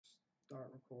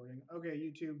recording. Okay,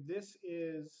 YouTube, this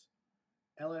is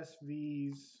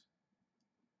LSV's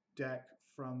deck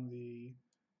from the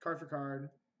card for card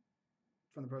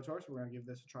from the Pro Tour, so we're going to give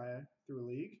this a try through a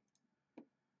league.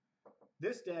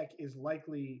 This deck is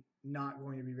likely not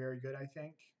going to be very good, I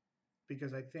think,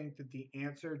 because I think that the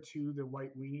answer to the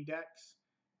white weenie decks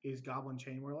is Goblin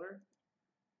Chainwhirler.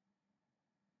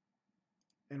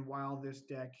 And while this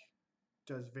deck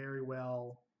does very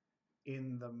well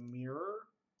in the mirror,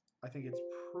 I think it's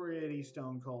pretty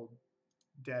stone cold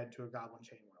dead to a Goblin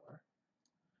Chainwhirler.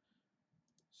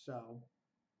 So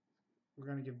we're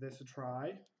going to give this a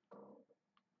try.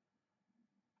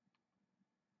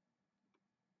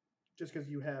 Just because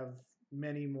you have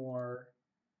many more,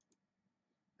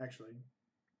 actually,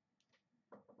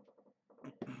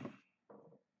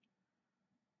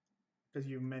 because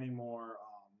you have many more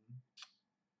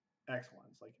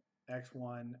X1s, like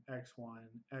X1, X1,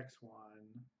 X1,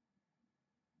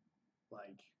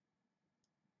 like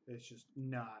it's just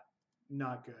not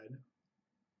good.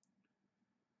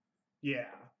 Yeah.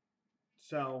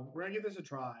 So we're gonna give this a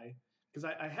try because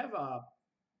I have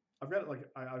I've got like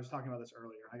I was talking about this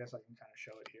earlier. I guess I can kind of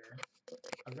show it here.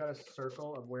 I've got a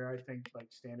circle of where I think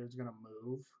like Standard's gonna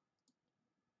move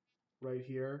right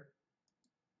here.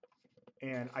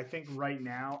 And I think right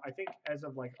now, I think as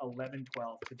of like 11-12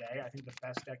 today, I think the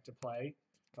best deck to play,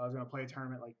 if I was going to play a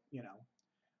tournament like, you know,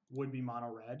 would be mono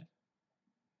red.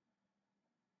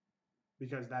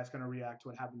 Because that's going to react to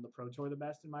what happened in the Pro Tour the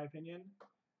best, in my opinion.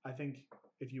 I think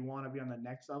if you want to be on the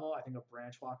next level, I think a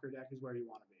Branch Walker deck is where you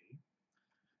want to be.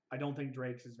 I don't think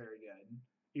Drake's is very good.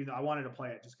 Even though I wanted to play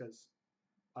it just because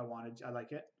I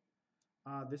like it.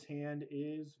 This hand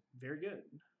is very good.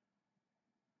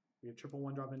 We have triple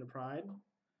 1-drop into Pride.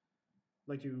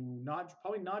 Like to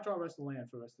probably not draw the rest of the land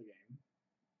for the rest of the game.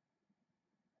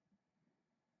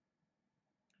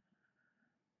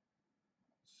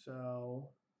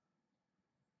 So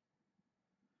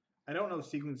I don't know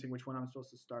sequencing which one I'm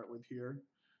supposed to start with here.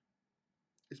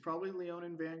 It's probably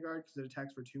Leonin Vanguard because it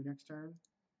attacks for 2 next turn.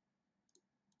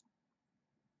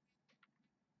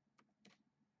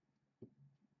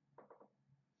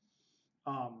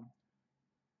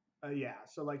 Yeah,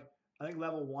 so like I think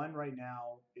level 1 right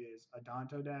now is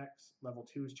Adanto decks, level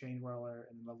 2 is Chainwhirler,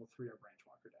 and then level 3 are Branch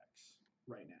Walker decks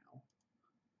right now.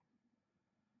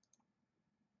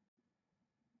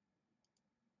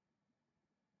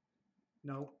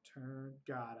 Nope, turn.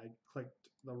 God, I clicked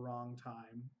the wrong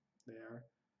time there.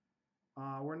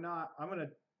 We're not. I'm gonna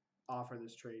offer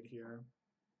this trade here.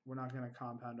 We're not gonna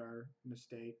compound our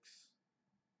mistakes.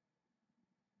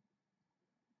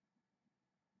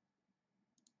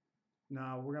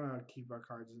 No, we're gonna keep our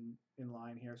cards in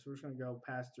line here. So we're just gonna go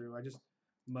pass through. I just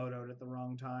motoed at the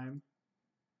wrong time,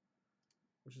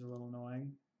 which is a little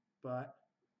annoying, but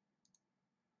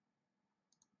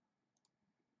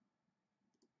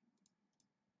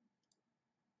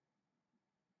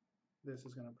this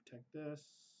is gonna protect this.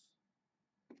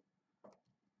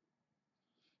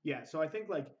 Yeah, so I think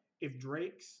like if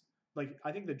Drake's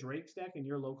I think the Drake's deck in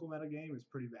your local meta game is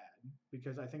pretty bad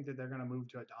because I think that they're gonna move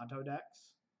to Adanto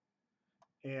decks.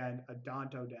 And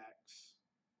Adanto decks,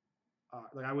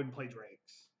 like I wouldn't play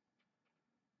Drake's.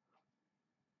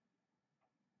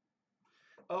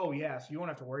 Oh yeah, so you won't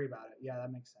have to worry about it. Yeah,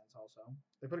 that makes sense also.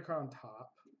 They put a card on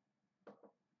top.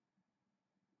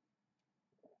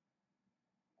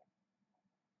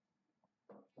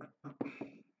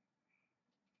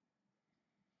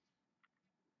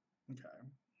 Okay.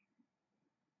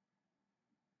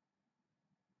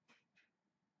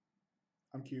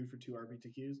 I'm queued for 2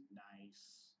 RPTQs.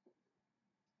 Nice.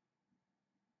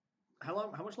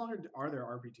 How much longer are there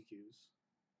RPTQs?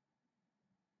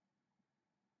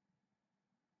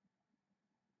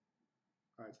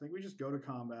 All right, so I think we just go to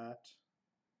combat.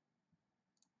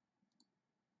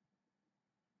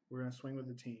 We're going to swing with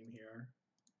the team here.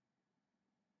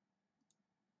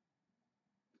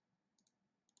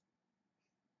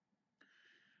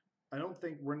 I don't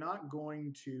think we're not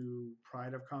going to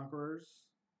Pride of Conquerors.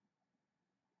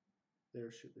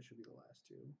 This should be the last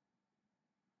 2.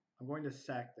 I'm going to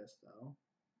sack this though.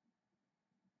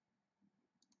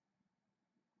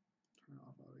 Turn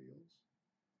off auto yields.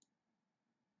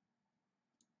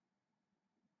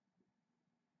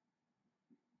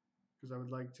 Because I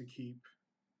would like to keep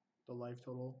the life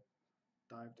total.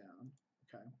 Dive down.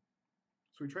 Okay.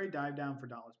 So we trade dive down for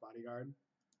Dauntless Bodyguard,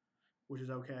 which is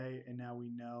okay. And now we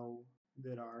know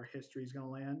that our history is going to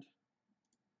land.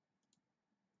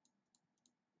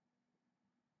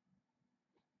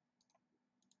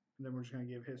 And then we're just going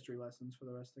to give history lessons for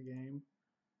the rest of the game.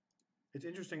 It's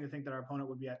interesting to think that our opponent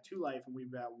would be at 2 life and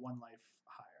we'd be at 1 life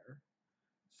higher.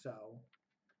 So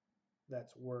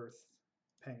that's worth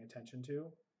paying attention to.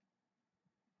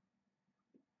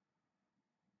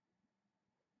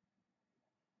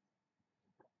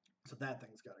 So that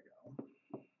thing's got to go.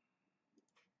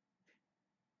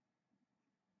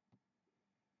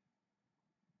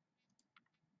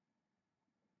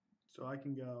 So I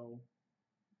can go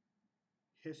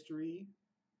History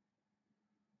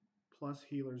plus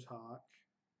Healer's Hawk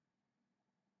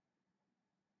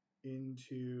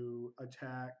into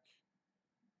attack.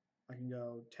 I can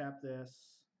go tap this,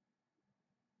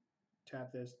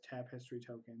 tap History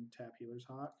token, tap Healer's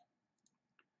Hawk,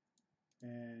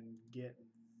 and get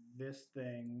this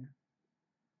thing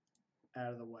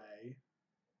out of the way.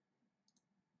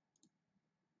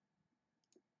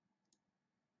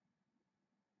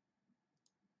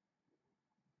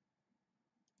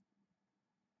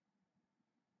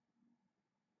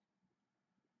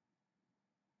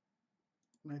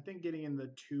 And I think getting in the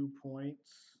 2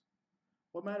 points.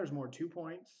 What matters more, 2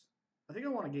 points? I think I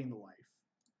want to gain the life.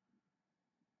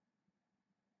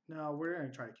 No, we're going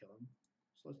to try to kill him.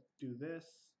 So let's do this,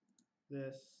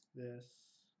 this, this,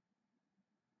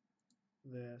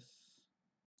 this.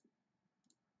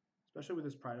 Especially with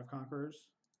this Pride of Conquerors.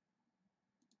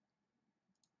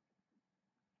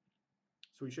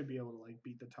 So we should be able to like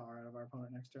beat the tar out of our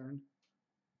opponent next turn.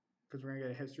 Because we're going to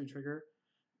get a history trigger.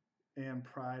 And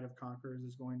Pride of Conquerors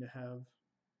is going to have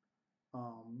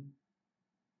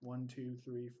 1, 2,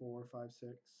 3, 4, 5,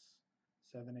 6,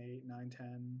 7, 8, 9,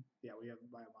 10. Yeah, we have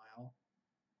by a mile.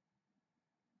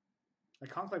 The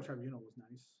Conclave Tribunal was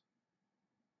nice.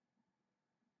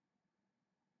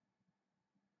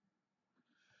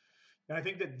 And I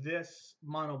think that this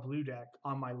mono blue deck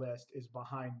on my list is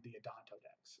behind the Adanto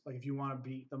decks. Like if you want to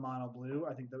beat the mono blue,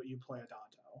 I think that you play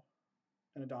Adanto.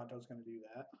 And Adanto's going to do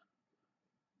that.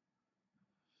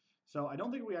 So I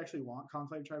don't think we actually want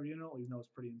Conclave Tribunal, even though it's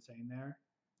pretty insane there.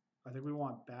 I think we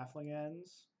want Baffling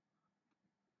Ends.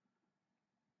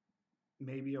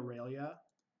 Maybe Aurelia.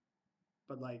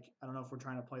 But like, I don't know if we're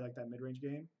trying to play like that mid-range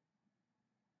game.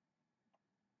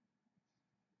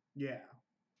 Yeah.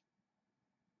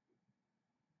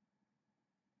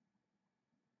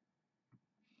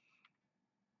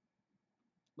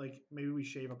 Like maybe we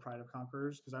shave a Pride of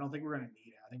Conquerors because I don't think we're going to need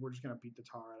it. I think we're just going to beat the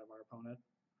tar out of our opponent.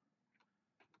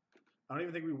 I don't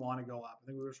even think we want to go up. I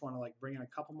think we just want to like bring in a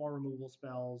couple more removal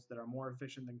spells that are more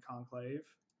efficient than Conclave.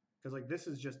 Because like this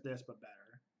is just this but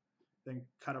better. Then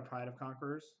cut a Pride of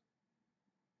Conquerors.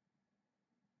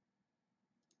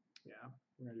 Yeah,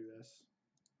 we're going to do this.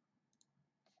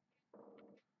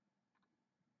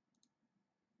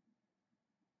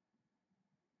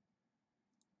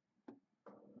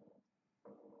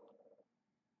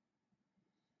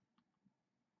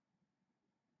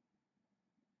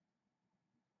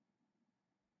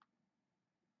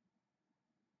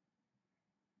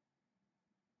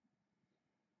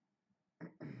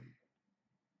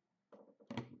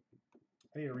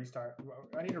 I need to restart.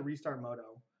 I need to restart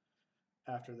Moto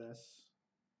after this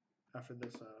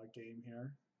game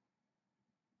here.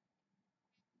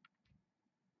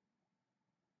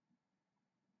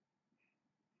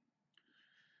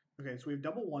 Okay, so we have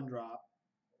double 1-drop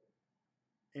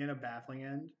and a Baffling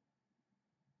End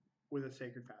with a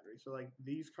Sacred Foundry. So like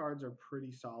these cards are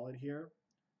pretty solid here.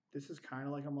 This is kind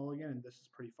of like a mulligan, and this is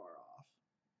pretty far off.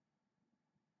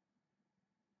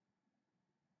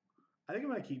 I think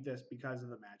I'm going to keep this because of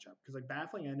the matchup. Because like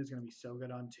Baffling End is going to be so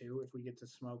good on 2 if we get to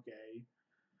smoke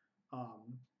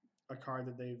a card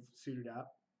that they've suited up.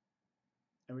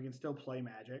 And we can still play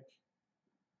Magic.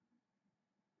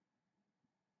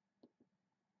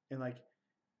 And like,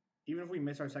 even if we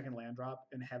miss our second land drop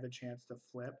and have a chance to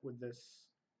flip with this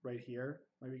right here,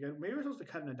 might be good. Maybe we're supposed to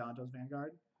cut an Adanto's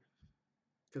Vanguard.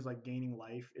 Because like gaining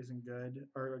life isn't good,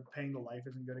 or paying the life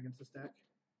isn't good against this deck.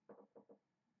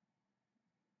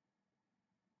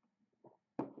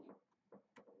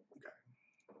 Okay.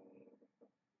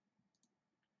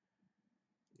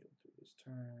 Yield through this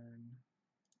turn.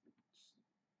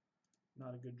 It's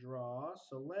not a good draw,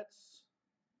 so let's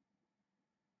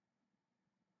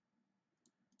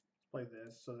play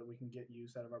this so that we can get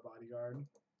use out of our bodyguard.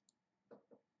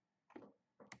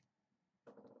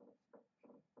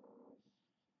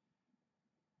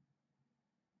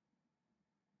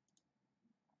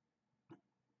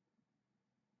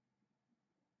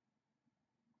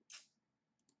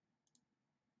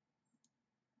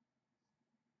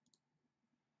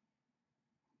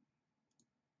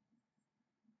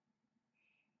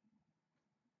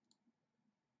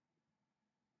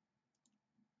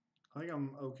 I think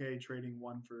I'm okay trading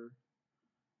 1 for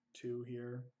 2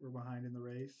 here. We're behind in the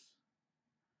race.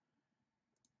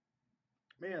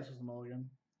 Maybe that's just a mulligan.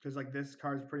 Because like this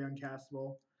card's pretty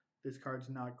uncastable. This card's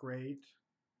not great.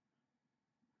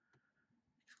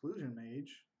 Exclusion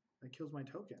Mage. That kills my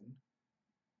token.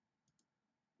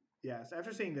 Yes,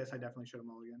 after seeing this, I definitely should have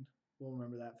mulliganed. We'll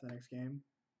remember that for the next game.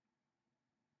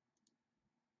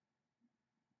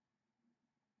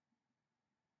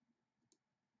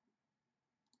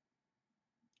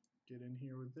 Get in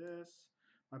here with this.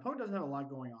 My opponent doesn't have a lot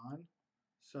going on,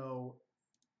 so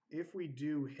if we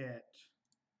do hit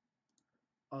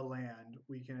a land,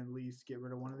 we can at least get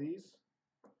rid of one of these.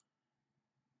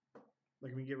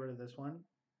 Like, we can get rid of this one.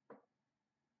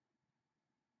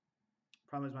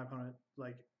 Problem is my opponent,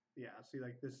 like, yeah, see,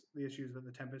 like, this, the issue is that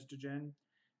the Tempest Djinn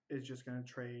is just going to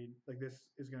trade, like, this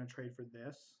is going to trade for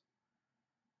this.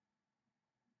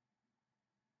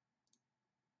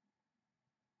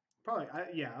 Probably,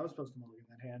 yeah, I was supposed to mulligan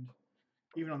that hand.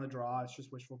 Even on the draw, it's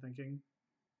just wishful thinking.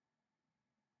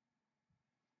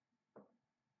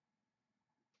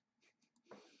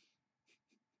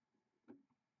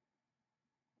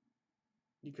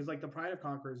 Because, like, the Pride of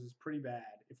Conquerors is pretty bad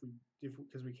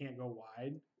because we can't go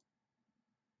wide.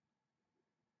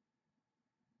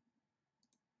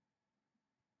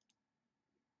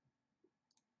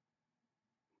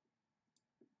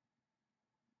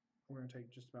 We're going to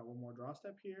take just about one more draw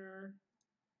step here.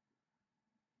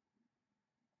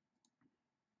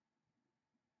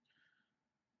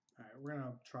 All right, we're going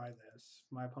to try this.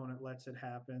 If my opponent lets it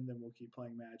happen, then we'll keep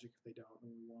playing Magic. If they don't,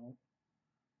 then we won't.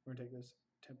 We're going to take this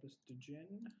Tempest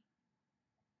Djinn.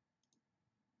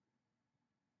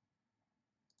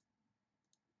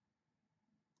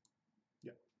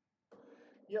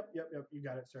 Yep. Yep. You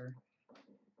got it, sir.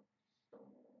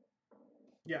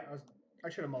 Yeah, I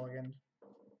should have mulliganed.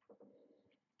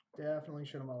 Definitely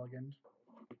should have mulliganed.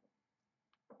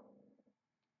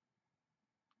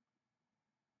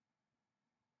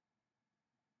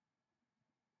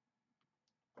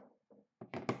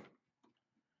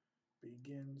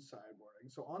 Begin sideboarding.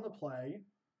 So on the play,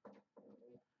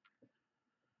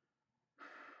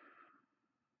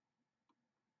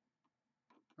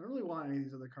 I don't really want any of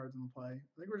these other cards in the play.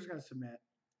 I think we're just going to submit.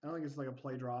 I don't think it's like a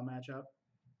play draw matchup.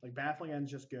 Like, Baffling End's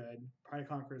just good. Pride of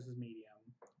Conquerors is medium.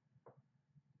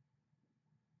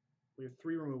 We have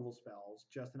 3 removal spells,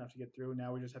 just enough to get through.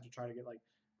 Now we just have to try to get, like,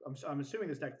 I'm assuming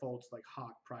this deck folds like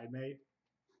Hawk Pridemate.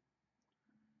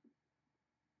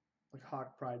 Like,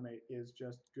 Hawk Pridemate is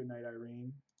just Goodnight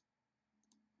Irene.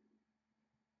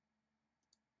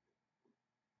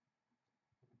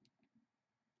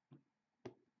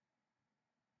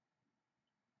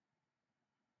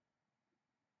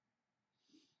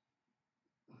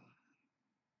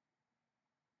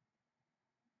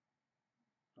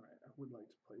 All right, I would like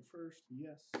to play first.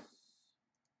 Yes.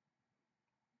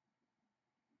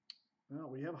 Well,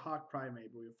 we have Hawk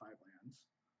Pridemate, but we have 5 lands.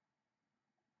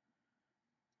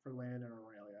 For land and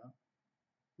Aurelia.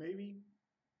 Maybe.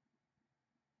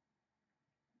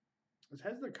 This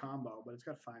has the combo, but it's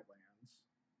got 5 lands.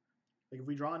 Like, if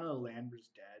we draw another land, we're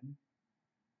just dead.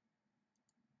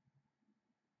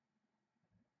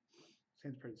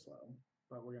 Seems pretty slow,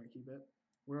 but we're going to keep it.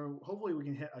 Hopefully we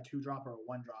can hit a 2-drop or a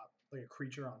 1-drop, like a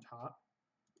creature on top.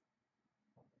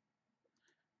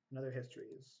 Another history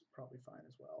is probably fine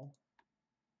as well.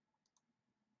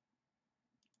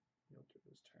 You'll do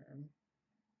this turn.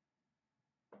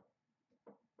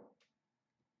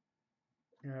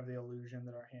 You have the illusion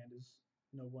that our hand is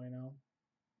no bueno.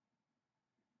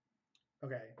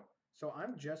 Okay, so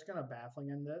I'm just going to Baffling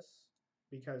End this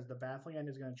because the Baffling End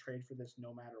is going to trade for this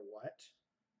no matter what.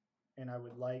 And I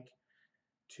would like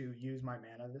to use my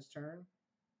mana this turn.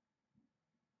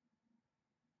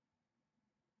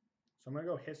 So I'm going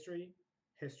to go History,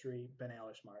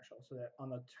 Benalish Marshal, so that on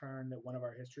the turn that one of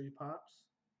our history pops,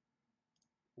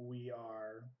 we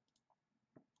are,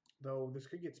 though this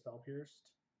could get Spell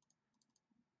Pierced.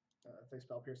 If they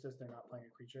Spell Pierce this, they're not playing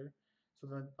a creature. So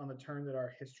then on the turn that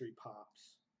our history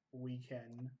pops, we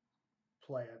can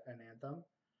play an Anthem.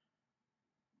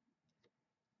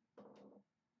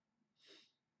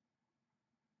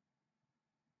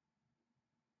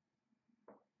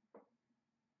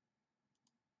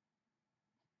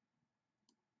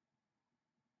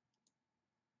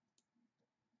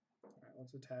 All right,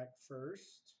 let's attack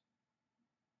first.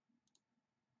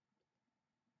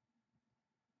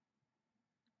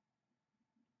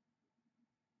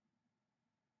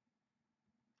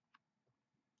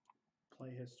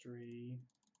 Play history.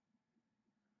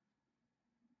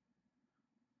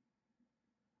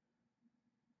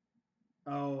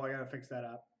 Oh, I gotta fix that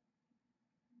up.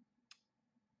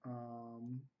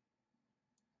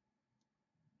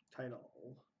 Title.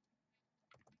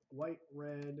 White,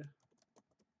 red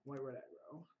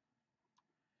aggro.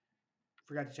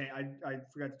 Forgot to change. I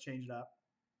forgot to change it up.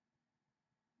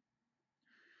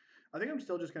 I think I'm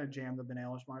still just going to jam the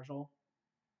Benalish Marshal.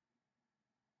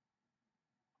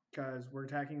 Because we're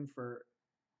attacking for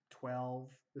 12.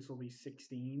 This will be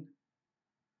 16.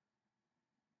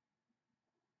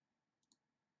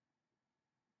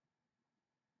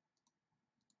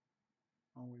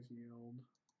 Always yield.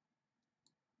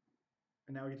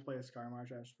 And now we get to play a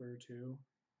Skymarcher Aspirant too.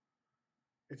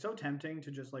 It's so tempting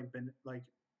to just like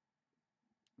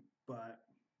but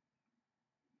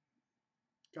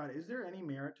God, is there any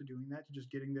merit to doing that? To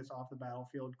just getting this off the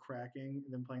battlefield, cracking,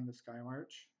 and then playing the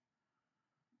Skymarch?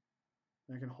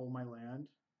 And I can hold my land.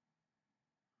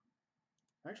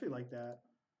 I actually like that.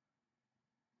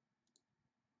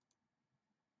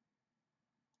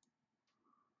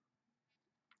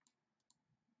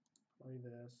 Play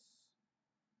this.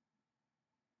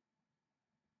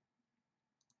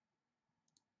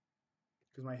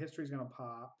 Because my history is going to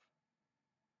pop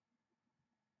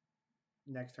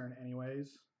next turn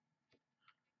anyways.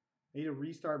 I need to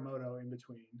restart Moto in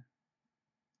between.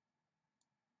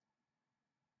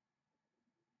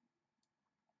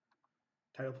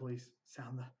 Title police,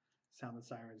 sound the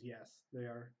sirens. Yes, they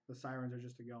are. The sirens are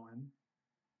just a going.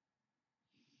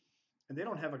 And they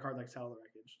don't have a card like Settle the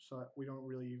Wreckage, so we don't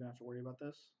really even have to worry about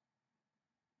this.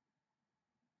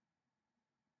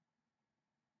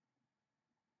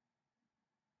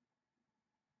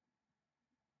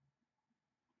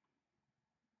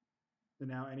 And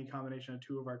now any combination of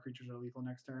 2 of our creatures are lethal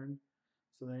next turn.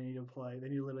 So they need to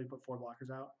literally put 4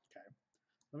 blockers out. Okay.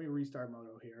 Let me restart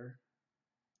Moto here.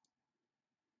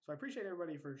 So I appreciate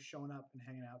everybody for showing up and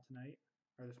hanging out tonight,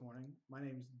 or this morning. My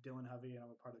name is Dylan Hovey, and I'm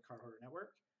a part of the Card Hoarder Network.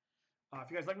 If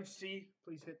you guys like what you see,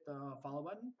 please hit the follow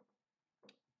button.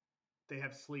 They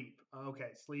have sleep. Okay,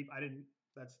 sleep.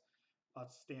 That's a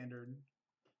standard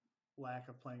lack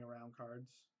of playing around cards.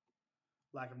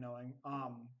 Lack of knowing.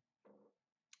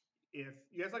 If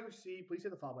you guys like what you see, please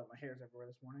hit the follow button. My hair's everywhere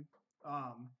this morning.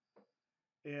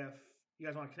 If you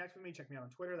guys want to connect with me, check me out on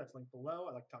Twitter. That's linked below.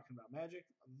 I like talking about Magic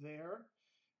there,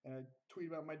 and I tweet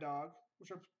about my dog,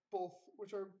 which are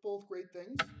both great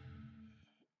things.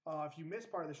 If you missed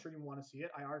part of the stream and want to see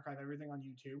it, I archive everything on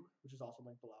YouTube, which is also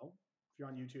linked below. If you're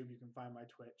on YouTube, you can find my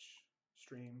Twitch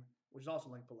stream, which is also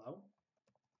linked below.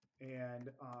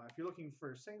 And if you're looking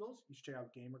for singles, you should check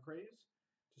out Gamer Craze,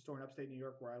 to store in upstate New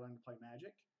York where I learned to play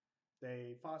Magic.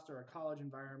 They foster a college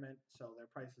environment, so their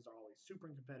prices are always super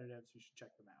competitive, so you should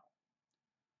check them out.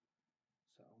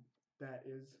 So that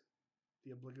is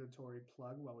the obligatory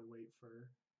plug while we wait for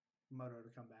Moto to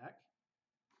come back.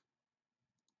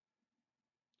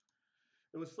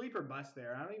 It was sleep or bust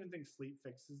there. I don't even think sleep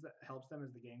fixes that, helps them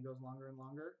as the game goes longer and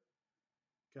longer,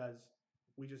 because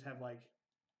we just have like,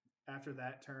 after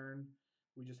that turn,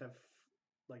 we just have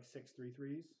like 6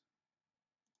 3/3s.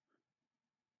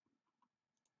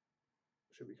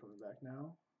 Should be coming back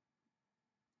now.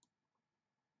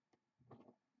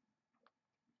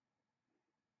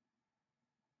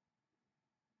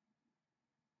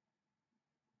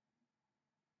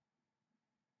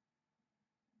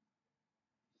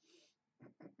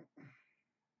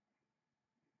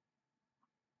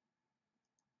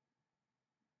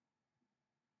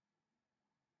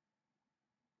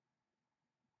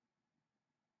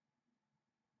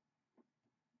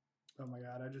 Oh my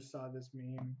God, I just saw this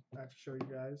meme. I have to show you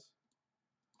guys.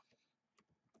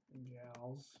 And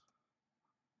gals.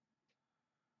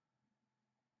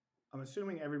 I'm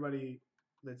assuming everybody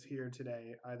that's here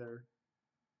today either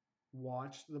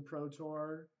watched the Pro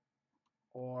Tour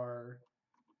or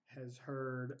has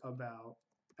heard about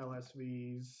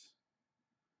LSV's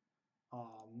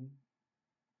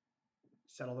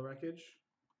Settle the Wreckage.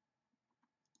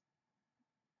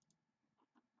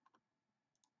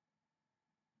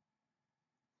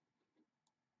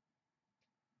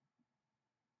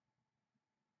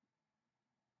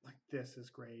 Like, this is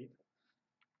great.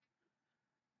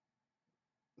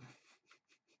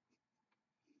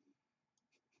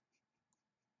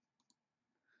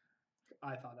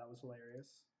 I thought that was hilarious.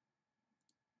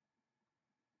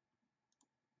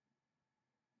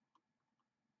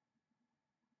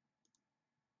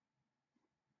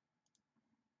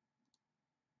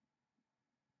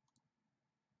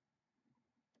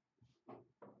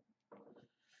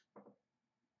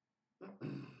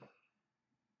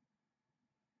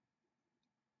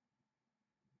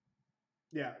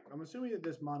 Yeah, I'm assuming that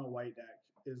this mono white deck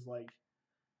is like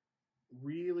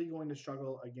really going to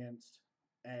struggle against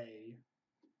A.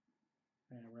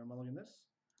 And where am I looking at this?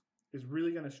 Is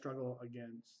really going to struggle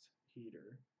against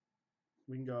Heater.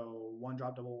 We can go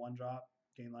 1-drop, double 1-drop,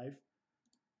 gain life.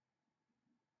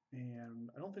 And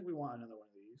I don't think we want another one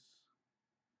of these.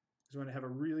 Because we're going to have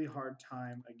a really hard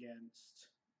time against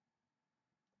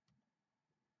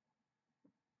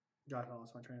God, I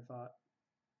lost my train of thought.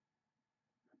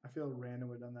 I feel random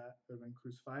would have done that. Would have been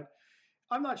crucified.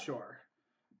 I'm not sure.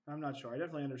 I'm not sure. I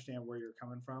definitely understand where you're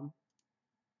coming from.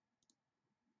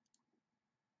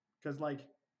 Because, like,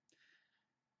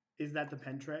 is that the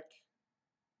pen trick?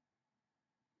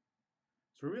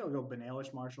 So we're going to go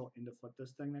Benalish Marshal into flip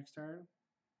this thing next turn.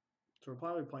 So we're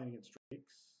probably playing against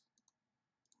Drakes.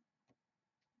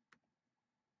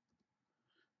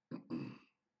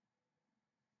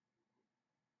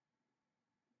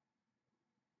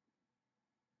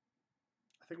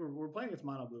 I think we're playing against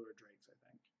mono blue or Drakes, I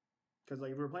think. Because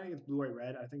like if we're playing against blue, white,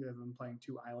 red, I think they've been playing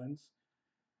 2 islands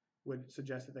would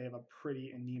suggest that they have a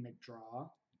pretty anemic draw.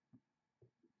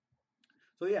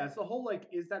 So yeah, it's the whole like,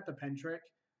 is that the pen trick?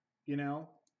 You know?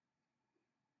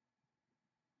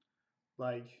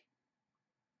 Like,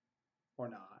 or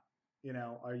not. You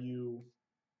know,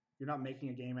 you're not making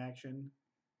a game action.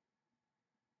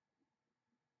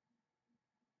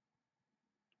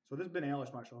 So this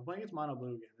Benalish Marshal, we're playing against mono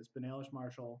blue again. This Benalish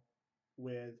Marshal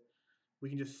with, we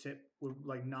can just sit,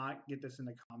 like not get this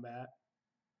into combat.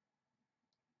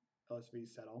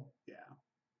 LSV settle, yeah.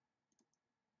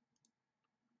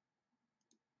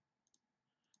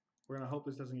 We're gonna hope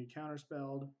this doesn't get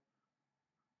counterspelled.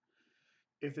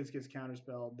 If this gets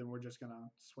counterspelled, then we're just gonna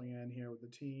swing in here with the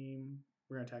team.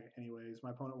 We're gonna attack it anyways. My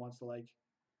opponent wants to like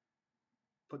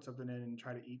put something in and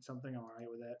try to eat something. I'm all right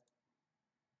with it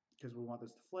because we want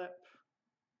this to flip.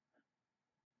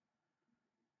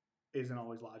 Isn't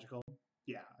always logical.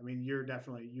 Yeah, I mean you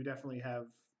definitely have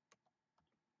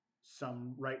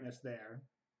some rightness there.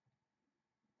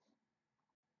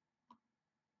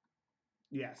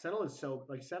 Yeah, settle is so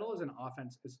like settle is an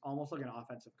offense. It's almost like an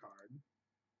offensive card.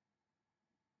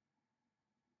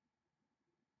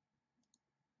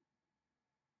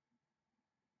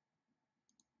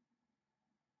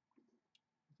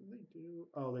 What did they do?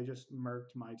 Oh, they just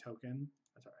murked my token.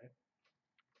 That's all right.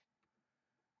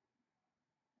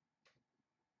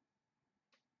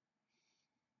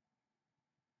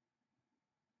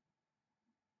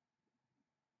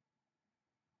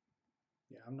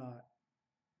 Yeah, I'm not.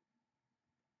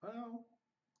 Oh,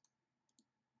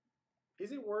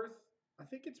 is it worth? I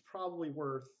think it's probably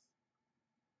worth.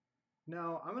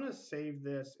 No, I'm gonna save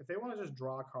this. If they want to just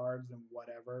draw cards, then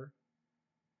whatever.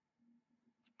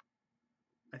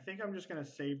 I think I'm just gonna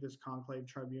save this Conclave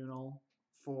Tribunal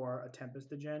for a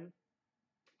Tempest Ajani. And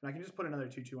I can just put another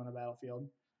 2/2 on the battlefield.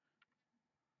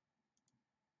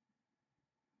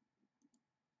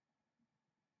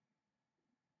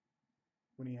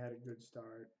 When he had a good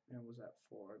start and was at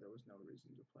 4, there was no reason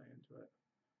to play into it.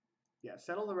 Yeah,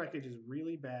 Settle the Wreckage is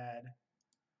really bad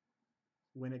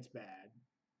when it's bad,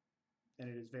 and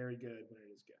it is very good when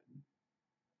it is good.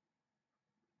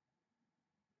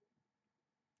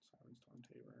 Siren Storm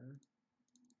Tamer.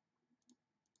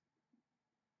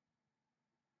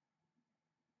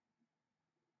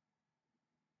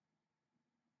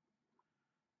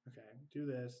 Okay, do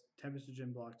this. Tempest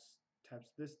Ajani blocks,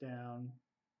 taps this down.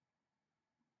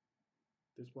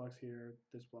 This blocks here.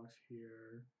 This blocks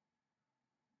here.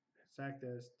 Sack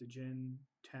this. Djinn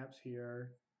taps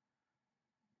here.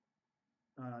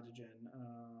 Not Djinn.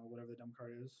 Whatever the dumb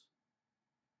card is.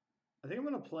 I think I'm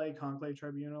going to play Conclave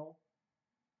Tribunal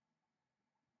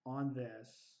on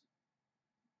this.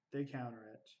 They counter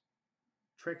it.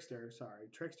 Trickster, sorry.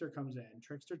 Trickster comes in.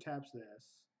 Trickster taps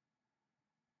this.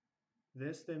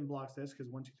 This then blocks this because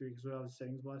 1, 2, 3, because we have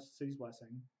City's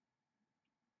Blessing.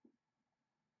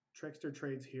 Trickster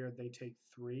trades here. They take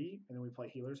 3, and then we play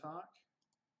Healer's Hawk.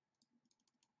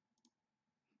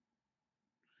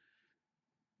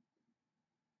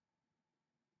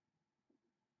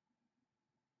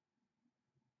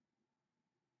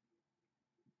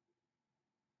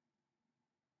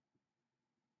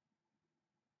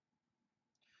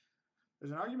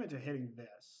 There's an argument to hitting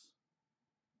this.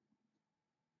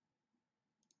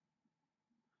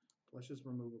 Let's just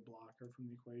remove a blocker from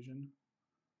the equation.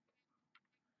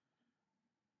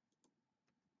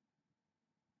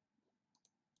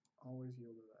 Always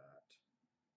yield to that.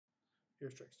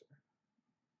 Here's Trickster.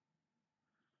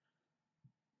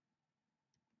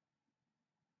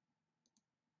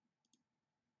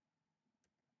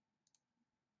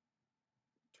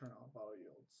 Turn off auto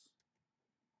yields.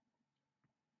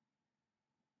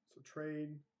 So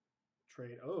trade.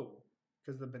 Oh,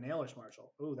 because the Benalish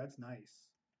Marshal. Oh, that's nice.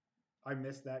 I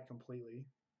missed that completely.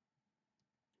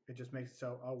 It just makes it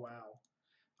so, oh wow.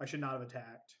 I should not have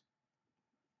attacked.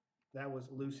 That was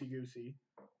loosey-goosey.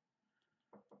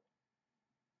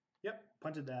 Yep,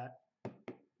 punted that.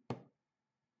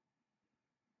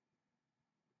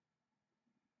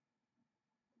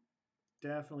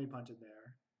 Definitely punted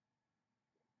there.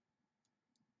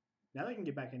 Now they can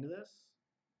get back into this.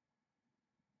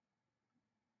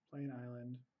 Play an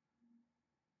island.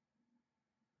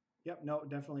 Yep, no,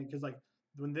 definitely, because like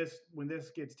when this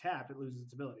gets tapped, it loses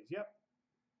its abilities. Yep.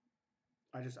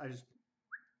 I just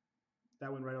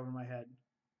that went right over my head.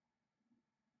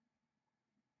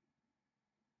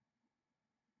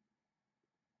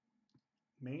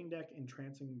 Main deck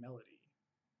Entrancing Melody.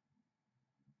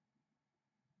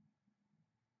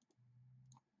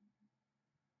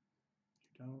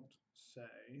 You don't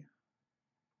say.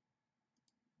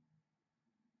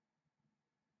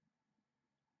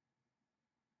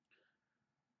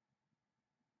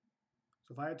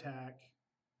 So if I attack,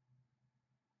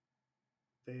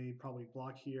 they probably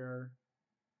block here.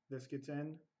 This gets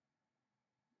in.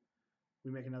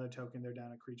 We make another token. They're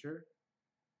down a creature.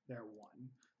 They're 1.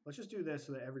 Let's just do this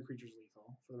so that every creature's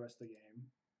lethal for the rest of the game.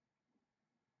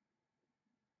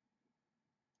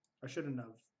 I shouldn't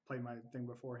have played my thing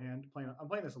beforehand. I'm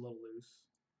playing this a little loose.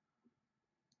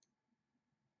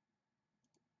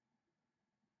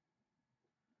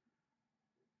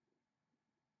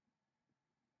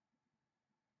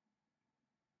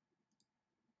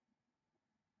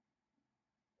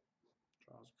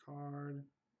 Draws a card.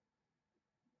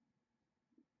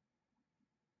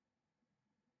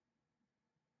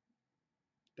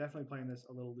 Definitely playing this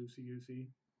a little loosey-goosey.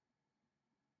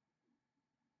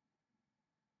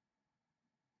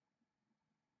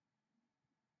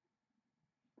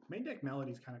 Main deck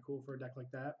Melody is kind of cool for a deck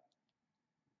like that.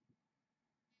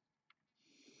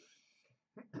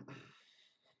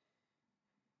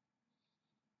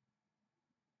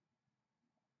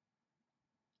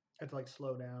 I have to like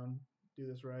slow down, do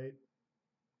this right.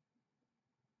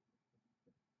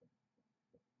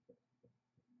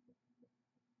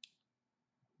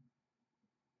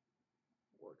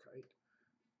 Warkite.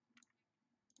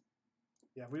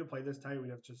 Yeah, if we had played this tight, we'd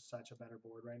have just such a better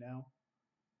board right now.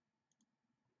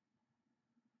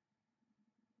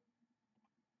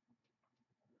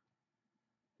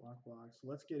 Block. So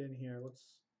let's get in here. Let's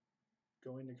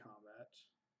go into combat.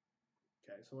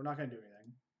 Okay, so we're not going to do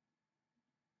anything.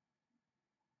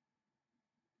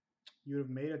 You would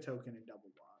have made a token and double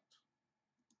blocked.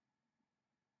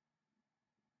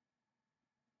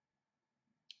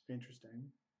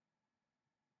 Interesting.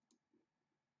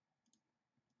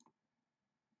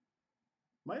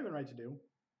 Might have been right to do.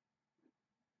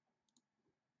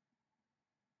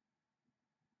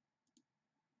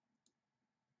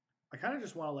 I kind of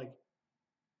just want to like,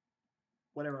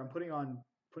 whatever. I'm putting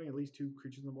at least 2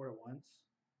 creatures on the board at once.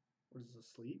 Or is this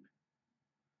asleep?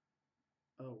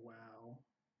 Oh wow.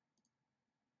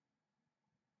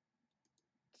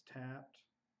 It's tapped.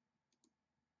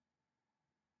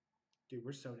 Dude,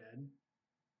 we're so dead.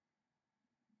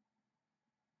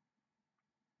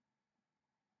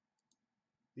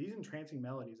 These entrancing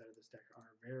melodies out of this deck are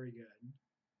very good.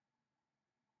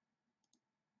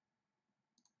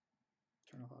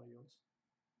 Turn off auto yields.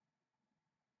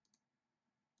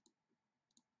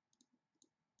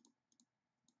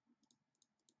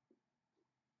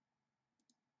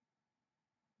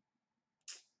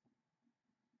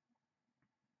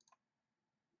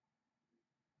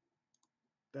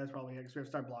 That's probably it, because we have to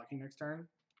start blocking next turn.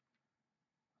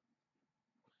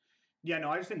 Yeah, no,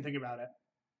 I just didn't think about it.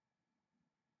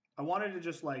 I wanted to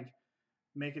just like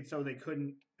make it so they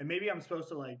couldn't, and maybe I'm supposed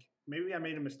to like, maybe I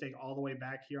made a mistake all the way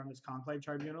back here on this Conclave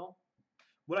Tribunal.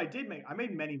 What I did make, I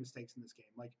made many mistakes in this game.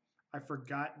 Like I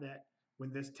forgot that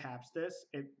when this taps this,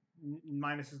 it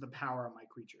minuses the power of my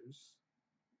creatures.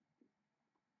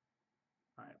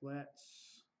 All right,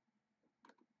 let's.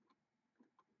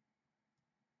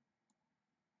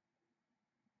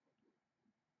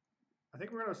 I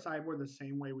think we're going to sideboard the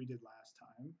same way we did last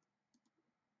time.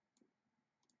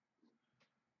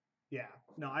 Yeah,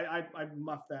 no, I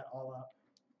muffed that all up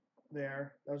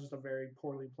there. That was just a very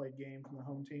poorly played game from the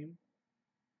home team.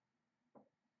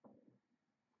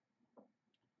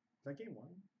 Is that game 1?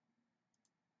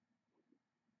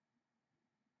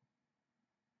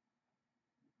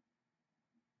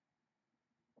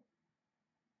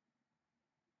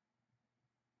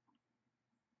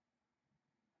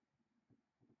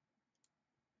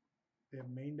 They have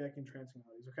main deck entrancing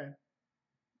melodies. Okay.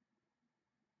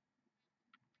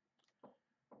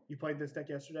 You played this deck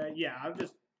yesterday? Yeah, I've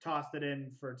just tossed it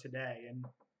in for today, and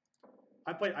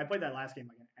I played that last game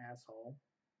like an asshole.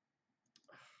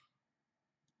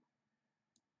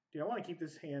 Dude, I want to keep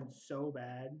this hand so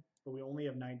bad, but we only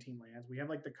have 19 lands. We have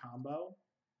like the combo,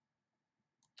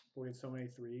 but we have so many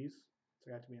 3s,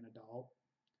 so I have to be an adult.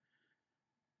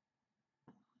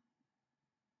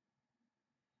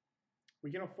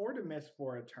 We can afford to miss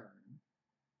for a turn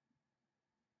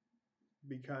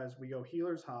because we go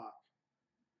Healer's Hawk.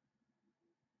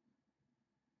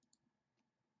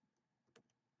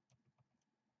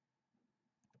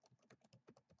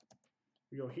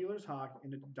 We go Healer's Hawk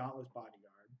into Dauntless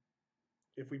Bodyguard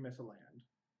if we miss a land.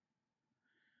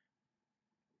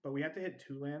 But we have to hit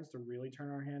 2 lands to really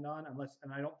turn our hand on, unless,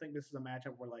 and I don't think this is a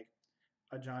matchup where like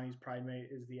Ajani's Pridemate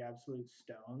is the absolute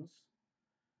stones.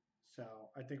 So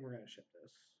I think we're gonna ship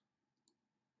this.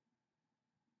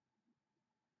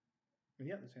 And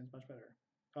yeah, this hand's much better.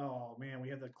 Oh man, we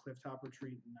have the Clifftop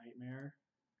Retreat Nightmare.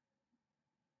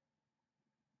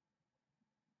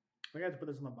 We have to put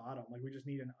this on the bottom. Like we just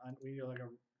need we need like a,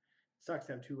 sucks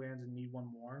to have 2 lands and need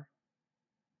 1 more.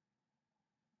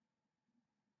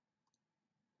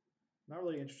 Not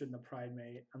really interested in the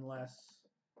Pridemate unless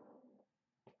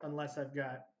I've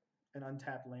got an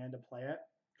untapped land to play it,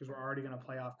 because we're already going to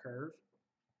play off curve.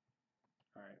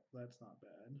 All right, that's not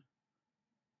bad.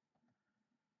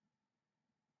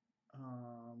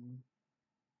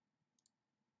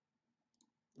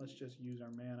 Let's just use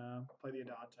our mana, play the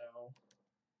Adanto.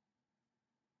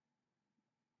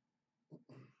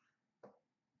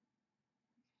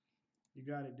 You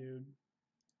got it, dude.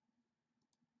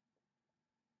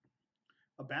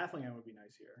 A Baffling End would be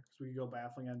nice here, because we could go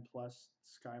Baffling End plus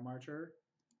Skymarcher.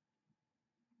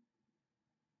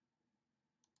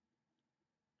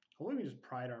 Hopefully we just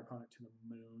pride our opponent to the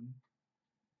moon.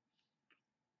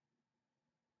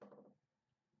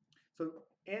 So,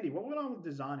 Andy, what went on with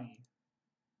Ajani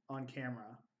on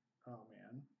camera? Oh,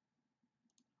 man.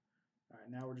 All right,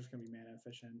 now we're just going to be mana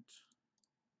efficient.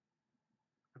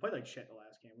 I played like shit the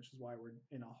last game, which is why we're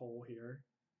in a hole here.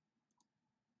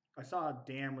 I saw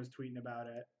Dan was tweeting about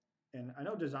it, and I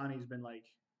know Ajani's been like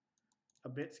a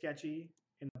bit sketchy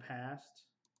in the past.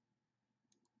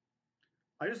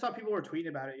 I just saw people were tweeting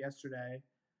about it yesterday,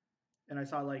 and I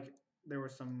saw like there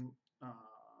was some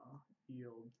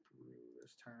yield through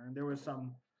this turn. There was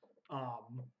some I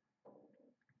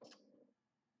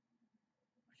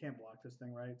can't block this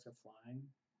thing, right? It's a flying.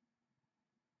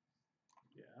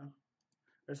 Yeah.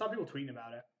 I saw people tweeting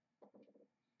about it.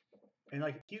 And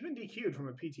like he's been DQ'd from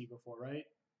a PT before, right?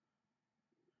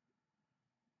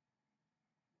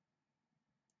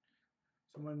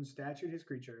 Someone statued his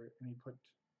creature and he put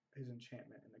his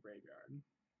enchantment in the graveyard.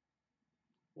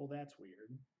 Well, that's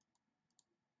weird.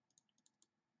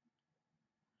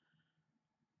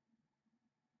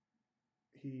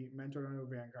 He mentored onto a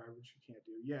Vanguard, which you can't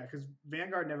do. Yeah, because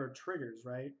Vanguard never triggers,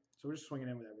 right? So we're just swinging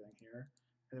in with everything here.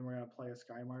 And then we're going to play a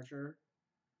Skymarcher.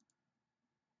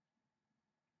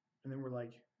 And then we're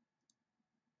like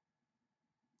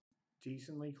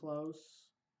decently close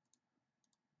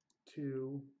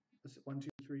to 1, 2,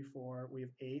 3, 4. We have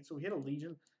 8. So we hit a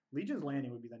Legion. Legion's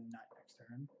landing would be the nut next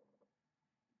turn.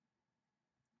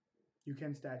 You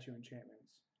can statue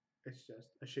enchantments. It's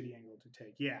just a shitty angle to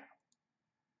take. Yeah.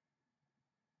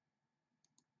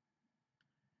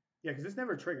 Yeah, because this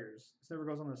never triggers. This never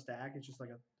goes on the stack. It's just like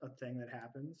a thing that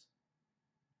happens.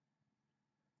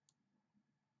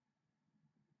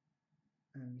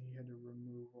 And he had a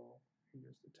removal. He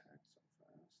just attacked so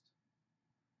fast.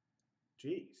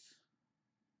 Jeez.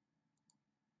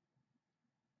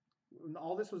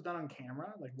 All this was done on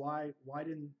camera? Like why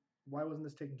wasn't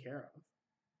this taken care of?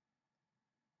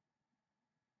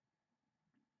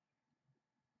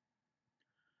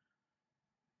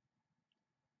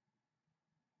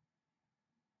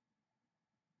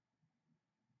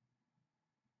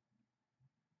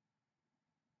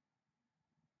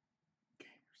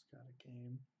 Gamer's got a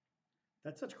game.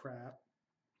 That's such crap.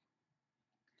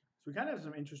 So we kind of have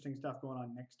some interesting stuff going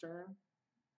on next turn.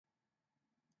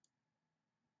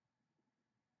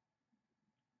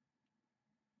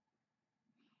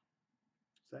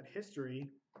 So that history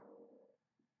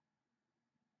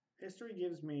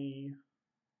gives me,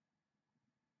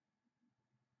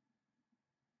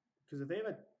 because if they have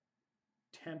a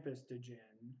Tempest Djinn,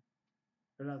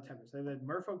 or not a Tempest, they have a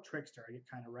Merfolk Trickster, I get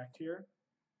kind of wrecked here.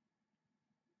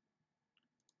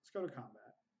 Let's go to combat.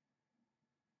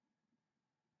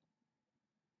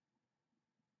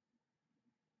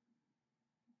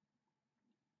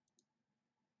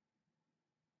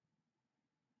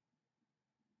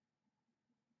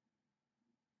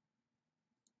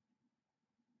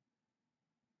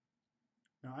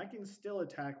 Now I can still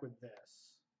attack with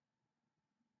this.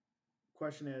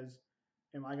 Question is,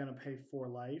 am I going to pay 4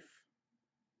 life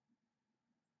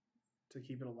to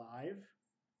keep it alive?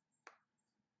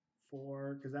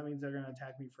 4, because that means they're going to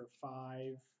attack me for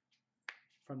 5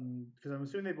 from, because I'm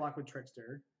assuming they block with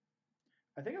Trickster.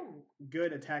 I think I'm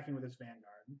good attacking with this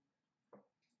Vanguard.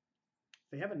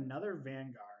 They have another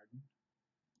Vanguard.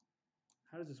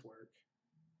 How does this work?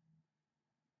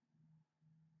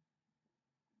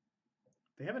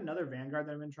 They have another Vanguard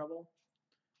that I'm in trouble.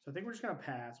 So I think we're just going to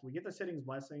pass. We get the City's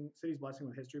Blessing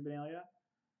with History of Benalia.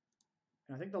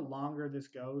 And I think the longer this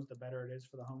goes, the better it is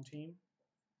for the home team.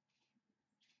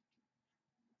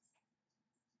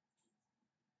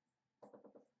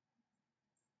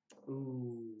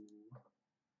 Ooh.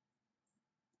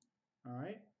 All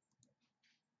right.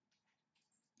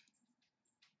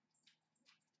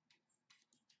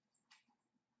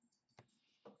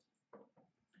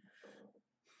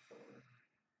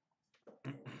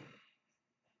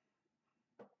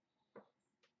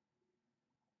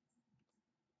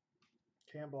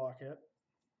 Can't block it.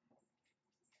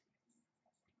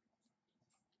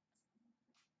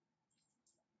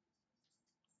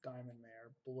 Diamond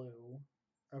Mare, blue.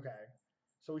 Okay.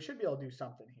 So we should be able to do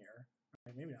something here.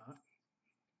 Okay, maybe not.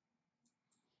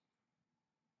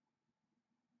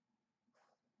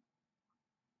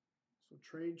 So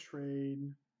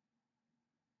trade,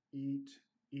 eat,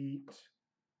 eat.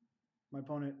 My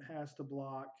opponent has to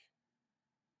block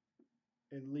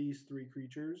at least 3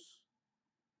 creatures.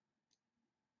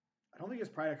 I don't think his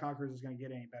Pride of Conquerors is going to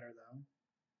get any better, though.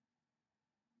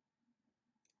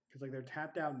 Because, like, they're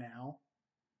tapped out now.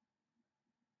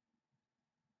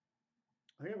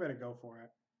 I think I'm going to go for it.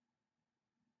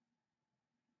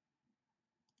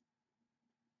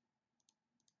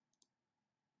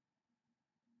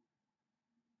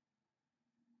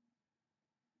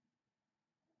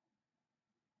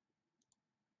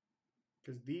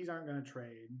 Because these aren't going to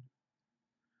trade.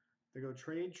 They go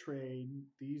trade,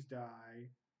 these die.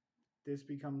 This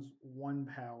becomes 1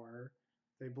 power.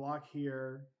 They block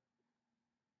here.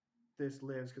 This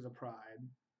lives because of Pride.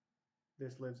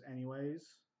 This lives anyways.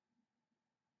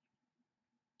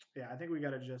 Yeah, I think we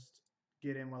got to just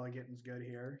get in while the getting's good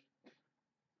here.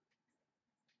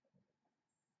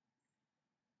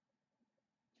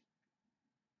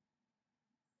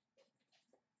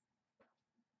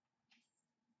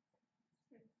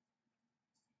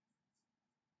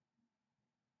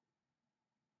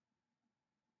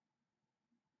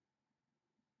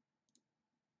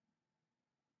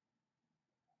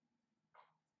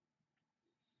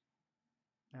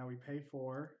 Now we pay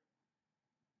 4.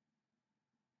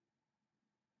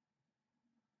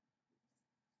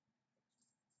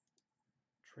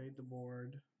 Trade the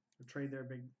board. Or trade their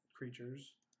big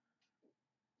creatures.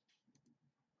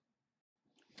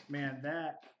 Man,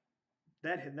 that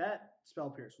Spell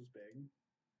Pierce was big.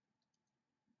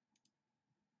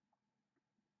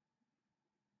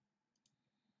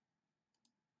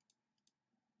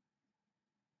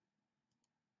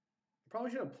 Probably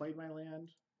should have played my land.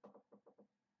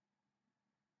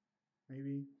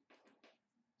 Maybe.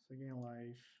 So gain a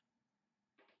life.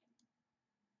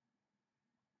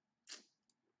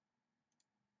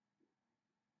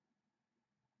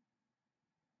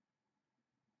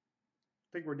 I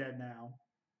think we're dead now.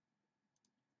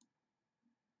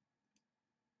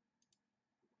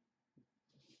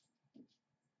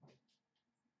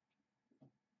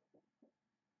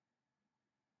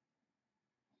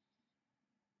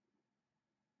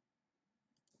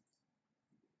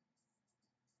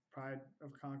 Pride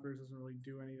of Conquerors doesn't really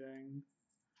do anything.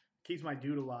 Keeps my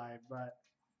dude alive, but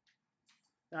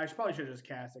I probably should have just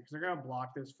cast it because they're gonna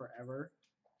block this forever.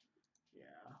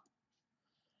 Yeah,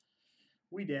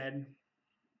 we dead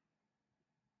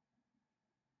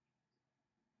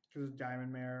because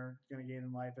Diamond Mare is gonna gain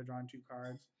in life. They're drawing 2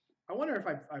 cards. I wonder if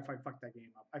I fucked that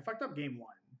game up. I fucked up game 1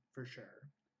 for sure.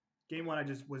 Game 1 I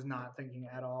just was not thinking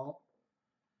at all,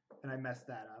 and I messed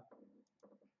that up.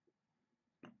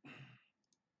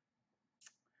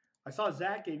 I saw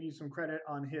Zach gave you some credit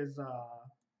on his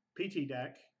PT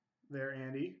deck there,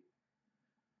 Andy.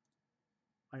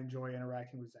 I enjoy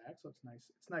interacting with Zach, so it's nice.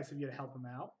 It's nice of you to help him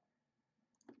out.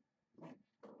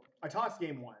 I tossed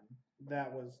game 1.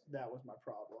 That was my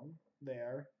problem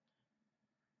there.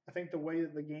 I think the way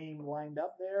that the game lined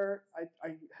up there,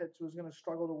 I was going to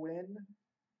struggle to win.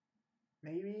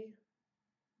 Maybe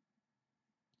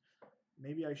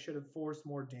I should have forced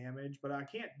more damage, but I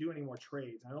can't do any more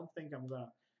trades. I don't think I'm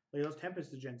gonna. Like, those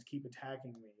Tempestogens keep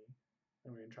attacking me,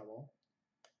 and we're in trouble.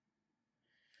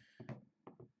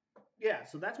 Yeah,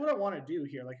 so that's what I want to do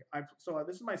here. Like, so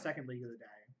this is my second league of the day.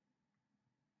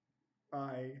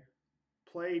 I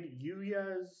played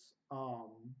Yuya's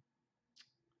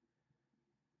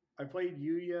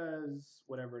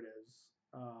whatever it is,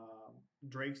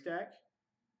 Drake's deck.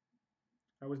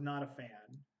 I was not a fan.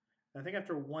 I think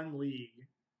after 1 league,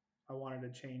 I wanted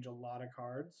to change a lot of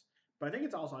cards. But I think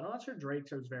it's also, I'm not sure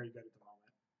Drake's is very good at the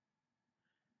moment.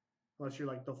 Unless you're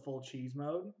like the full cheese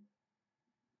mode.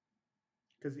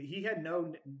 Because he had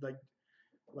no, like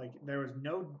there was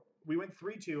no, we went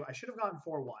 3-2. I should have gone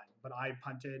 4-1, but I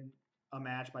punted a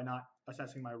match by not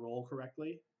assessing my role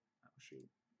correctly. Oh, shoot.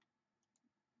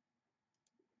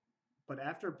 but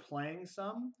after playing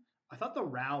some, I thought the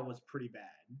Ral was pretty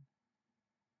bad.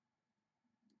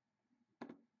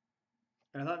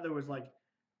 And I thought there was like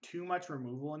too much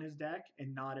removal in his deck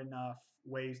and not enough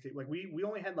ways to like we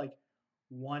only had like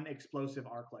one explosive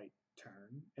Arclight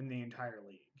turn in the entire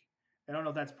league. I don't know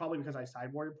if that's probably because I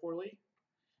sideboarded poorly.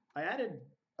 I added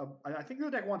I think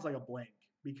the deck wants like a blink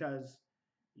because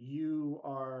you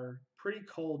are pretty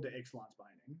cold to Ixalan's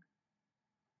Binding.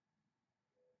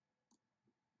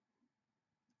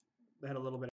 They had a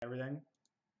little bit of everything.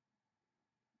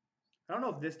 I don't know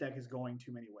if this deck is going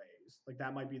too many ways. Like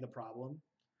that might be the problem.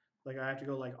 Like I have to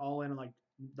go like all in on like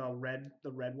the red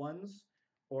ones,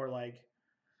 or like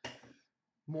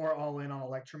more all in on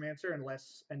Electromancer and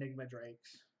less Enigma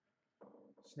Drakes.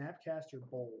 Snapcaster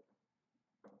Bolt.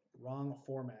 Wrong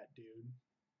format, dude.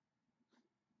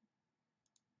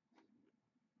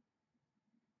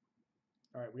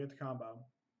 All right, we have the combo.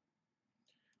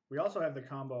 We also have the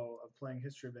combo of playing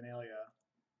History of Benalia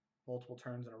multiple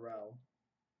turns in a row.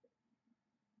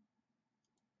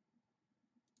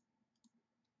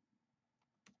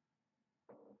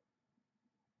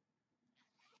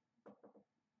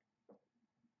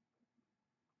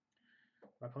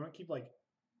 My opponent keep like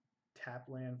tap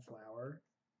land flower.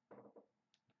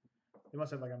 They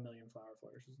must have like a million flower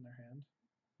flourishes in their hand.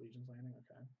 Legion's Landing,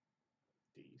 okay.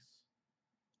 Dece.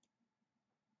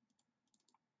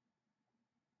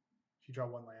 If you draw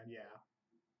one land, yeah.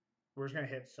 We're just gonna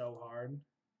hit so hard.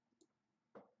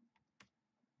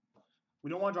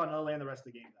 We don't want to draw another land the rest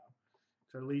of the game though,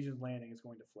 because our Legion's Landing is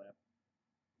going to flip.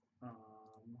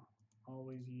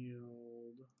 Always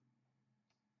yield.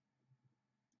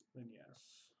 Then yes.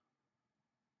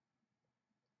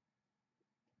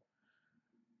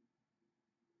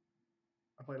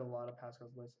 I played a lot of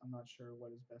Pascal's list. I'm not sure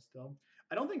what is best still.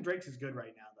 I don't think Drake's is good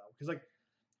right now though, because like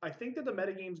I think that the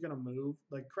metagame is going to move.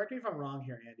 Like, correct me if I'm wrong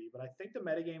here, Andy, but I think the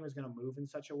metagame is going to move in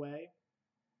such a way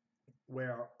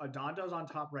where Adanto's on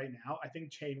top right now. I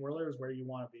think Chain Whirler is where you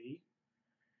want to be.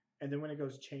 And then when it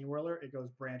goes Chain Whirler, it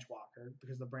goes Branch Walker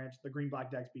because the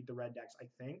green-black decks beat the red decks, I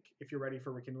think, if you're ready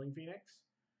for Rekindling Phoenix.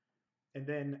 And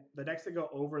then the decks that go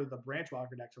over the Branch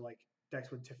Walker decks are like decks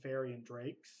with Teferi and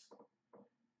Drakes.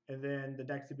 And then the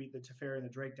decks that beat the Teferi and the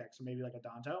Drake decks are maybe like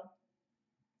Adanto.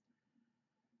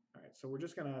 All right, so we're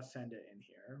just going to send it in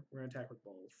here. We're going to attack with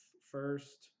both.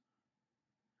 First,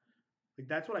 like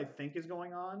that's what I think is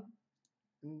going on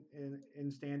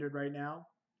in Standard right now.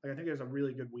 Like I think there's a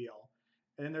really good wheel.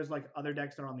 And then there's like other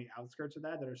decks that are on the outskirts of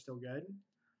that are still good.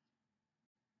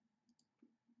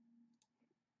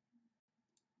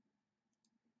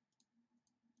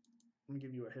 Let me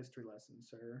give you a history lesson,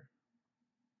 sir.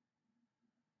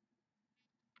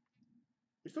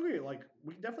 We still get like,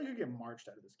 we definitely could get marched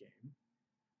out of this game.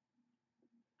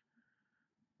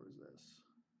 What is this?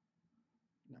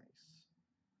 Nice.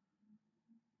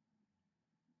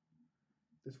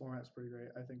 This format's pretty great.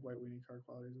 I think White Weenie card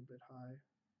quality is a bit high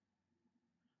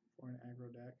for an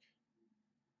aggro deck.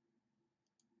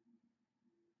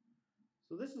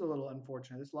 So this is a little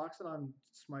unfortunate. This Loxodon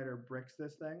Smiter bricks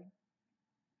this thing.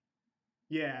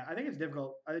 Yeah, I think it's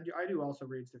difficult. I do also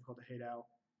agree it's difficult to hate out.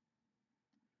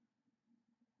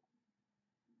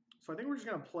 So I think we're just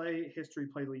going to play History,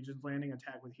 play Legion's Landing,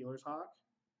 attack with Healer's Hawk.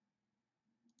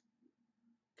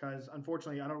 Because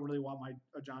unfortunately, I don't really want my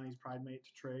Ajani's Pridemate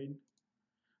to trade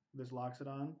this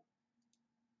Loxodon.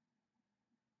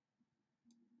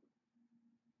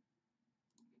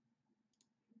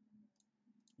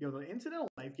 Yo, the incidental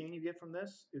life gain you get from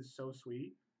this is so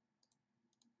sweet.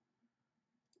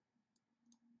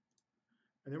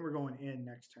 And then we're going in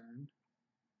next turn.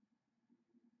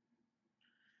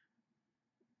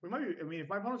 We might be, I mean, if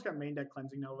my opponent's got main deck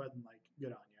Cleansing Nova, then like,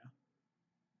 good on ya.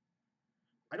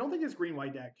 I don't think this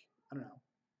green-white deck, I don't know.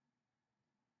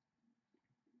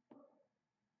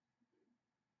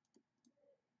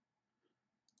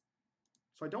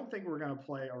 So I don't think we're going to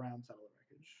play around Settle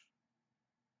the Wreckage.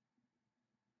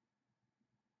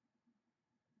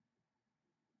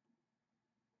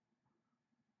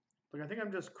 Like, I think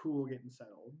I'm just cool getting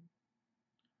settled.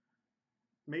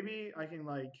 Maybe I can,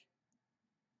 like,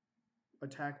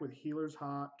 attack with Healer's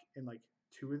Hawk in, like,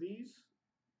 2 of these.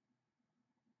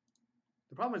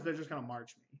 The problem is they're just going to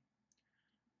march me.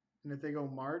 And if they go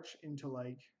march into,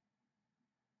 like,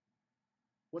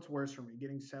 what's worse for me,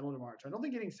 getting settled or march? I don't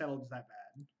think getting settled is that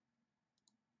bad.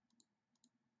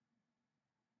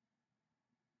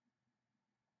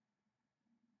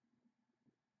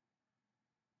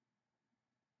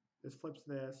 This flips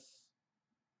this.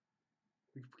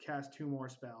 We cast 2 more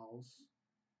spells.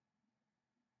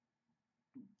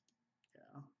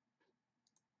 Yeah.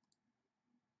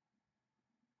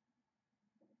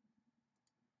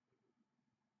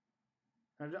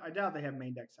 I doubt they have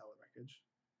main deck Settle the Wreckage.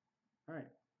 All right.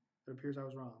 It appears I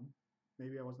was wrong.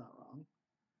 Maybe I was not wrong.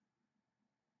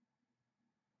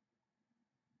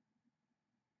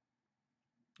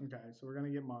 Okay, so we're going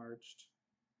to get marched.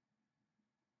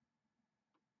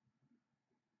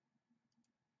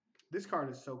 This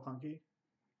card is so clunky.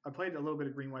 I played a little bit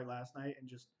of green-white last night, and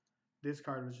just this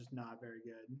card was just not very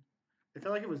good. It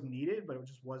felt like it was needed, but it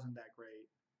just wasn't that great.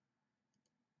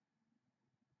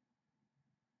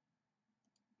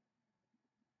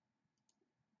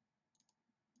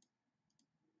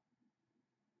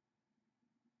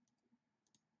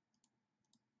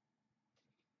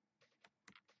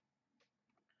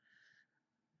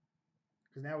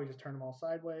 Because now we just turn them all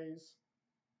sideways.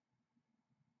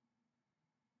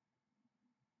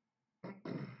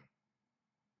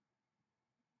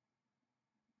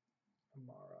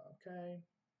 Amara, okay.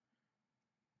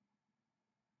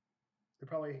 They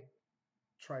probably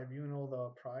Tribunal the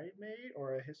Pridemate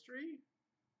or a History?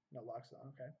 No, locks it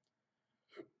on, okay.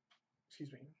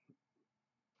 Excuse me.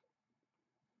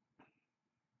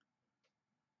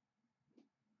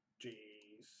 Jeez.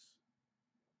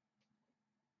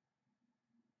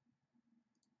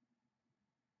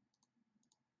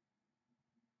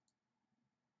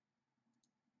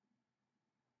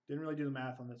 Didn't really do the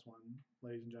math on this one,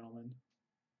 ladies and gentlemen.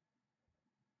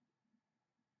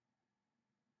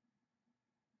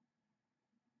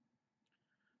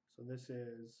 So this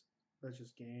is, that's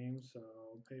just game, so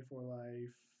pay for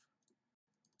life.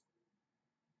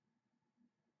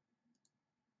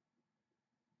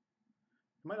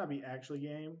 It might not be actually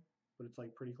game, but it's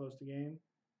like pretty close to game.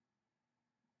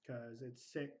 Because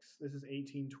it's 6, this is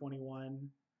 18, 21.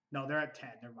 No, they're at 10,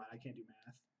 never mind, I can't do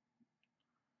math.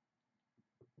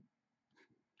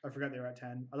 I forgot they were at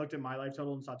 10. I looked at my life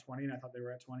total and saw 20, and I thought they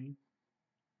were at 20.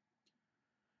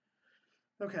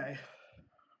 Okay.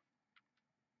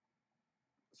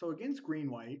 So against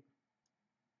green-white,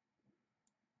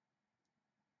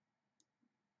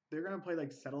 they're going to play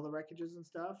like Settle the Wreckages and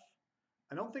stuff.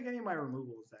 I don't think any of my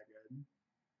removal is that good.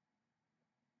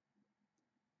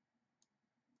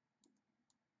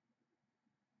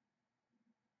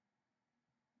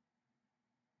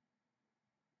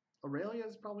 Aurelia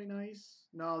is probably nice.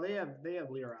 No, they have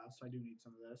Lyra, so I do need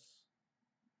some of this.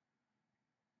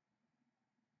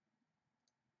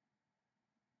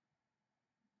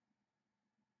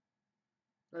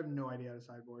 I have no idea how to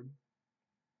sideboard.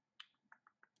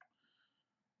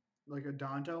 Like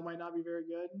Adanto might not be very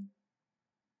good.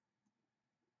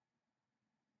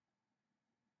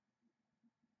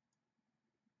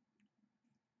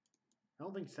 I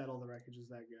don't think Settle the Wreckage is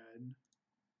that good.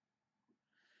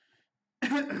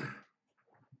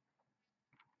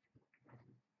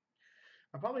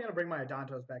 I'm probably going to bring my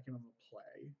Adantos back in on the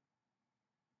play.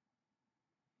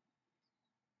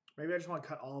 Maybe I just want to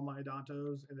cut all my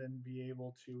Adantos and then be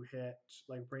able to hit,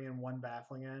 like bring in one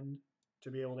Baffling End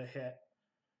to be able to hit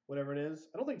whatever it is.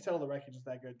 I don't think Settle the Wreckage is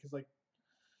that good because, like,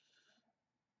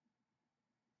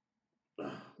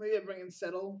 maybe I bring in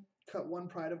Settle, cut one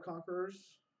Pride of Conquerors.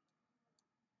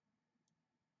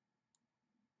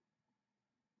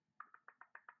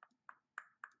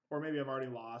 Or maybe I've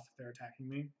already lost if they're attacking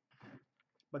me.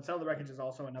 But Settle the Wreckage is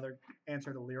also another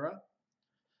answer to Lyra.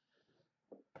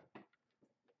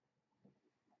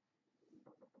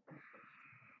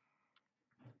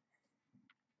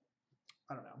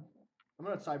 I don't know. I'm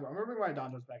going to sideboard. I'm going to bring my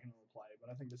Adantos back into the play, but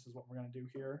I think this is what we're going to do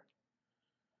here.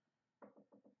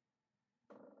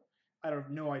 I have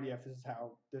no idea if this is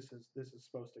how this is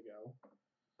supposed to go.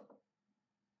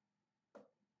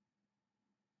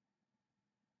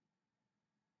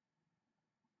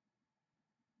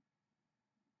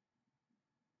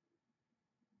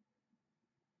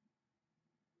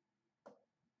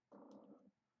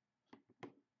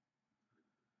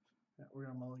 Yeah, we're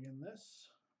going to mulligan this.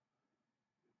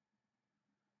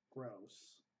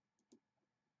 Gross.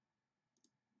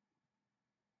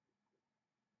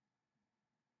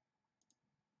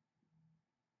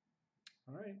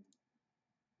 All right.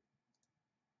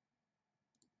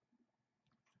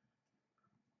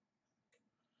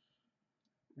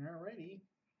 All righty.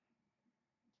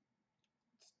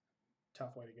 It's a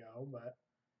tough way to go, but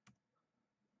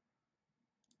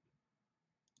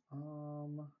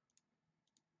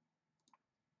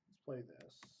let's play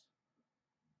this.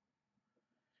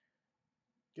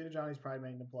 Get Ajani's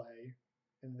Pridemate into play,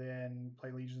 and then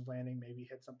play Legion's Landing, maybe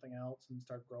hit something else and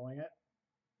start growing it.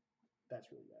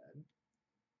 That's really bad.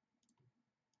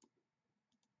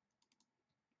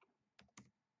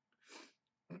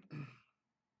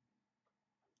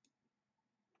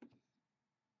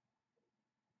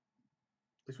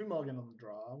 At least we mulligan on the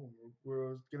draw.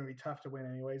 We're going to be tough to win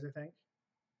anyways, I think.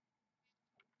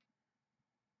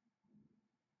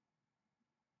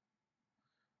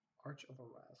 Arch of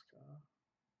Araska.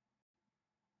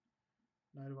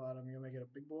 Knight of Autumn, you're gonna make it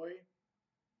a big boy?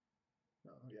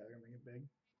 No, yeah, they're gonna make it big.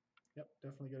 Yep,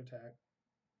 definitely good attack.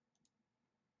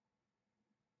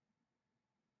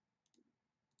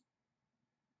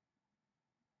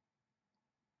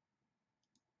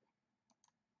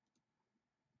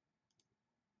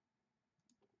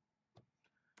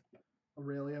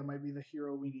 Aurelia might be the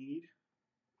hero we need.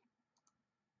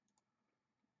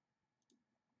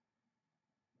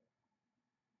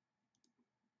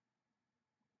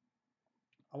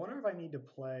 I wonder if I need to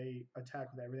play attack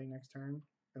with everything next turn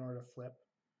in order to flip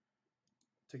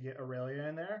to get Aurelia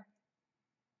in there.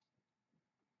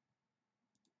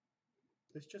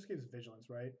 This just gives vigilance,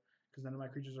 right? Because none of my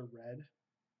creatures are red.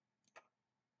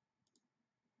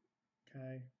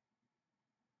 Okay.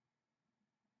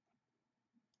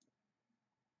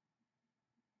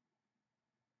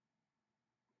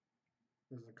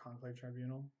 This is a Conclave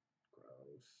Tribunal.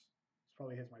 Gross. This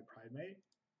probably hits my Pridemate.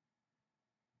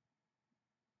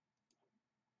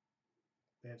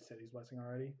 They have City's Blessing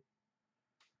already.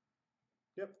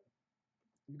 Yep.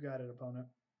 You got it, opponent.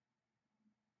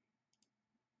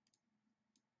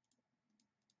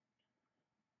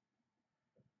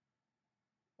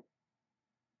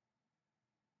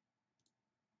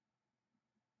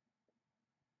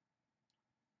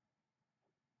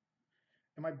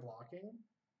 Am I blocking?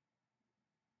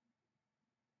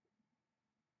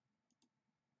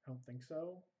 I don't think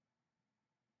so.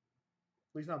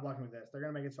 At least not blocking with this. They're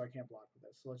going to make it so I can't block with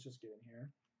this. So let's just get in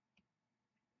here.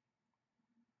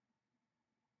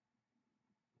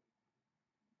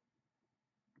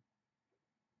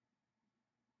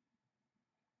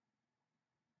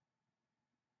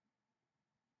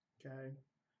 Okay.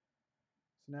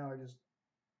 So now I just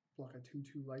block a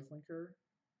 2/2 lifelinker.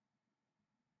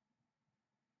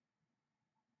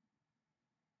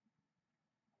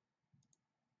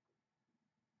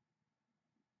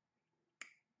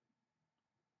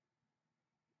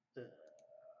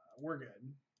 We're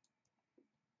good.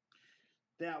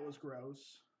 That was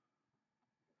gross.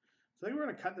 So I think we're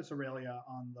going to cut this Aurelia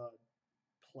on the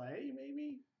play,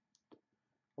 maybe?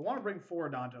 I want to bring 4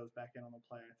 Adantos back in on the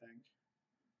play, I think.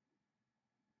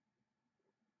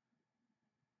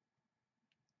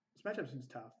 This matchup seems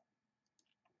tough.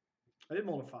 I did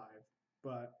mold a 5,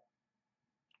 but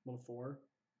mold a 4.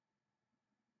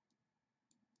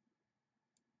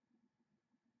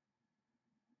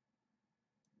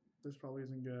 This probably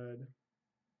isn't good.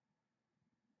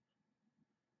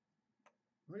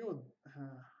 I'm going to go with...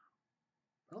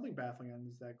 I don't think Baffling End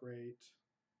is that great.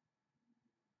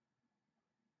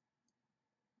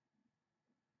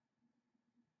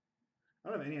 I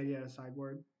don't have any idea how to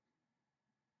sideboard.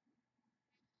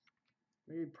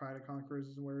 Maybe Pride of Conquerors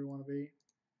is where we want to be.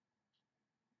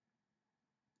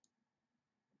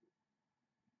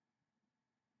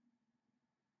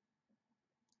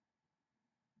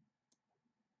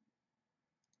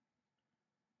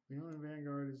 Leonin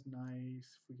Vanguard is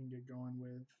nice if we can get going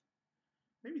with.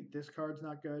 Maybe this card's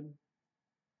not good.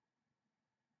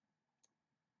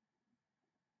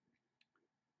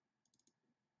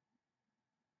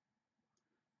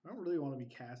 I don't really want to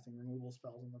be casting removal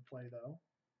spells in the play, though.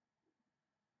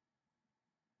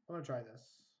 I'm going to try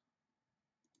this.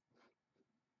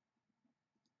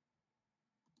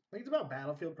 I think it's about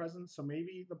battlefield presence, so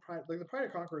maybe the Pride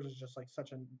of Conquerors is just like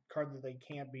such a card that they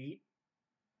can't beat.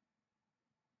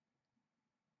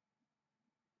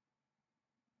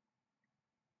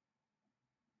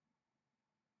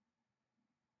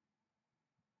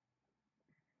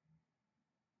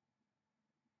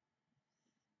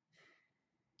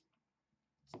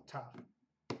 It's tough.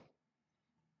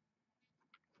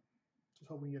 Just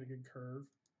hope we can get a good curve.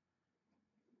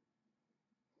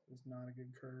 It's not a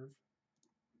good curve.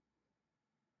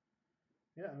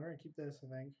 Yeah, we're gonna keep this, I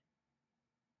think.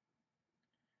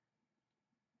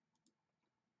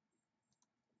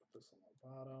 Put this on the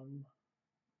bottom.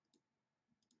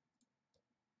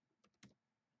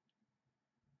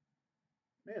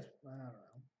 Yes, I don't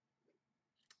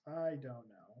know. I don't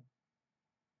know.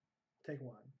 Take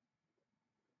 1.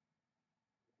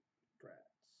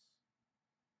 Drats.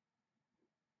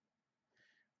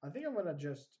 I think I'm gonna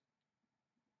just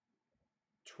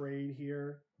trade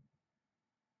here.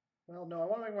 Well, no, I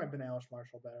want to make my Benalish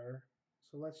Marshal better.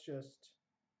 So let's just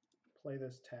play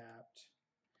this tapped.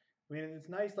 I mean, it's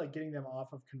nice like getting them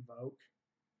off of Convoke.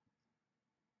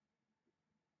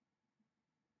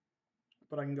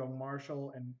 But I can go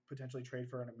Marshal and potentially trade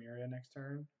for an Emiria next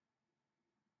turn.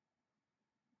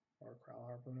 Or Crowl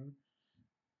Harpooner.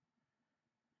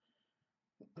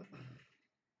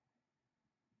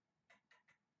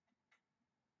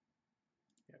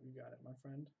 Yeah, you got it, my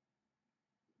friend.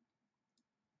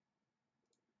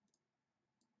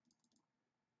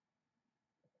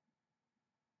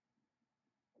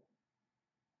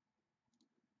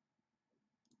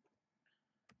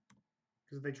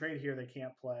 Because if they trade here, they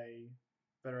can't play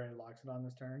Venerated Loxodon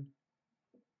this turn.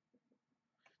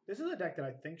 This is a deck that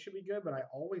I think should be good, but I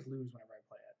always lose whenever I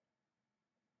play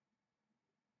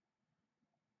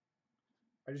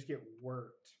it. I just get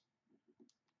worked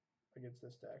against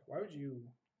this deck. Why would you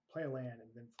play a land and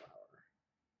then flower?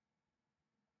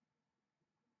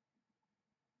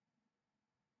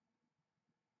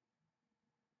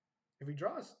 If we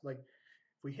draw us, like,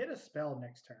 if we hit a spell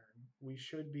next turn, we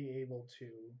should be able to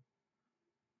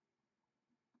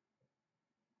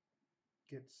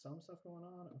get some stuff going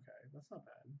on. Okay, that's not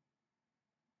bad.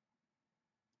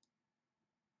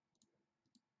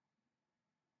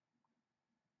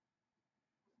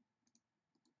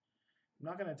 I'm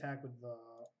not going to attack with the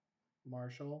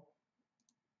Marshal,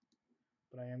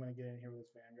 but I am going to get in here with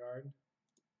this Vanguard.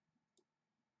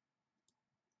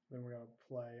 Then we're going to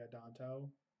play Adanto.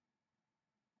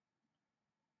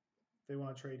 If they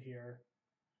want to trade here,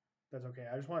 that's okay.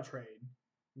 I just want to trade.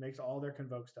 It makes all their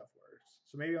Convoke stuff worse.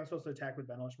 So maybe I'm supposed to attack with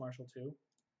Benalish Marshal too.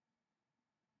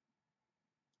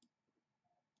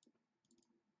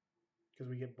 Because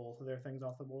we get both of their things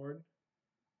off the board.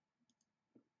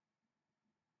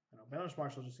 I don't know. Benalish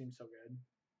Marshal just seems so good.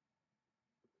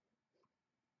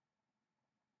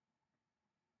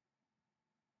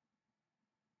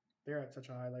 They're at such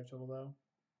a high life total though.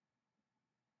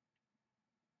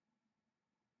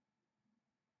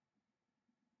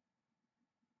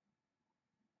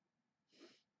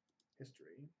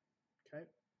 History. Okay.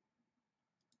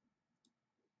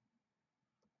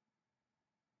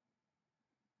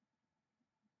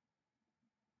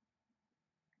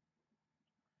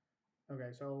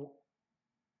 Okay, so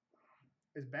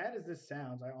as bad as this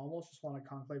sounds, I almost just want to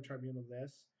Conclave Tribunal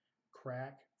this,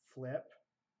 crack, flip,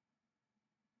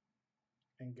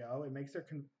 and go. It makes it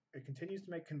continues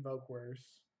to make Convoke worse.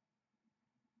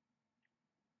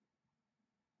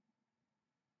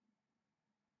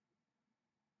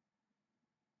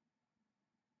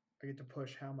 I get to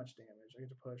push how much damage? I get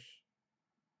to push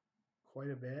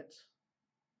quite a bit.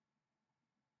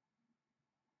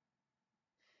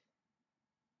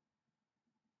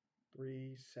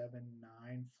 Three, 7,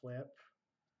 9, flip.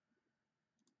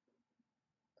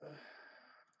 If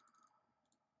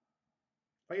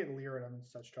I get Lyra, I'm in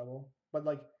such trouble. But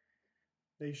like,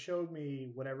 they showed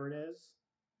me whatever it is,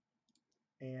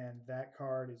 and that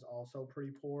card is also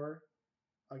pretty poor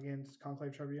against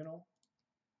Conclave Tribunal.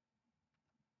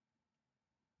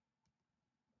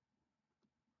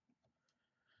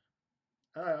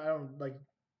 I don't like.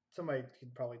 Somebody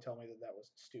could probably tell me that was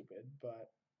stupid,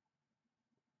 but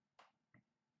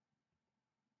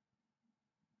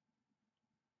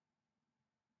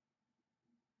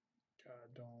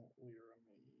God, don't Lyra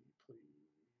me,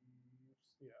 please.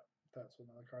 Yeah, that's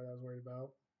another card I was worried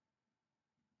about.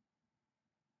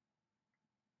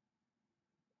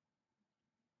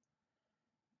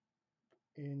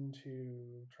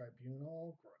 Into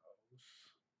Tribunal, gross.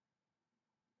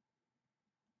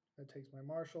 That takes my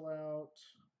Marshal out.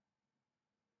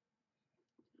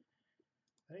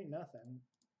 That ain't nothing.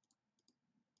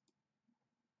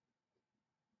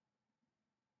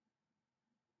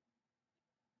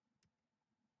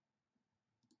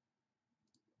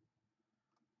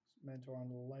 Mentor on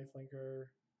the lifelinker.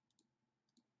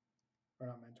 Or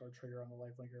not mentor, trigger on the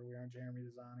lifelinker. We aren't Jeremy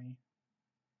Dezani.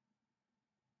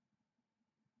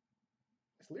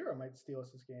 This Lyra might steal us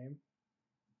this game.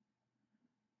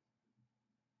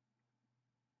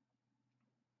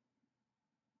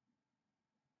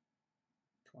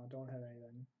 Come on, don't have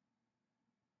anything.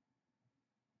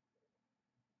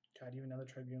 God, even another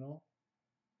Tribunal?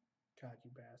 God,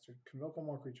 you bastard. Convoke one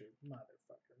more creature.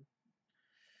 Motherfucker.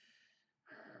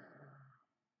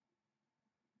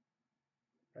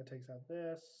 That takes out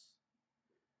this.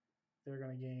 They're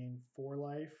going to gain 4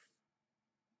 life.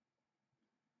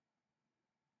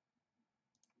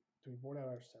 Do we board out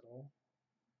our Settle?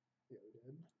 Yeah, we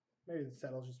did. Maybe the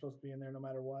Settle's just supposed to be in there no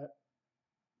matter what.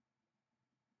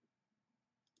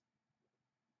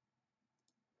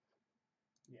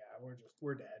 Yeah,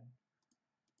 we're dead.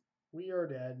 We are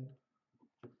dead.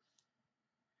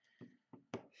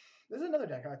 This is another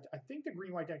deck. I think the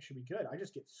green-white deck should be good. I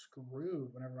just get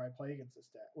screwed whenever I play against this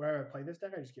deck. Whenever I play this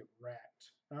deck, I just get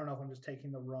wrecked. I don't know if I'm just taking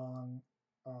the wrong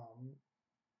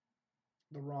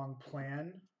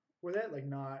plan with it, like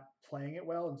not playing it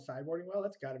well and sideboarding well.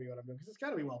 That's got to be what I'm doing because it's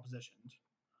got to be well positioned.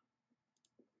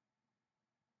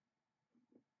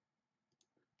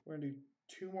 We're gonna do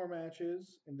 2 more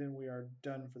matches and then we are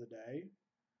done for the day.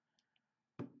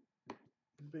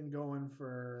 We've been going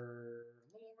for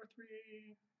a little over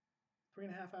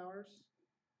 3.5 hours.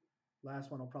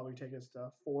 Last one will probably take us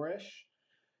to 4-ish.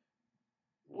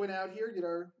 Went out here, get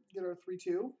our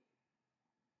 3-2.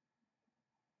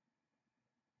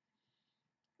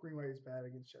 Green white is bad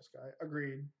against Jeskai.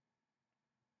 Agreed.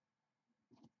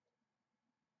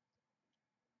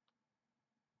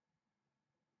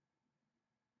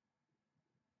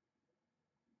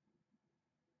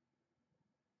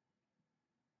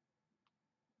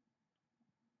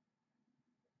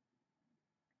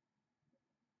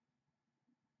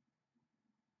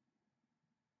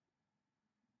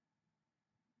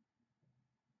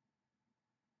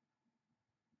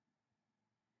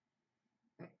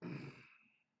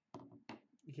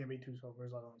 You can't beat two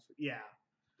silvers on this. Yeah.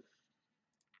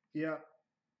 Yeah.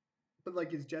 But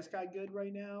like, is Jeskai good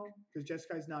right now? Because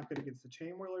Jeskai's not good against the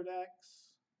Chain Whirler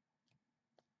decks.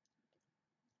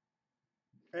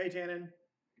 Hey, Tannen.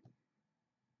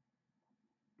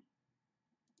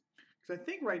 Because I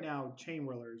think right now Chain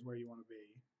Whirler is where you want to be.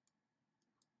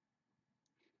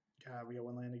 God, we got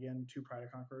one land again. 2 Pride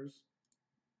of Conquerors.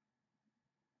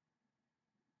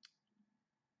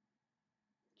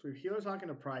 So we have Healer's Hawk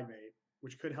and a Pridemate,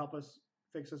 which could help us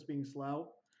fix us being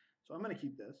slow. So I'm going to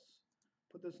keep this.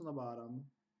 Put this on the bottom.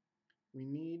 We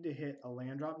need to hit a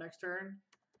land drop next turn.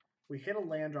 We hit a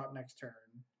land drop next turn.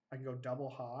 I can go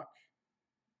double Hawk.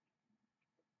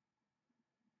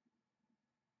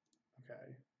 Okay.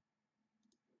 I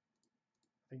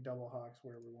think double Hawk's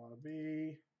where we want to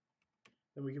be.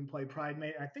 Then we can play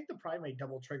Pridemate. I think the Pridemate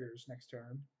double triggers next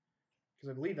turn,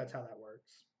 because I believe that's how that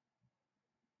works.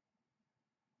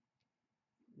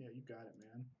 Yeah, you got it,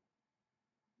 man.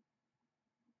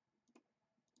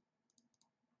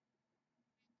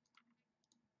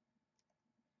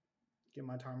 Get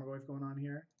my Tarmogoyf going on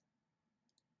here.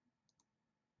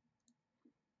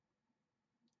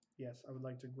 Yes, I would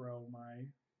like to grow my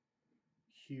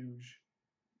huge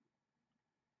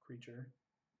creature.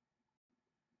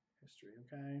 History,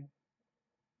 okay.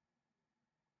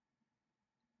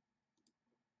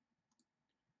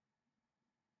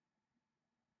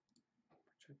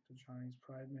 Protect the Chinese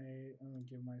Pridemate. I'm going to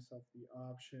give myself the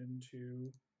option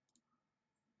to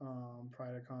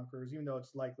Pride of Conquerors, even though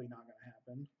it's likely not going to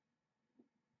happen.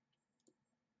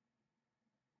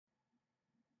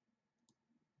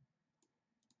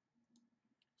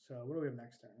 So what do we have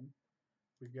next turn?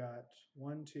 We've got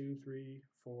 1, 2, 3,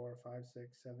 4, 5,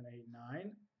 6, 7, 8,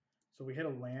 9. So we hit a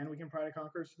land, we can Pride of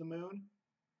Conquerors to the moon.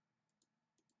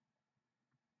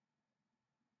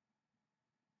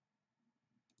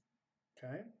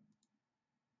 Okay.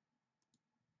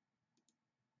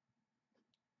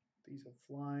 These are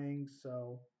flying,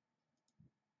 so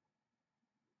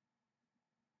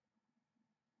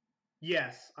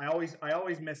yes, I always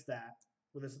miss that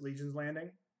with this Legion's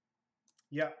Landing.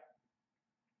 Yep.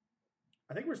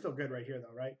 I think we're still good right here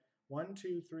though, right? 1,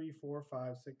 2, 3, 4,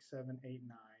 5, 6, 7, 8,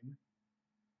 9.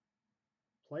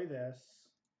 Play this.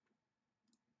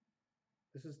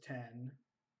 This is 10.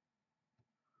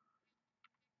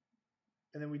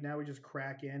 And then we just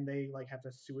crack in. They like have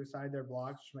to suicide their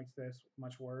blocks, which makes this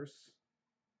much worse.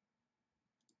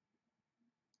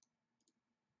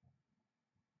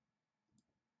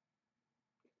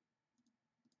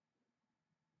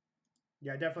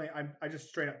 Yeah, definitely. I just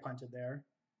straight up punted there.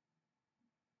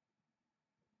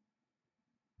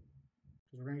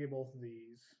 Because we're gonna get both of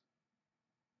these.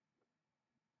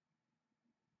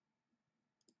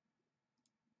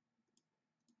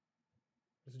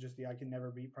 This is just the I can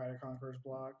never beat Pride of Conquerors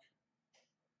block.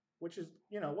 Which is,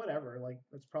 you know, whatever. Like,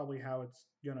 that's probably how it's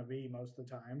gonna be most of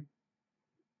the time.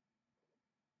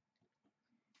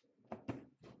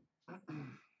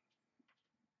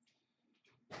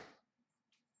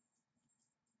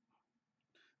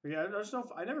 But yeah, I just don't.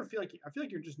 I never feel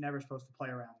like you're just never supposed to play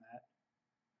around that.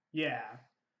 Yeah,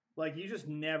 like you just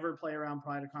never play around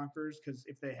Pride of Conquerors because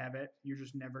if they have it, you're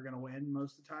just never gonna win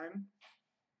most of the time.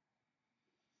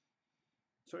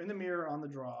 So in the mirror on the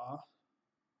draw.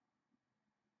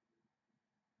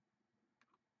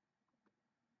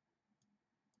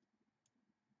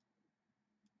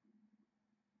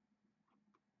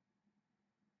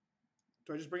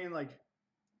 Do I just bring in like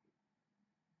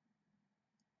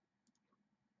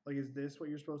is this what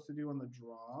you're supposed to do on the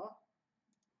draw?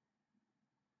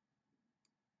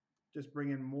 Just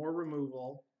bring in more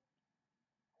removal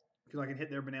because I can hit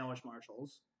their Benalish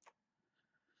Marshals.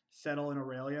 Settle an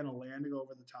Aurelia and a land to go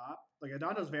over the top. Like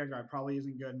Adanto's Vanguard probably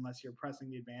isn't good unless you're pressing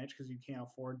the advantage because you can't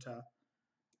afford to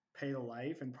pay the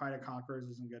life, and Pride of Conquerors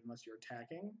isn't good unless you're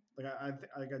attacking.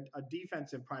 Like a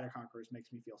defensive Pride of Conquerors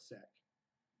makes me feel sick.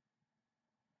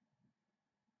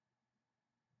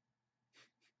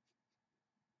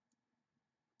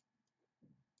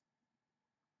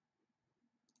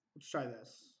 Let's try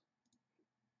this.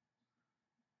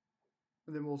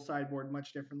 And then we'll sideboard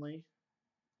much differently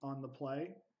on the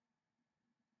play.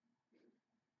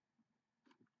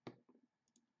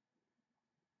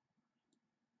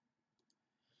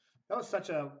 That was such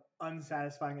a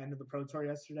unsatisfying end of the Pro Tour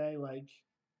yesterday. Like,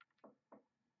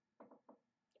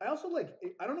 I also like,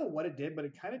 I don't know what it did, but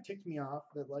it kind of ticked me off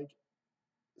that like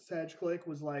Sag Click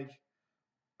was like,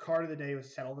 card of the day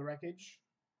was Settle the Wreckage,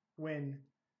 when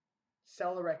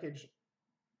Settle the Wreckage,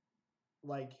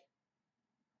 like,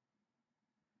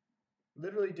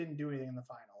 literally didn't do anything in the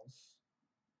finals.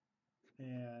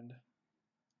 And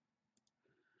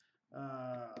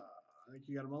I think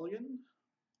you got a mulligan.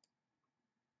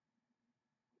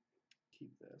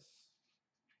 Keep this.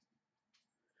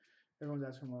 Everyone's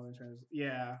asking mulligan changes.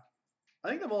 Yeah. I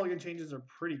think the mulligan changes are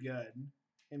pretty good,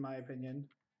 in my opinion.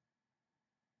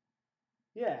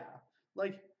 Yeah.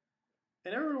 Like,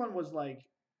 and everyone was like,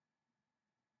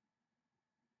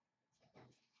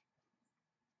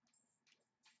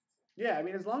 yeah, I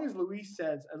mean, as long as Luis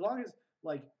says, as long as,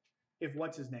 like, if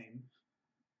what's his name?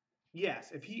 Yes,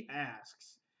 if he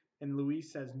asks and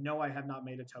Luis says, no, I have not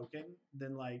made a token,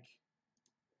 then, like,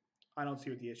 I don't see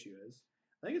what the issue is.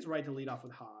 I think it's right to lead off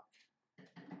with Hawk.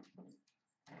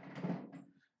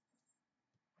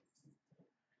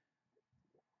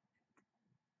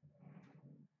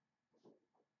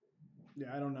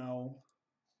 Yeah, I don't know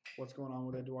what's going on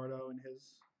with Eduardo and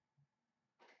his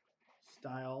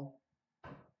style.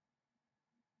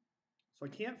 So I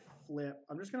can't flip.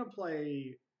 I'm just going to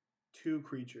play 2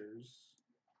 creatures.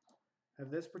 Have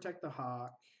this protect the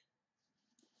Hawk.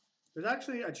 There's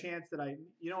actually a chance that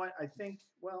you know what, I think,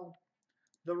 well,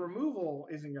 the removal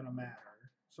isn't going to matter.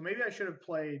 So maybe I should have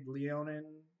played Leonin,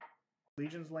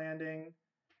 Legion's Landing,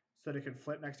 so that it could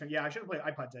flip next turn. Yeah, I should have played,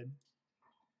 I punted.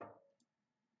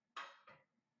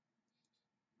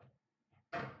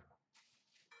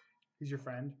 He's your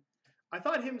friend. I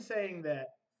thought him saying that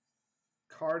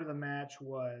card of the match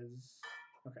was,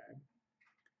 okay.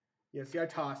 Yeah, see, I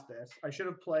tossed this. I should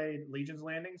have played Legion's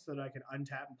Landing so that I could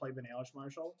untap and play Benalish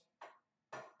Marshal.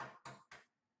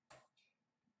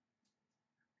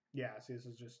 Yeah, see, this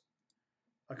is just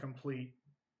a complete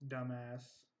dumbass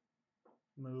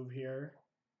move here.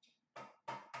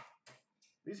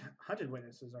 These Hunted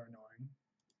Witnesses are annoying.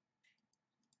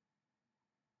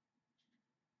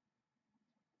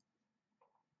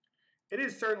 It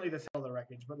is certainly the Settle the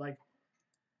Wreckage, but like,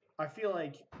 I feel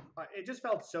like it just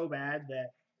felt so bad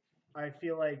that I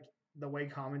feel like the way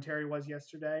commentary was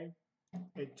yesterday,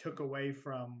 it took away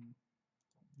from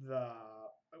the,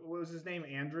 what was his name,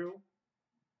 Andrew?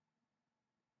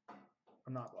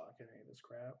 I'm not blocking any of this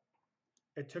crap.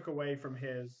 It took away from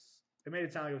his, it made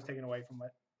it sound like it was taken away from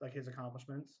like his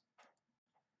accomplishments.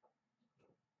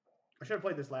 I should have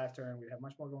played this last turn. We'd have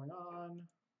much more going on.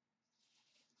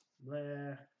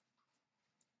 Bleh.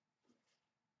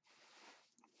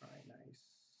 All right, nice.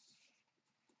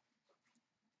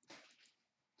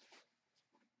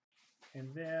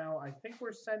 And now I think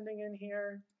we're sending in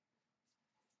here.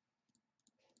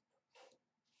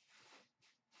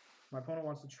 My opponent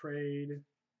wants to trade.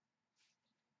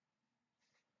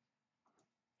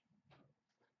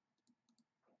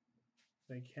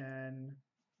 They can.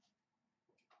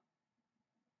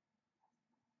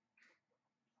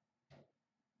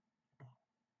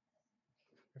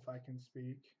 If I can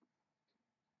speak.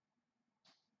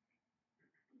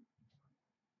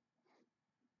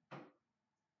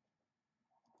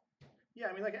 Yeah,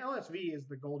 I mean, like, LSV is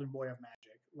the golden boy of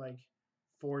Magic, like,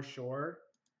 for sure.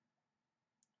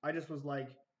 I just was like,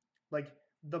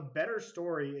 the better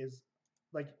story is,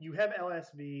 like, you have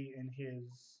LSV in his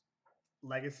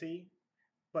legacy,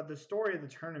 but the story of the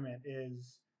tournament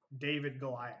is David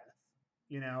Goliath,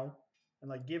 you know?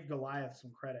 And, like, give Goliath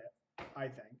some credit, I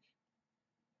think.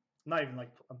 Not even,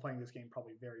 like, I'm playing this game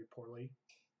probably very poorly,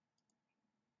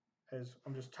 as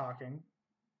I'm just talking.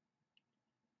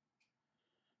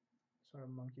 Sort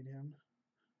of monkeyed him.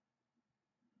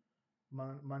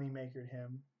 Money makered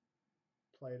him.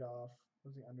 Played off.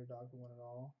 Was the underdog who won it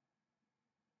all?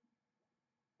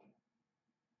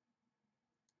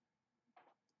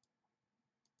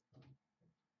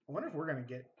 I wonder if we're gonna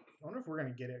get. I wonder if we're gonna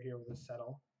get it here with this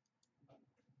settle.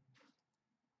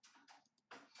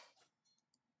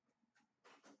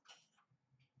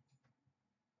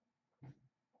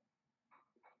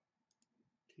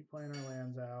 Keep playing our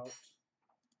lands out.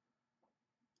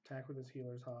 Attack with his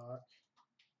Healer's Hawk.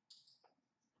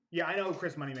 Yeah, I know who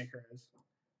Chris Moneymaker is.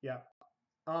 Yeah.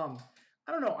 I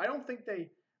don't know. I don't think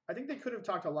they. I think they could have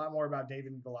talked a lot more about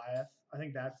David and Goliath. I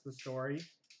think that's the story.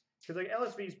 Because like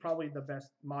LSV is probably the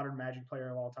best modern Magic player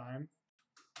of all time.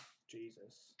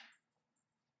 Jesus.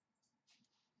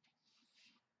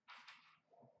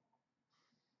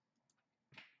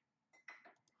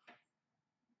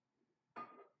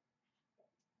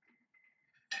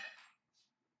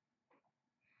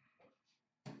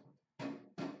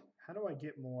 How do I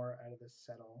get more out of this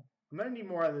settle? I'm going to need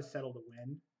more out of this settle to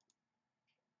win.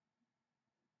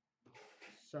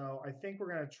 So I think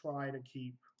we're going to try to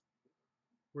keep...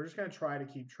 We're just going to try to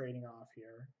keep trading off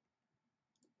here.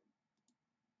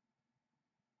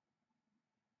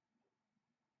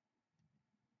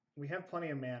 We have plenty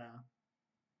of mana.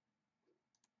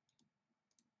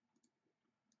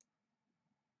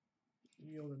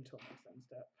 Yield until next end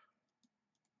step.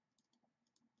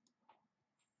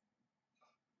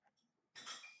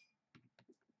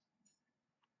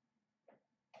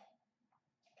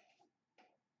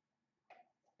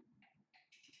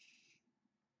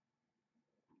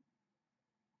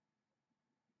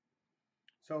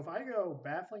 So if I go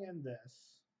Baffling End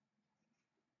this,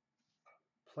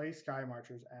 play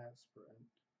Skymarcher's Aspirant,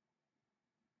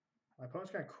 my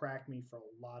opponent's going to crack me for a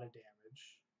lot of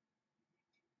damage.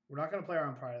 We're not going to play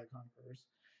around Pride of the Conquerors.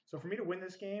 So for me to win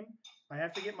this game, I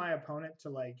have to get my opponent to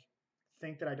like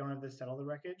think that I don't have this Settle the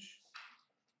Wreckage.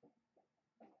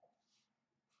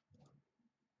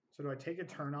 So do I take a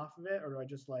turn off of it, or do I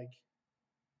just like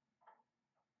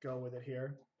go with it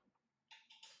here?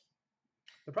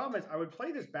 The problem is I would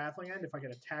play this Baffling End if I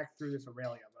could attack through this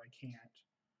Aurelia, but I can't.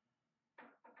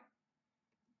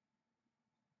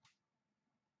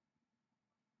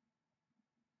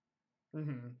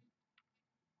 Mm-hmm.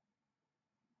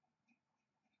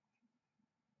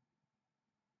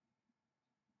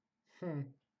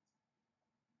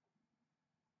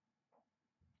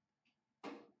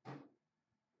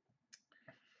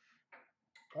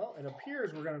 Well, it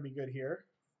appears we're going to be good here.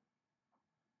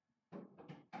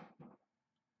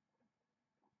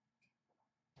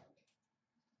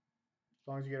 As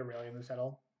long as you get Aurelia in the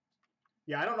settle.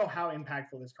 Yeah, I don't know how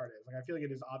impactful this card is. Like, I feel like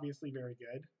it is obviously very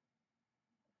good.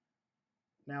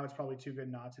 Now it's probably too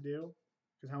good not to do.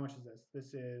 Because how much is this?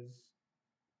 This is...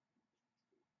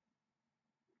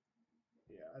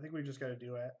 Yeah, I think we just got to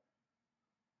do it.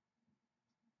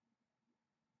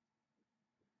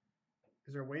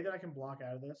 Is there a way that I can block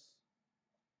out of this?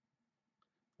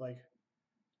 Like,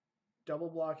 double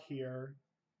block here.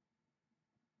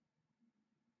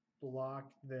 Block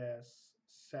this.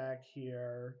 Sack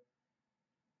here.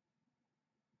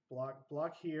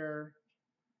 Block here.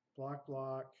 Block,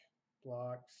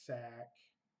 sack.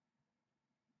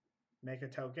 Make a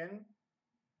token.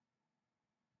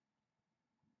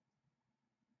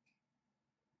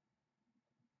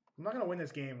 I'm not going to win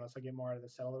this game unless I get more out of the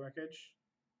Settle the Wreckage.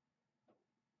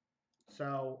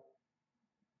 So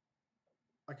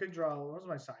I could draw. What does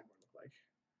my sideboard look like?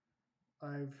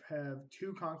 I have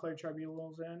 2 Conclave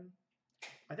Tribunals in.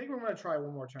 I think we're going to try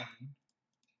one more turn.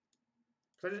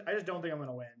 Because I just don't think I'm going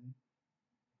to win.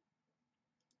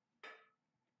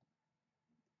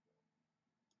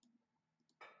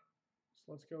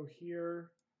 So let's go here,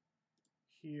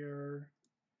 here,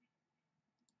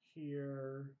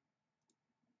 here.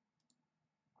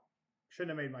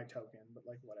 Shouldn't have made my token, but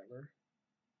like whatever.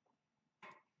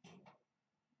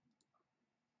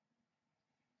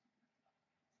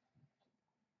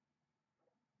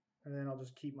 And then I'll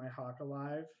just keep my Hawk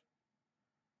alive.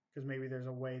 Because maybe there's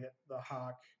a way that the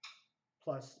Hawk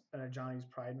plus an Ajani's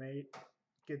Pridemate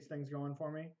gets things going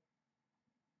for me.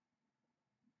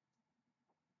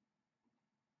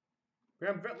 But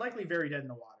I'm likely very dead in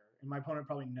the water. And my opponent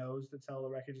probably knows that Settle the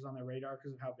Wreckage is on their radar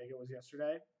because of how big it was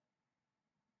yesterday.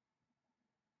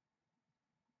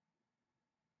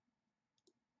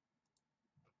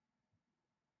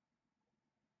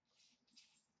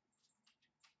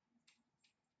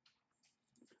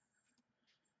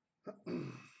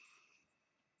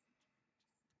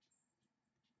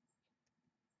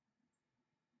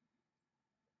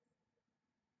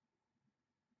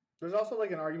 There's also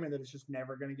like an argument that it's just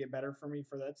never going to get better for me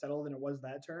for that settle than it was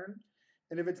that turn.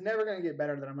 And if it's never going to get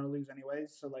better, then I'm going to lose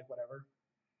anyways. So like whatever.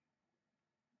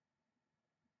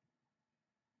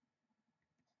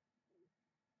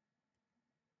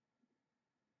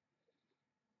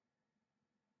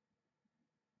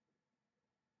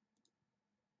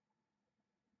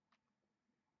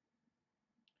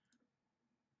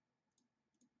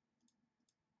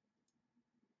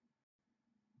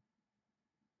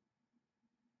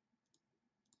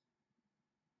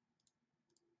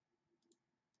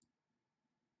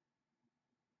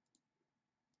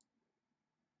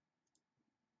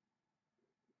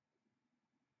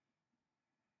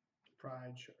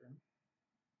 Pride, sure.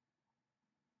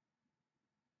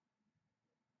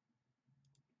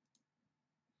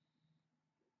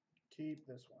 Keep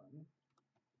this one.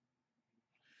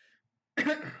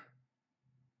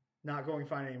 Not going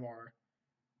fine anymore.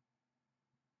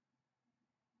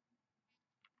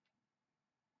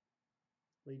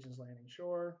 Legion's Landing,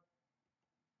 sure.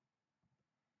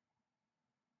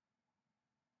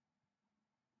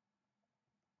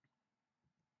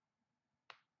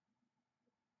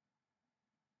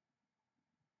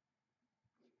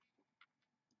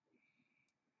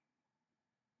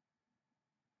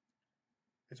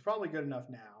 It's probably good enough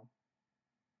now.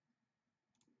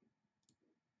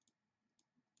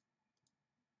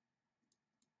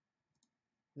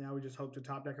 Now we just hope to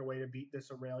top deck a way to beat this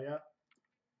Aurelia.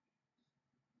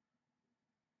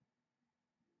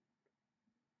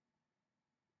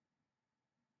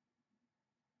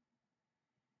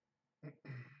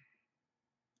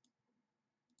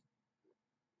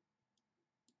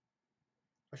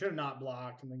 I should have not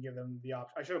blocked and then give them the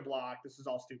option. I should have blocked. This is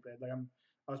all stupid. Like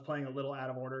I was playing a little out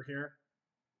of order here.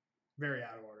 Very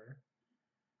out of order.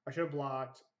 I should have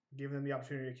blocked, given them the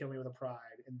opportunity to kill me with a Pride,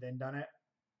 and then done it.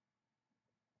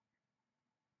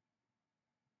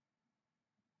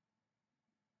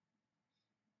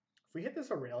 If we hit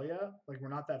this Aurelia, like we're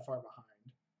not that far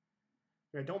behind.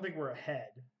 I don't think we're ahead.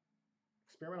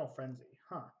 Experimental Frenzy.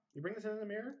 Huh. You bring this in the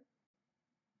mirror?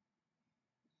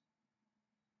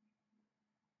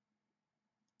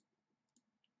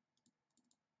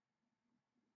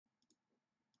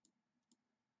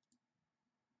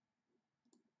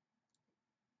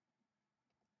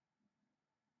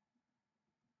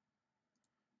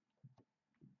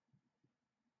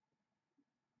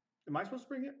 Am I supposed to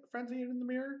bring Frenzy in the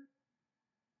mirror?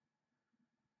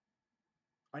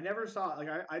 I never saw, like,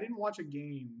 I didn't watch a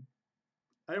game.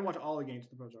 I didn't watch all the games to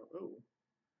the Pro Tour. Oh.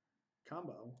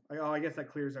 Combo. Oh, I guess that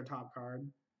clears their top card.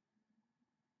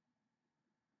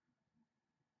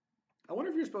 I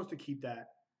wonder if you're supposed to keep that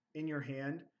in your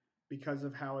hand because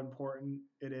of how important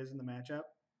it is in the matchup.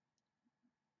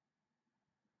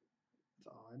 It's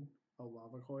odd. Oh,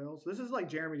 Lava Coils. This is like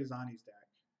Jeremy Desani's deck.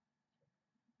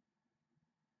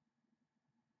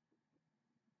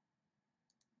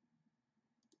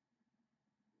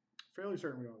 Fairly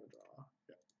certain we don't have a draw.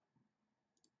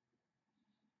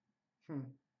 Yeah.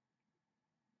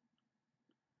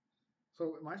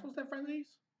 So am I supposed to have frenzies?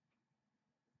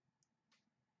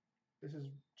 This is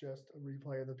just a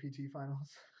replay of the PT finals.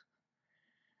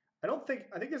 I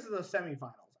think this is the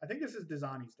semifinals. I think this is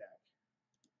Desani's deck.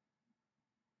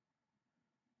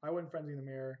 I win Frenzy in the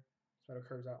mirror. Shadow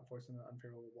curves out and forcing the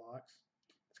unfavorable blocks.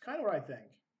 It's kind of what I think.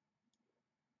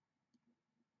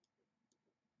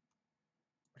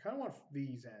 I kind of want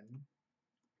these in.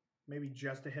 Maybe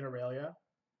just to hit Aurelia.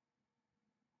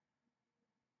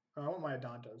 Oh, I want my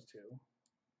Adantos too.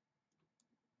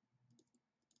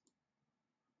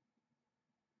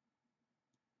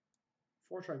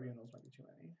 Four Tribunals might be too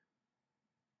many.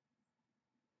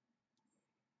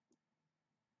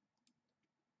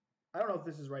 I don't know if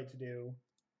this is right to do.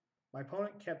 My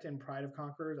opponent kept in Pride of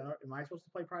Conquerors. Am I supposed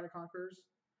to play Pride of Conquerors?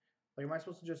 Like, am I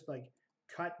supposed to just, like,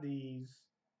 cut these,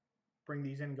 bring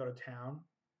these in and go to town?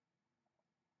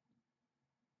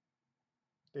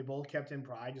 They both kept in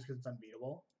Pride just because it's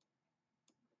unbeatable.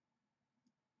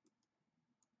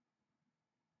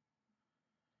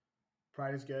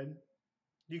 Pride is good.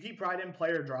 Do you keep Pride in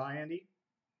play or draw, Andy?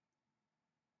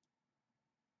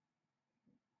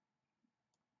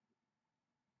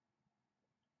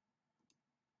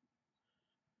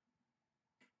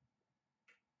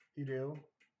 You do?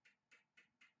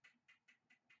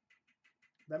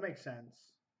 That makes sense.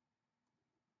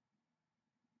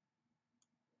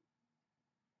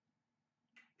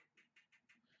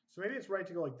 So maybe it's right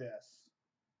to go like this.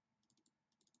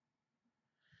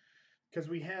 Because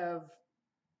we have,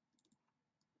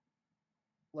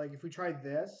 like, if we try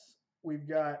this, we've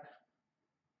got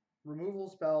removal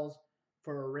spells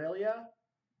for Aurelia,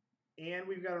 and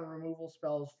we've got a removal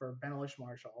spells for Benalish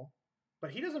Marshal. But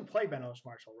he doesn't play Benalish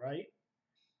Marshal, right?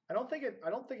 I don't think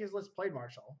his list played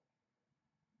Marshal.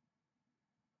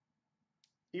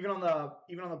 Even on the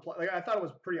like, I thought it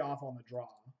was pretty awful on the draw.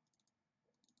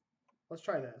 Let's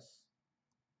try this.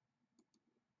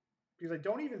 Because I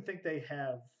don't even think they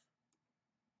have.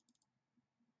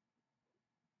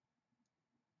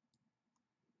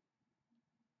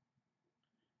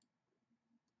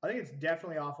 I think it's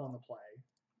definitely awful on the play.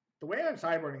 The way I'm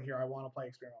sideboarding here, I want to play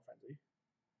Experimental Frenzy.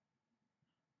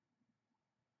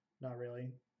 Not really.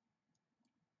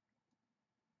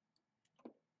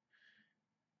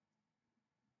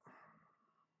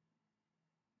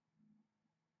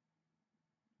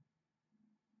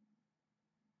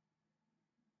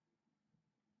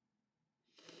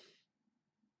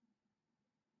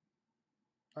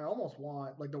 I almost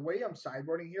want, like, the way I'm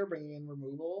sideboarding here, bringing in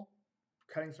removal,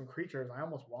 cutting some creatures, I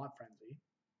almost want Frenzy.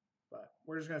 But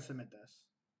we're just going to submit this.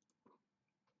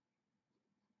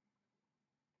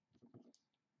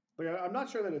 But I'm not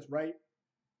sure that it's right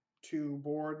to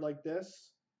board like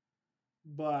this,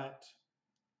 but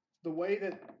the way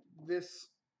that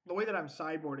I'm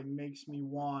sideboarding makes me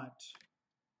want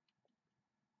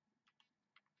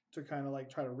to kind of like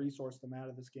try to resource them out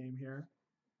of this game here.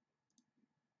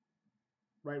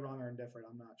 Right, wrong, or indifferent.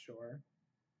 I'm not sure.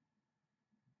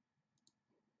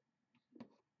 Who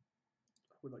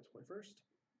would like to play first?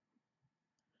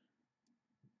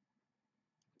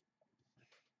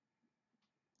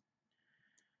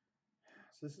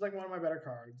 So this is like one of my better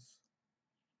cards.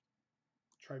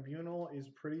 Tribunal is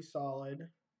pretty solid.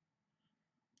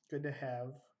 Good to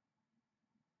have.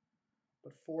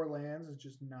 But 4 lands is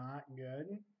just not good.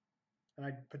 And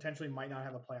I potentially might not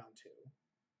have a play on 2.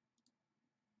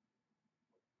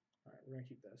 All right, we're going to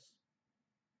keep this.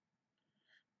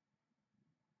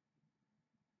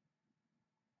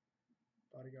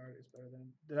 Bodyguard is better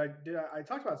than... I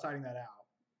talked about siding that out.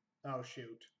 Oh,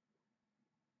 shoot.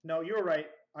 No, you were right.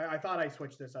 I thought I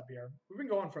switched this up here. We've been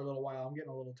going for a little while. I'm getting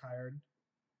a little tired.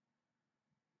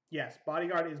 Yes,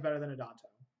 Bodyguard is better than Adanto.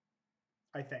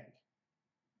 I think.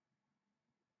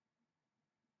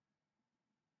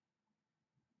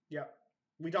 Yep.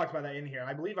 We talked about that in here.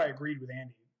 I believe I agreed with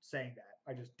Andy saying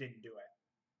that. I just didn't do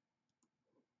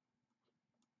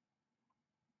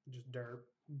it. Just dirt.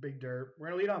 Big dirt. We're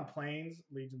going to lead on Plains,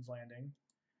 Legion's Landing.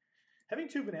 Having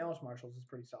 2 Benalish Marshals is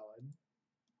pretty solid.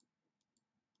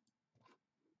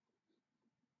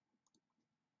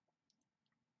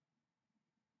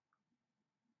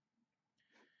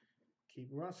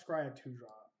 We're going to scry a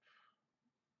 2-drop.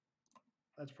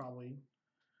 That's probably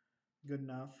good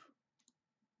enough.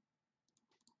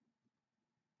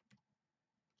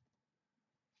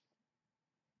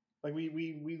 Like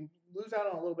we lose out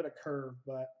on a little bit of curve,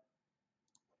 but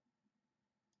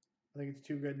I think it's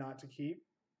too good not to keep.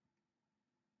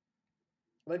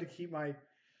 I'd like to keep my,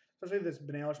 especially this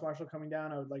Benalish Marshal coming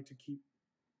down, I would like to keep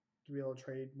to be able to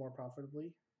trade more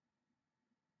profitably.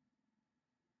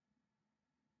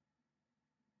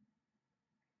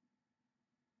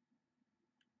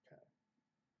 Okay.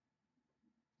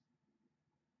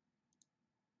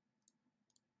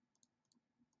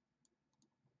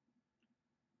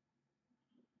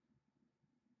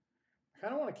 I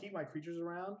kind of want to keep my creatures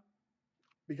around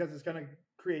because it's going to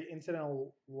create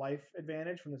incidental life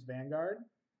advantage from this Vanguard.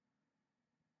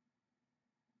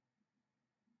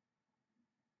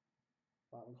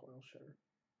 Bottom coil, sure.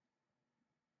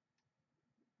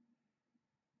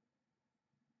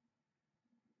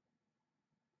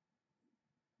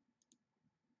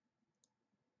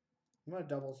 I'm going to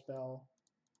double spell.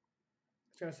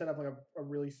 It's going to set up like a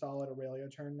really solid Aurelia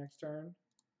turn next turn.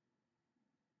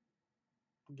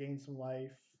 Gain some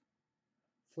life.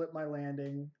 Flip my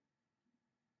landing.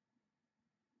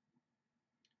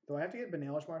 Though I have to get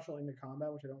Benalish Marshal into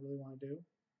combat, which I don't really want to do.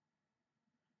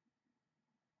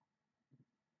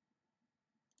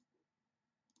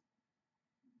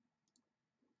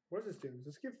 What does this do? Does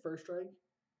this give first strike?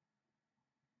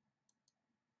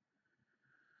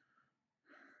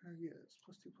 Yes,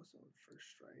 +2/+0 first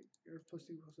strike. Or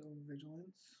 +2/+0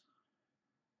 vigilance.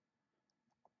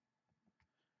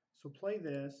 So play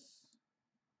this.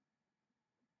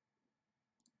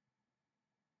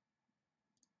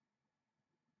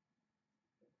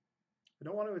 I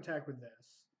don't want to attack with this.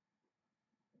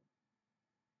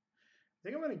 I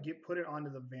think I'm going to put it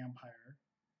onto the Vampire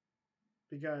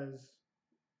because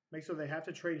make so they have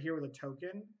to trade here with a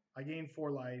token. I gain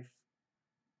 4 life,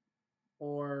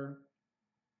 or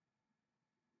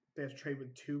they have to trade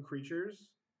with 2 creatures.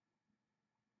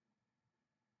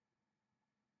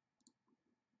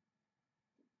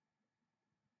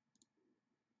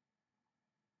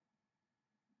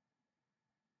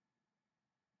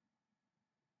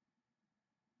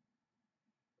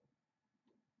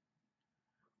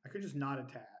 I could just not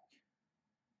attack.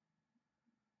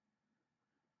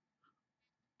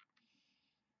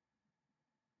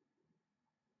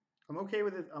 I'm okay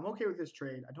with it. I'm okay with this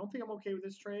trade. I don't think I'm okay with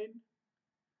this trade.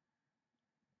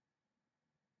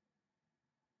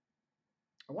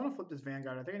 I want to flip this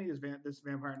Vanguard. I think I need this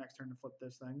Vampire next turn to flip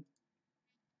this thing.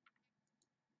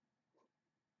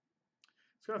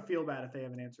 It's going to feel bad if they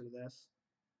have an answer to this.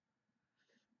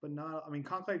 But not, I mean,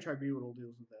 Conclave Tribunal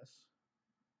deals with this.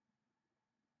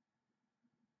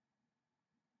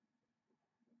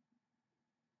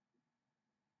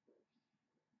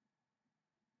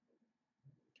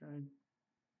 Okay.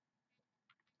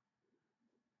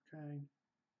 Okay.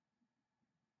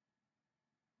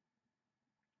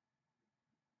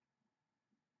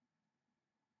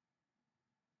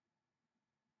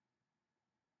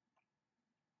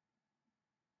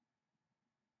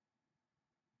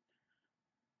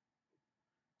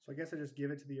 So I guess I just give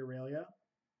it to the Aurelia.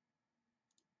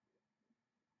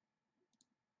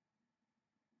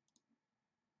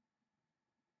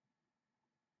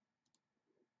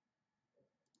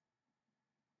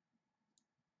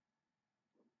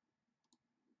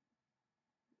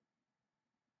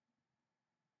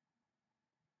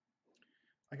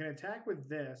 I can attack with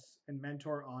this and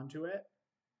mentor onto it.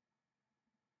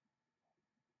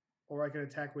 Or I could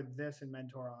attack with this and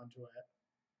mentor onto it.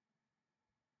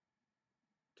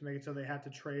 To make it so they have to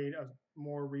trade a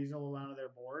more reasonable amount of their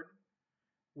board.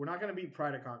 We're not going to beat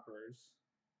Pride of Conquerors.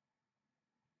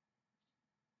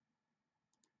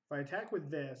 If I attack with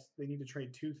this, they need to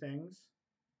trade 2 things.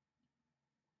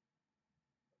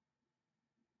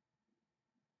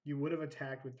 You would have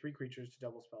attacked with 3 creatures to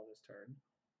double spell this turn.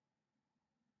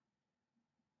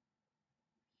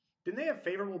 Didn't they have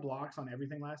favorable blocks on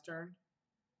everything last turn?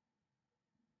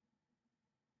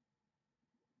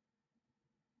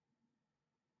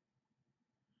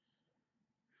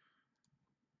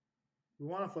 We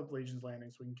want to flip Legion's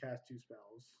Landing so we can cast 2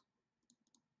 spells.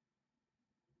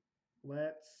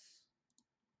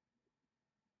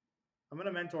 I'm going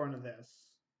to mentor into this.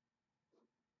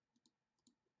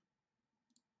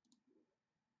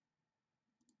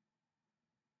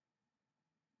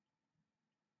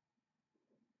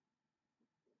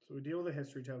 So we deal with a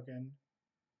history token.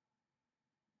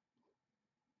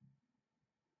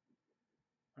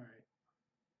 All right.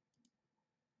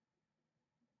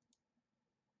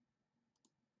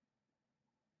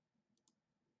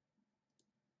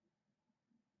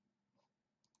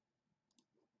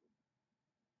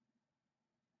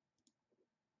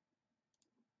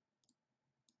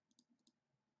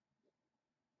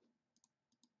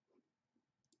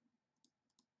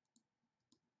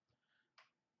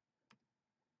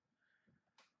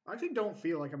 I actually don't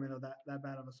feel like I'm in that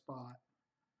bad of a spot.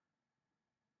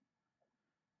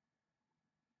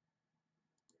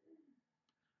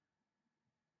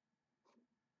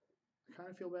 I kind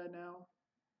of feel bad now.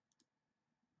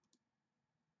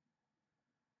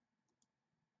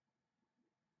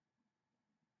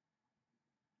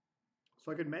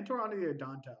 So I could mentor onto the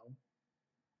Adanto.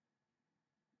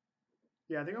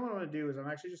 Yeah, I think what I'm going to do is I'm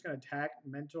actually just going to attack,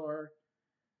 mentor.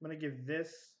 I'm going to give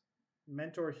this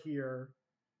mentor here.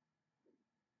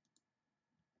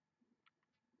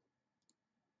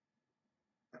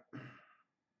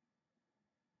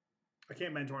 I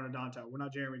can't mentor on Adanto. We're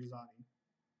not Jeremy Ajani.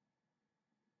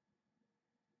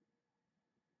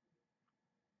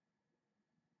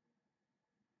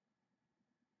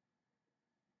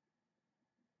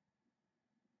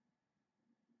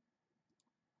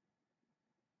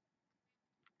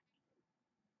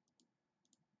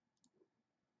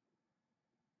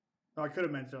 Oh, I could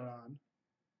have mentored on.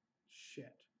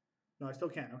 Shit. No, I still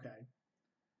can. Okay.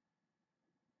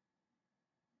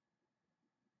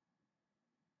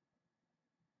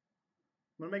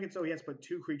 I'm going to make it so he has to put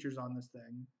 2 creatures on this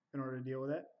thing in order to deal with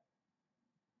it.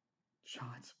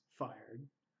 Shots fired.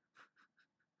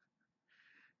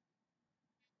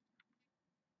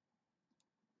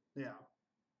 Yeah.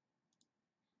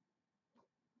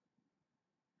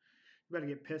 You better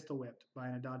get pistol whipped by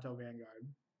an Adanto Vanguard.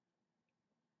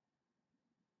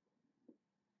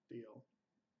 Deal.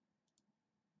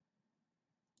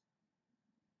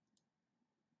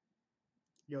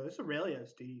 Yo, this Aurelia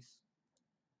is decent.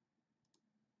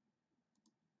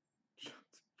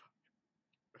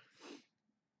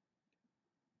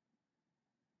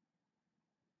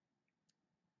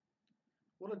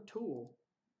 What a tool.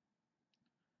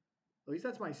 At least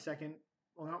that's my second.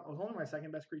 Well, I was only my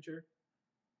second best creature.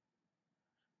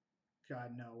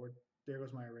 God, no. There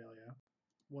goes my Aurelia.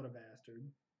 What a bastard.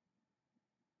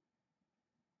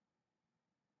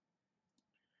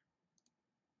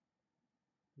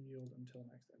 Yield until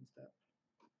next end step.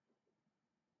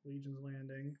 Legion's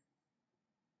Landing.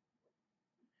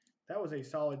 That was a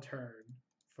solid turn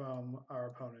from our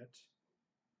opponent.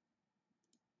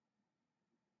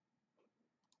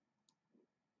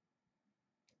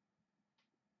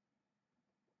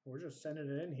 We're just sending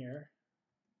it in here.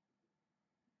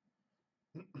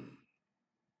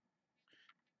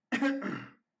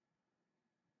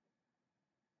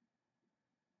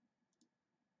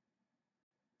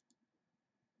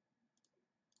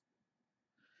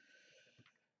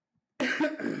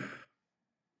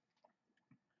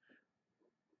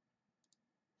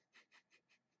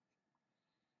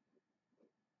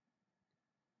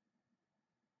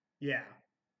 Yeah.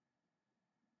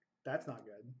 That's not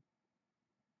good.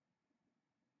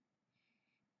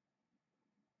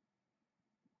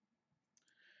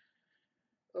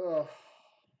 Ugh.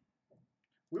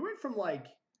 We went from like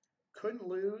couldn't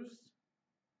lose.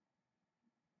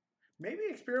 Maybe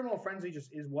Experimental Frenzy just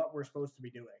is what we're supposed to be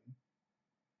doing.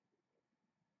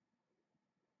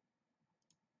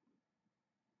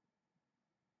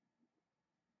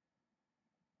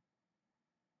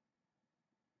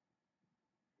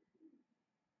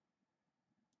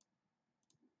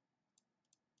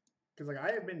 Because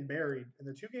like I have been buried in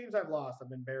the 2 games I've lost. I've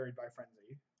been buried by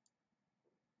Frenzy.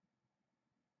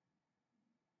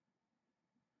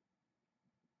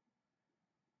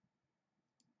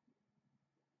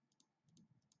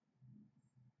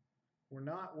 We're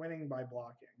not winning by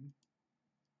blocking.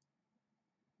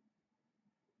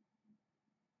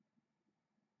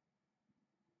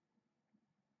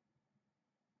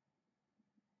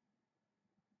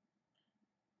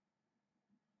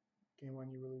 Game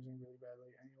 1, you were losing really badly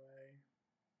anyway.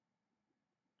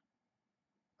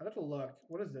 I'd have to look.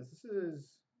 What is this? This is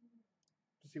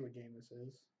to see what game this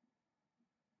is.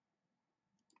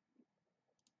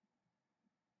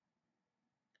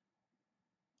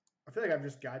 I feel like I've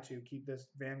just got to keep this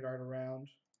Vanguard around.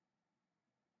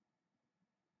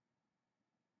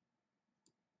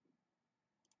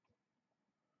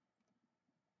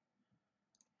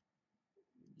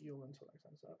 Yield until next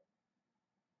time's up.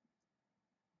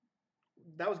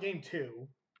 That was game 2.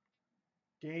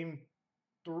 Game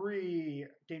 3,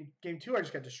 game 2, I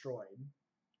just got destroyed.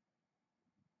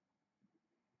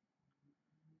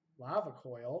 Lava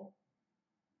Coil.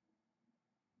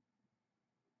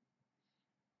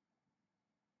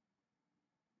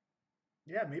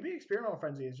 Yeah, maybe Experimental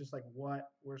Frenzy is just like what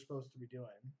we're supposed to be doing.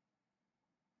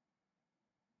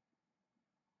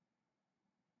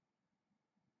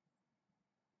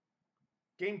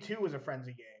 Game 2 was a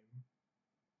Frenzy game.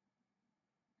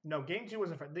 No, game 2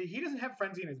 wasn't Frenzy. He doesn't have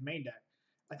Frenzy in his main deck.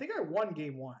 I think I won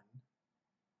game 1.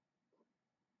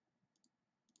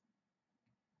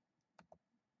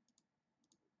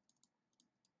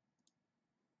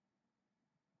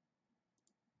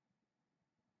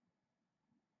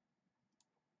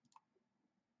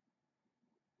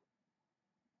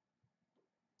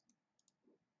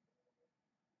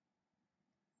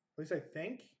 At least I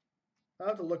think. I'll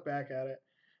have to look back at it.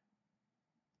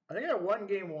 I think I won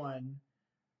game 1.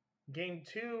 Game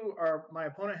 2, my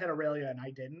opponent had Aurelia and I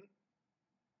didn't.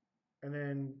 And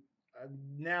then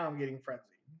now I'm getting Frenzied.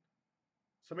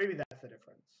 So maybe that's the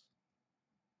difference.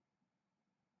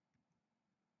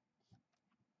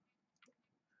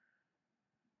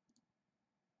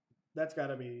 That's got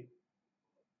to be.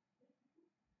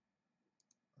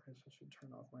 I guess I should turn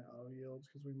off my auto yields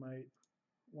because we might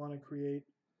want to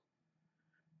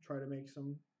try to make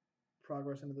some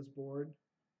progress into this board.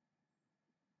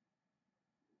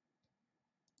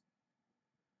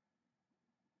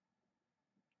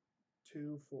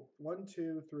 1,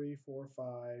 2, 3, 4,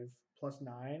 5, plus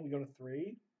 9. We go to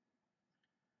 3.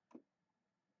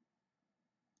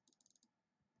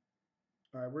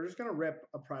 All right, we're just gonna rip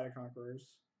a Pride of Conquerors.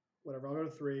 Whatever. I'll go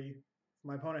to 3. If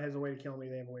my opponent has a way to kill me,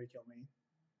 they have a way to kill me.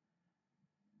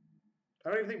 I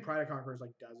don't even think Pride of Conquerors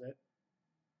like does it.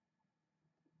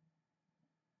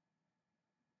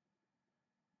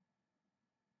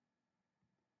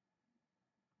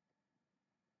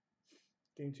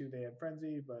 Game 2, they had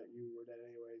Frenzy, but you were dead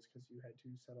anyways because you had to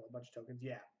settle a bunch of tokens.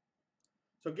 Yeah.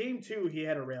 So game 2, he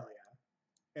had Aurelia,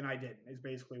 and I didn't. Is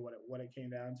basically what it came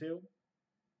down to.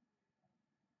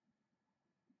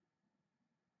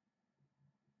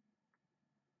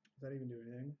 Does that even do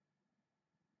anything?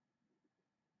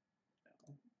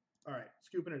 No. All right,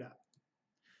 scooping it up.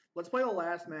 Let's play the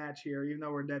last match here, even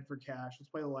though we're dead for cash.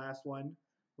 Let's play the last one.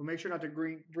 We'll make sure not to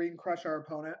green crush our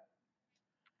opponent.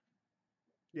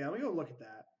 Yeah, let me go look at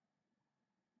that.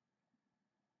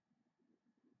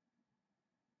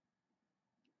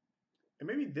 And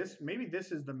maybe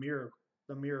this is the mirror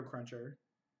cruncher.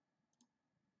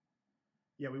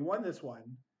 Yeah, we won this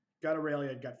one. Got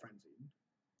Aurelia, got frenzied.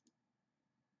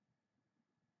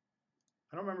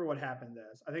 I don't remember what happened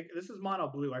this. I think this is mono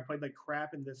blue. I played like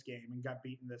crap in this game and got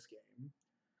beaten this game.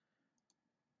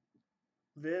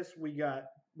 This we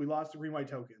lost the green white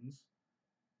tokens.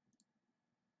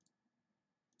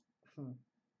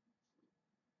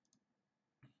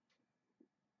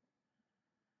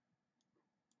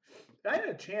 I had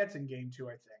a chance in game 2,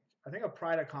 I think. I think a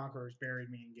Pride of Conquerors buried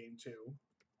me in game 2.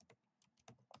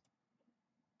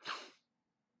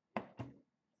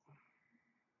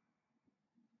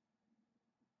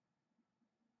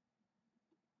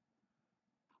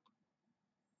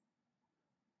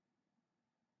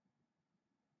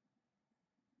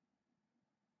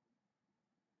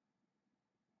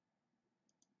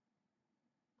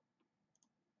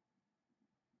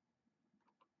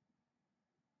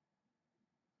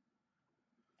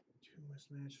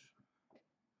 Mismatch.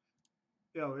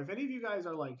 Yo, if any of you guys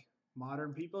are like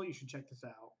modern people, you should check this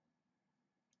out.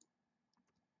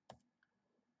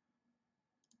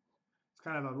 It's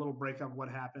kind of a little breakup of what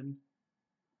happened.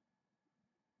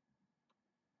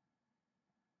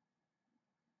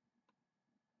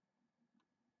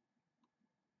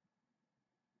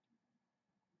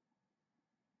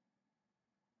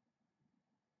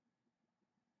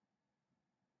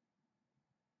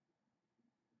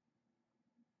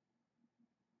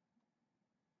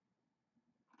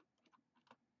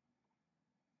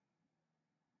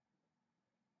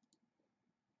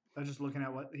 I was just looking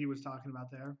at what he was talking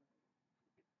about there.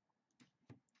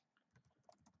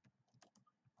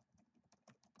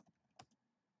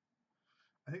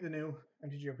 I think the new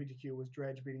MTGO PTQ was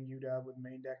Dredge beating UW with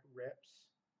main deck rips.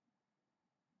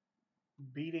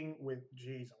 Beating with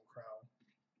Jeez on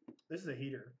Crow. This is a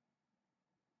heater.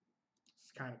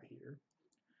 It's kind of a heater.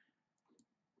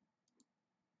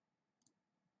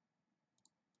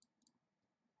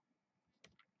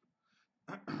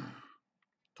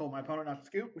 Told my opponent not to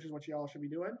scoop, which is what y'all should be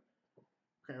doing.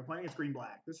 Okay, we're playing against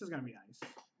green-black. This is going to be nice.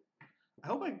 I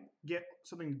hope I get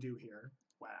something to do here.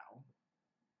 Wow.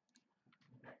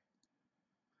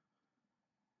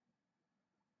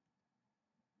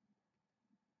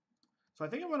 So I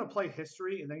think I'm going to play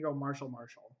History and then go Marshal.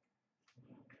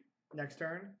 Next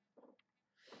turn.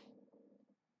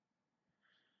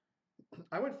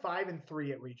 I went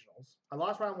 5-3 at regionals. I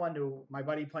lost round 1 to my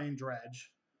buddy playing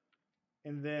Dredge.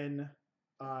 And then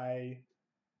I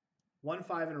won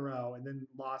 5 in a row and then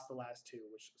lost the last 2,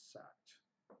 which sucked.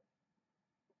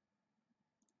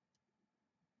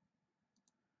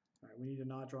 All right, we need to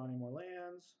not draw any more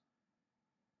lands.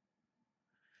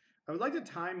 I would like to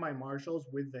time my marshals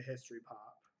with the history pop.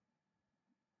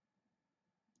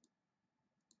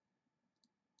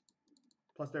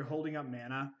 Plus, they're holding up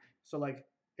mana. So, like,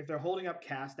 if they're holding up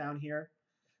cast down here,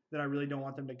 then I really don't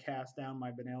want them to cast down my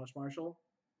Benalish Marshal.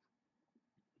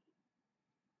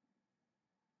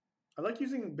 I like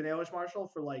using Benalish Marshal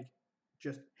for, like,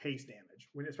 just haste damage,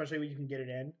 especially when you can get it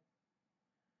in.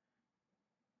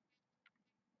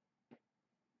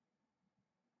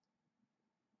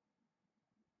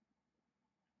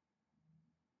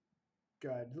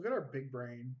 Good. Look at our big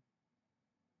brain.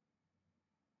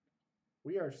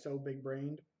 We are so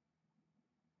big-brained.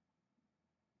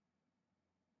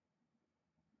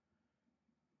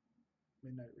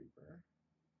 Midnight Reaper.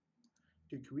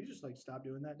 Dude, can we just, like, stop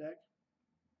doing that deck?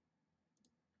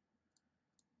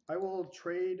 I will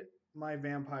trade my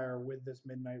Vampire with this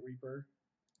Midnight Reaper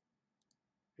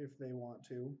if they want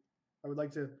to. I would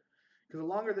like to, because the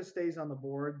longer this stays on the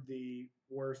board, the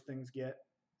worse things get,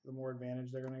 the more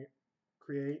advantage they're going to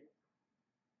create.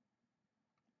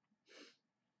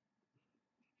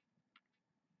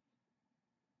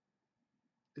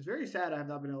 It's very sad I have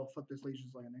not been able to flip this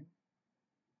Legion's Landing.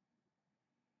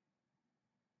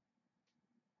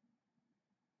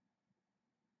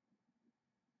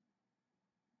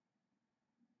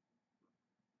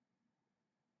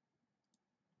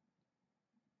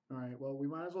 All right, well, we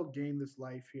might as well gain this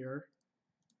life here.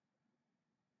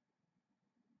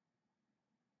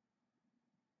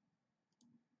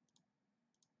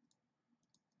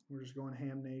 We're just going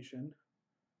Ham Nation.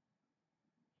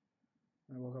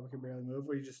 I woke up, I can barely move.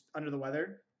 Were you just under the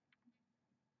weather?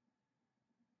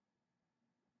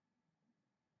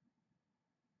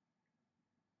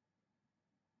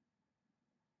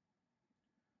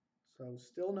 So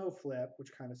still no flip,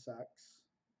 which kind of sucks.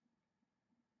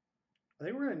 I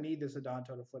think we're going to need this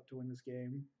Adanto to flip to win this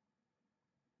game.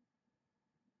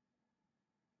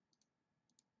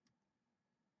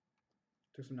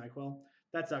 Took some NyQuil.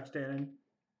 That sucks, Dannon.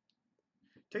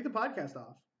 Take the podcast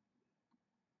off.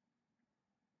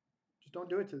 Just don't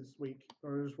do it this week.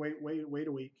 Or just wait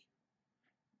a week.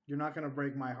 You're not going to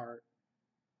break my heart.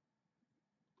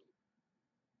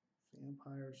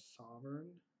 Vampire Sovereign.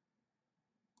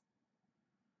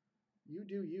 You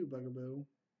do you, Bugaboo.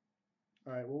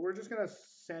 All right, well, we're just going to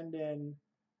send in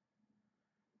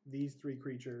these 3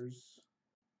 creatures.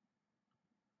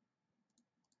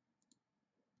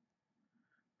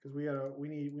 Because we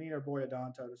need our boy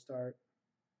Adanto to start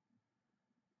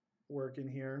working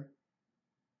here.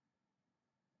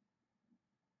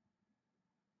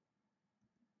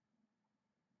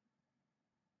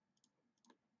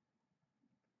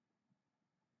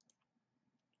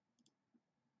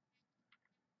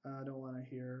 I don't want to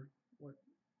hear what.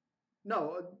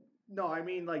 No, no, I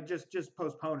mean like just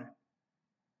postpone it.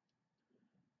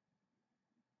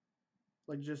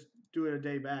 Like just do it a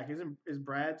day back. Is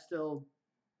Brad still,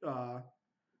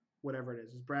 whatever it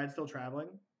is? Is Brad still traveling?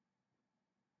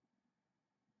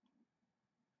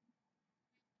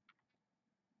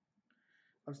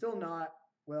 I'm still not.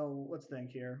 Well, let's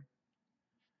think here.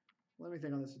 Let me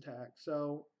think on this attack.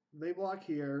 So they block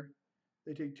here.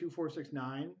 They take 2, 4, 6,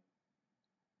 9.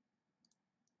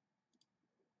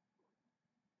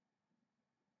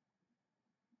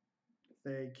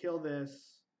 They kill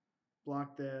this,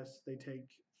 block this. They take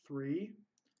 3.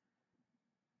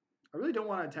 I really don't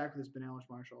want to attack with this Benalish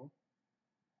Marshal.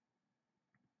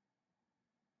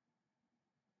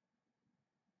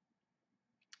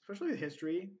 Especially with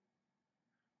history.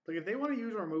 Like, if they want to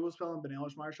use a removal spell on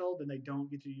Benalish Marshal, then they don't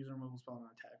get to use a removal spell on an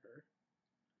attacker.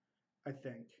 I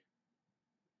think.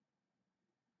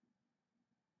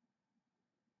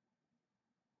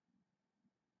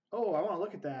 Oh, I want to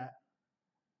look at that.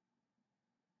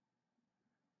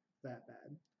 That bad.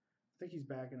 I think he's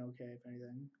back and okay, if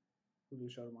anything. We'll do a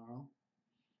show tomorrow.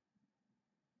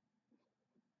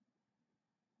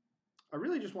 I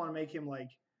really just want to make him like,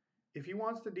 if he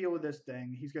wants to deal with this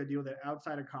thing, he's got to deal with it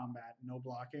outside of combat, no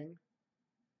blocking.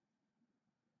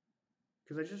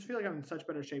 Because I just feel like I'm in such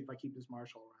better shape if I keep this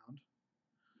Marshal around.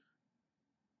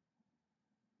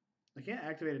 I can't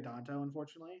activate Adanto,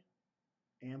 unfortunately,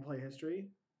 and play History.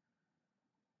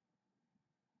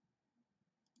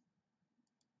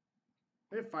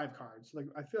 They have 5 cards. Like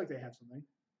I feel like they have something.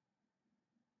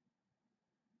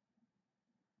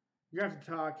 You're gonna have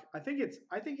to talk. I think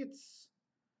it's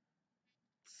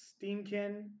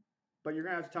Steamkin, but you're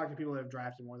gonna have to talk to people that have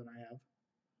drafted more than I have.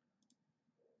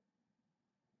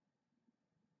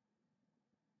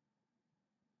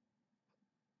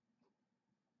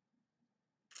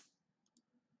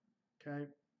 Okay.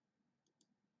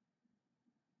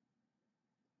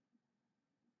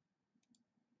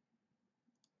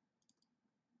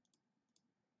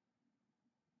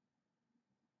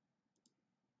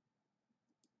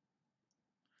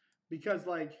 Because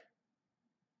like,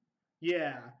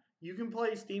 yeah, you can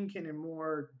play Steamkin in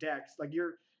more decks. Like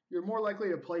you're more likely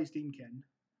to play Steamkin.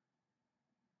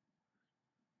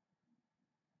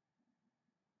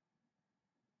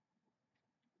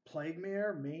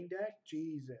 Plaguemare main deck?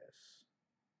 Jesus.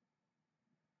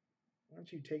 Why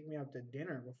don't you take me out to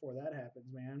dinner before that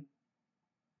happens, man?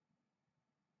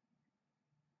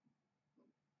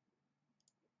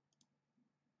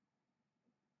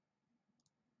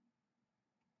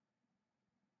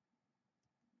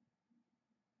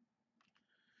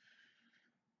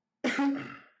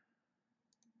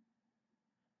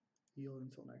 Heal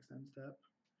until next end step.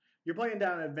 You're playing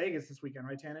down at Vegas this weekend,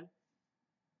 right, Tannen?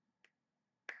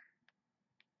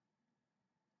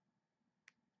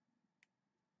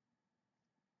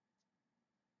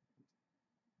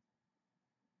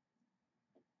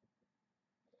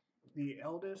 The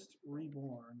Eldest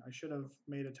Reborn. I should have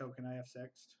made a token I have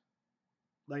sixed.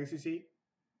 Legacy Seat?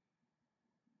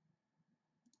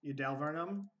 You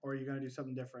Dalvernum, or are you going to do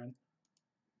something different?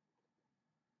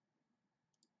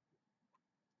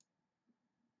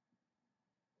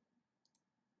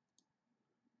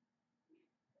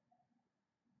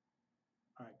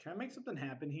 All right, can I make something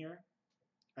happen here?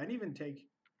 I didn't even take,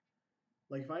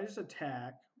 like, if I just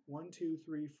attack 1, 2,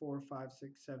 3, 4, 5,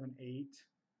 6, 7, 8.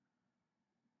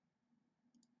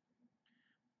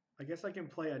 I guess I can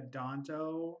play a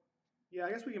Adanto. Yeah,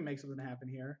 I guess we can make something happen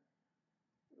here.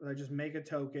 I just make a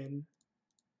token,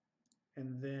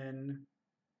 and then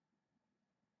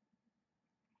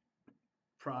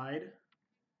Pride.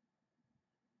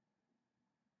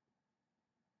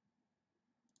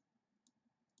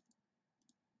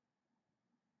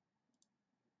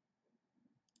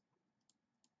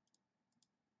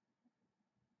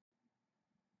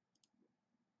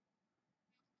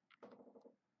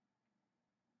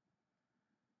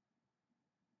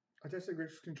 I tested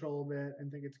Grix control a bit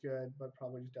and think it's good, but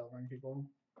probably just delivering people.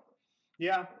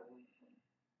 Yeah.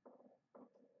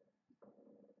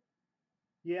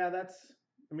 Yeah, that's,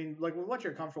 I mean, like with what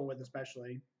you're comfortable with,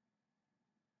 especially.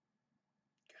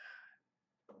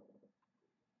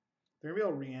 They're going to be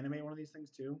able to reanimate one of these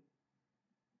things too.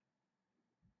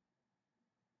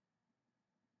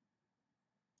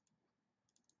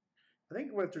 I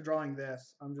think after drawing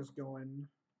this, I'm just going,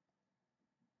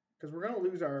 because we're going to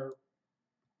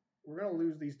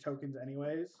lose these tokens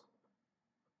anyways.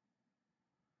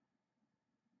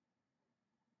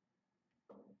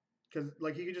 Because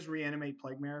like you could just reanimate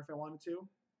Plaguemare if I wanted to.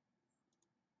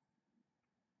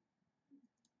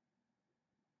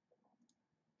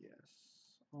 Yes.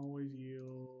 Always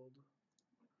yield.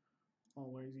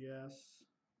 Always yes.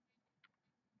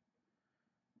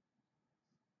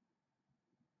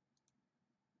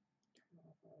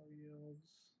 All yields.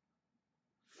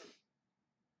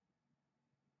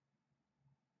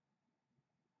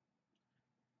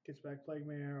 Gets back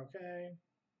Plaguemare, okay.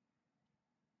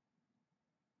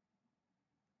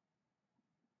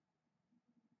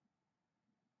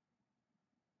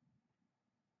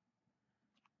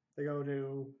 They go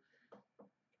to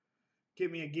get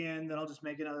me again, then I'll just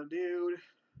make another dude.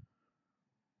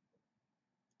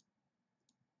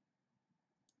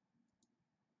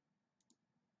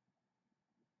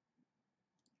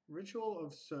 Ritual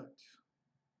of Soot.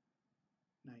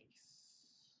 Nice.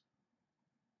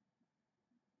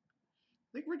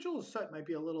 I think Ritual of Soot might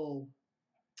be a little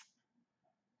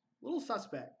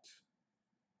suspect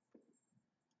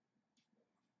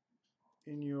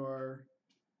in your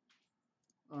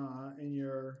in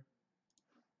your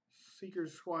Seeker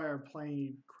Squire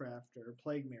Plague Crafter,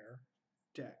 Plague Mirror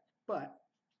deck, but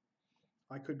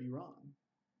I could be wrong.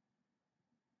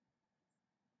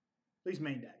 At least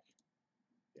main deck.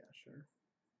 Yeah, sure.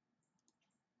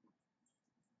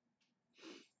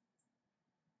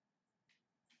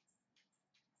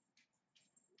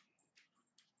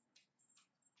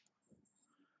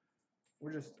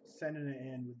 We're just sending it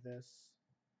in with this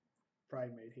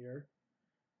Pridemate here.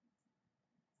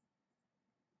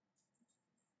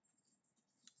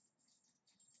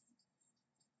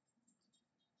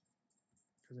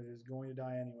 Because it is going to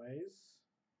die anyways.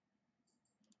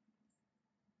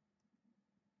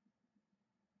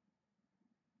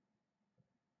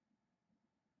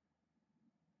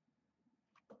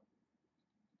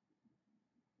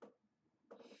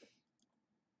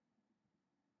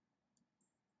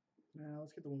 Now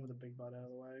let's get the one with the big butt out of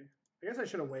the way. I guess I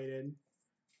should have waited.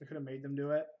 I could have made them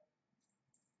do it.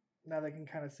 Now they can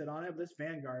kind of sit on it. But this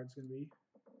Vanguard's going to be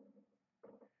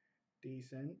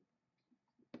decent.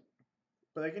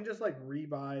 But they can just like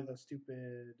rebuy the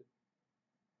stupid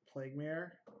Plague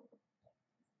Mirror.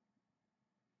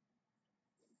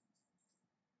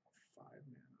 5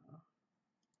 mana.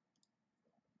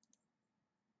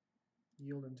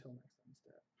 Yield until next end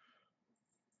step.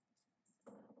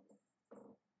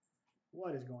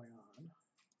 What is going on?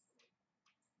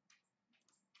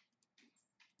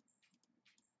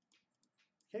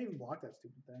 Can't even block that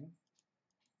stupid thing.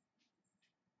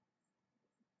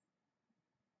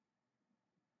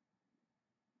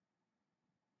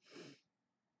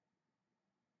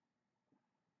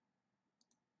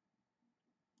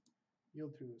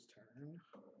 Yield through this turn.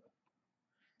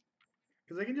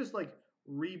 Because they can just like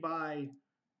rebuy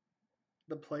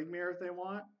the Plague Mirror if they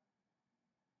want.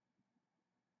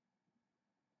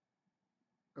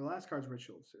 The last card's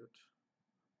Ritual Suit.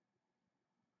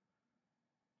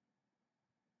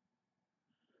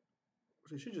 So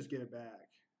they should just get it back.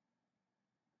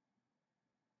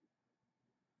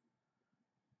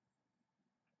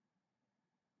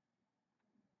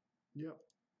 Yep.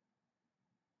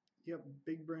 Yep,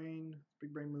 big brain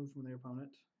move from their opponent.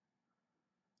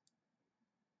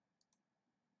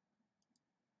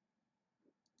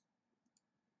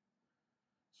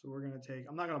 So we're going to take,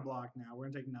 I'm not going to block now, we're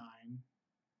going to take 9.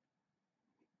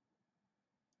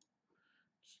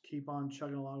 Just keep on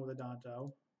chugging along with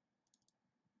Adanto.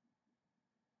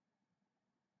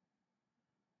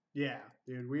 Yeah,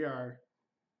 dude, we are,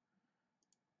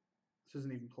 this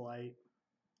isn't even polite.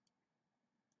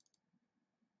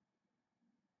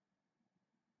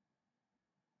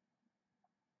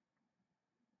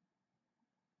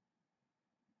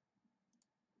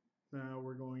 Now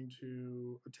we're going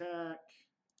to attack.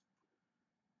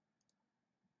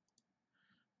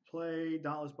 Play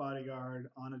Dauntless Bodyguard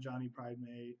on Ajani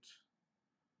Pridemate.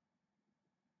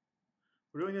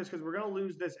 We're doing this because we're going to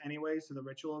lose this anyways to the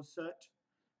Ritual set.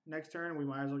 Next turn, we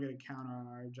might as well get a counter on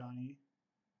our Ajani.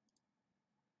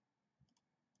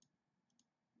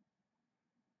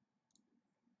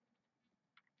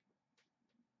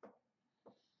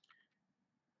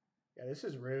 Yeah, this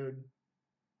is rude.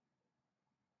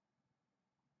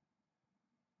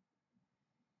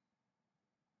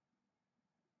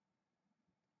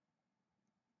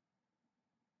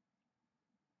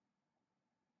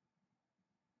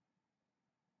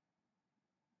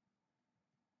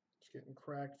 Just getting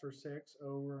cracked for 6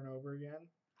 over and over again.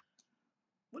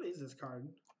 What is this card?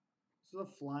 This is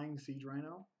a Flying Siege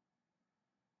Rhino.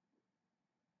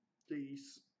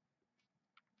 Jeez.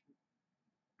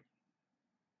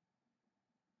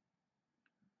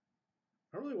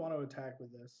 I don't really want to attack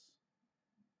with this.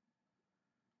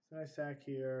 So I sack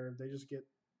here. They just get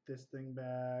this thing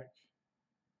back.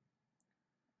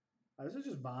 This is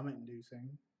just vomit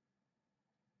inducing.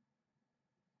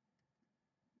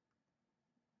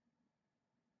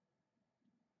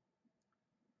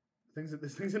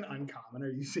 This thing's an uncommon. Are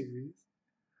you serious?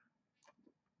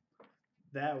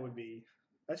 That would be.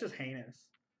 That's just heinous.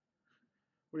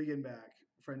 What are you getting back,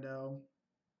 friendo?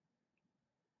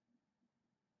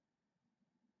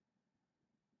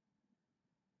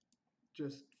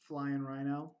 Just flying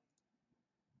Rhino.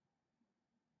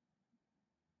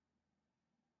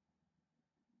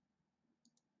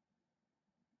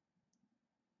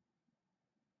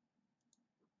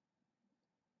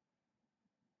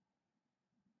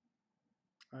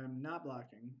 I'm not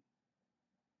blocking.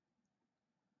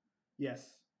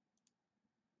 Yes.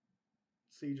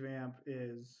 Siege Vamp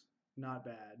is not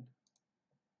bad.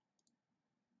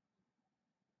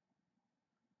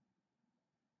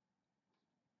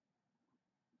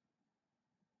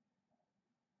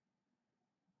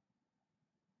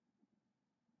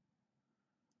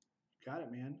 Got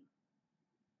it, man.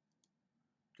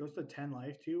 Goes to 10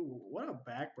 life, too. What a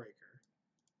backbreaker.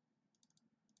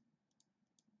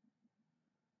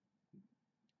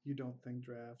 You don't think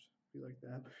draft be like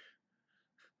that?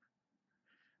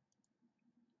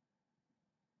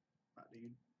 Wow,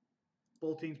 dude.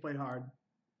 Both teams played hard.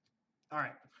 All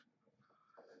right.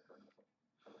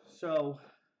 So,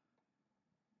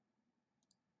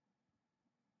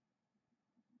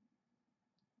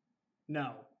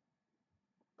 no.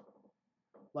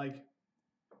 Like,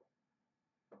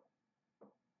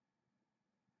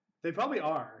 they probably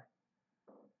are.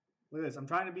 Look at this. I'm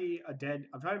trying to be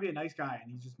a nice guy,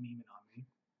 and he's just memeing on me.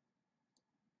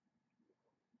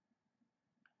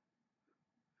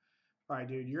 All right,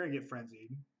 dude, you're gonna get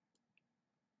frenzied.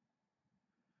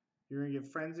 You're gonna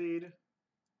get frenzied,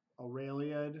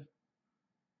 Aurelia.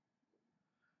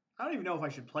 I don't even know if I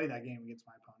should play that game against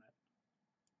my opponent.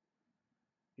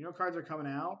 You know, cards are coming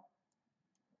out.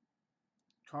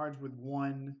 Cards with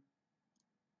one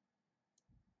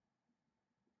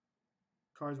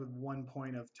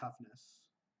point of toughness.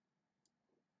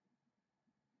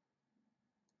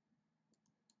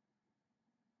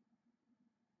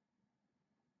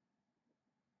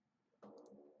 I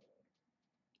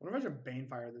wonder if I should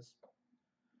Banefire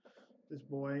this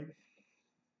boy.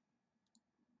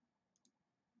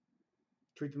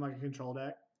 Treat them like a control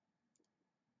deck.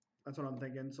 That's what I'm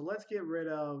thinking. So let's get rid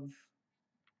of.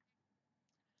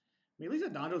 I mean, at least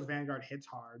Adanto's Vanguard hits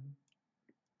hard.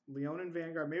 Leonin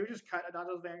Vanguard. Maybe just cut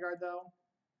Adanto's Vanguard though.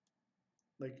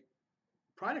 Like,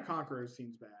 Pride of Conquerors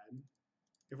seems bad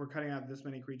if we're cutting out this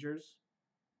many creatures.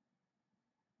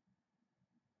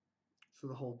 So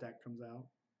the whole deck comes out.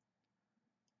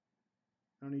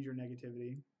 I don't need your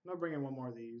negativity. I'm gonna bring in one more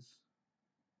of these.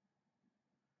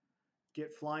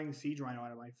 Get Flying Siege Rhino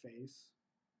out of my face.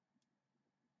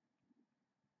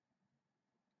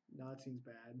 No, that seems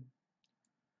bad.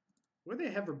 What do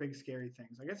they have for big scary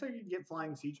things? I guess I could get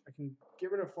Flying Siege. I can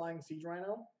get rid of Flying Siege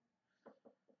Rhino.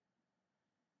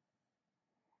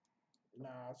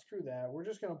 Nah, screw that. We're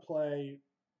just gonna play.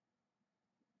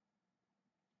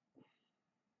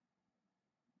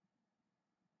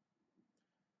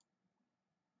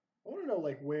 I want to know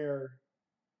like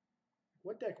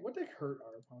what deck hurt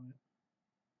our opponent.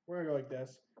 We're gonna go like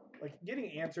this. Like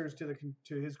getting answers to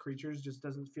his creatures just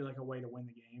doesn't feel like a way to win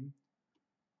the game.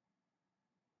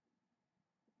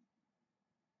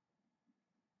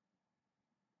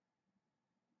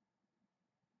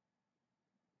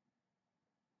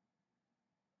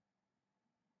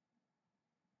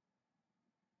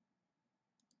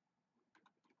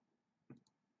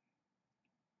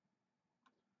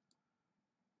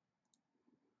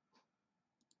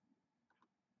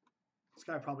 This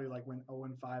guy probably like went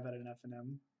 0-5 at an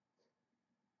F&M.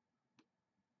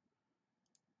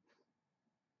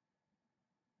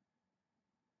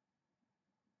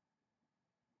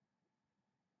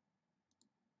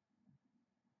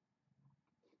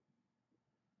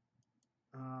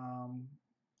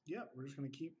 Yeah, we're just gonna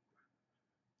keep.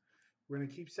 We're gonna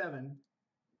keep 7.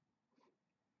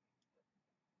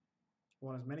 I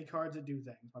want as many cards that do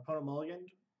things. My opponent mulliganed.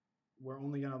 We're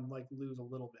only gonna like lose a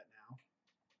little bit now.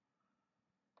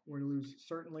 We're gonna lose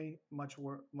certainly much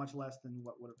less than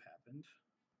what would have happened.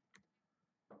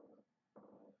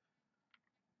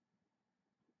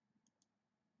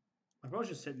 My opponent's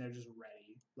just sitting there just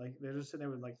ready. Like they're just sitting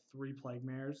there with like 3 Plague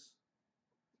Mares.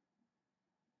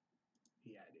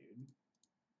 Yeah, dude.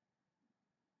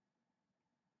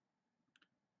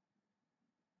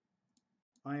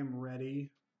 I am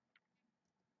ready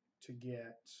to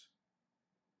get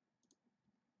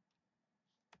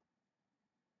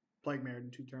Plague Mare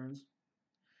in 2 turns.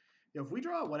 Yo, if we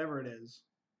draw whatever it is,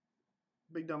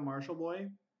 Big Dumb Marshal boy,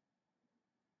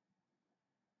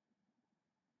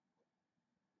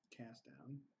 cast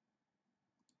down.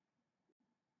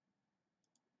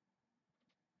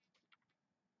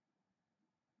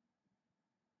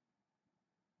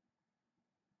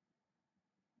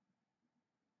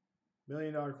 $1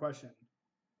 million question.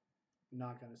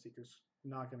 Not gonna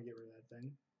not gonna get rid of that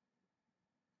thing.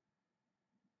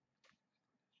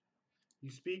 You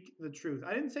speak the truth.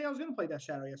 I didn't say I was gonna play Death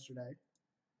Shadow yesterday.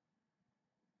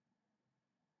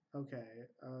 Okay.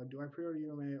 Do I pre-order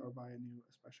UMA or buy a new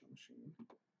special machine?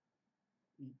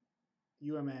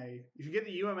 UMA. You should get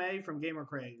the UMA from Gamer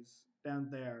Craze down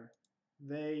there.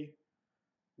 They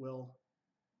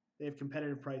have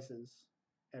competitive prices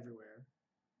everywhere.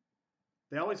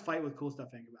 They always fight with cool stuff.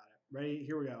 Think about it. Ready?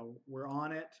 Here we go. We're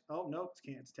on it. Oh, nope.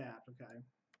 It's tapped. Okay.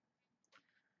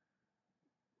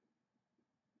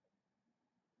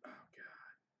 Oh,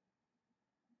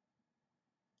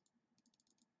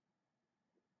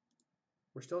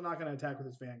 God. We're still not going to attack with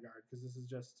this Vanguard because this is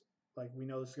just like we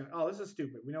know this is going to. Oh, this is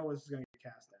stupid. We know this is going to get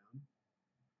cast down.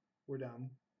 We're done.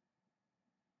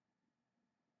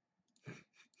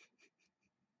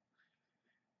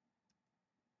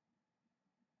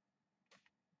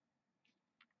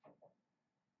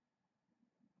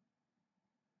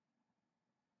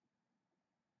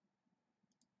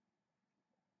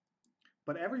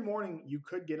 But every morning you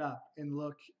could get up and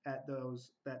look at the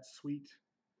sweet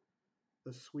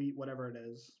whatever it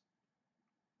is.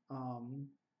 God,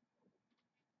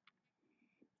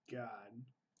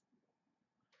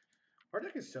 our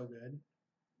deck is so good.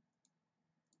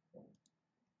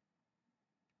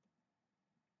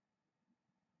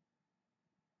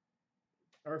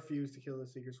 I refuse to kill the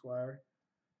Seeker Squire.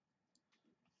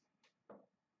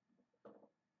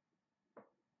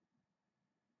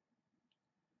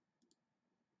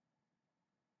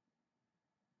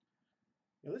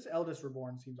 Yeah, this Eldest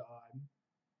Reborn seems odd.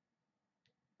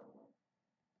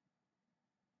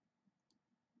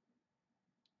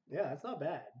 Yeah, that's not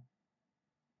bad.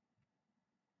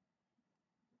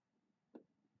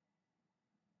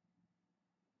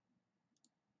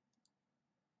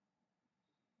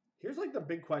 Here's like the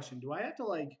big question. Do I have to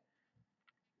like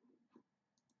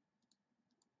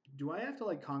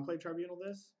Conclave Tribunal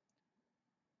this?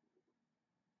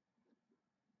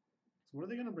 So what are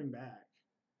they going to bring back?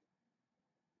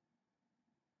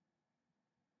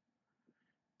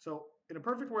 So in a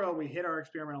perfect world, we hit our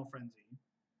Experimental Frenzy.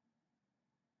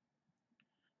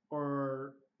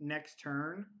 Or next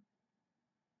turn.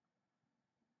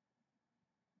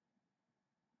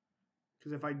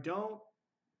 Because if I don't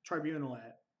Tribunal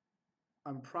it,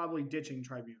 I'm probably ditching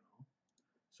Tribunal.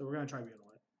 So we're going to Tribunal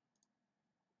it.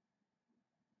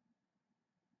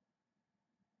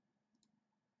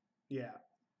 Yeah.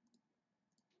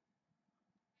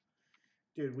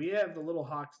 Dude, we have the little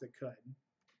hawks that could.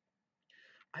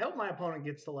 I hope my opponent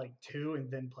gets to like 2 and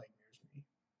then Plague Mirrors me.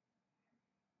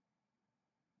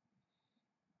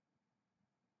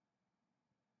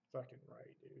 Fucking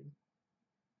right, dude.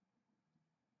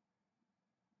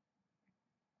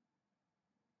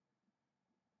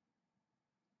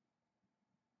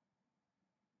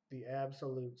 The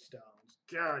absolute stones.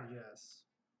 God, yes.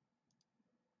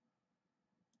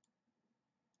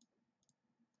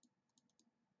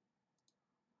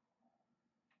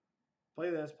 Play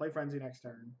this. Play Frenzy next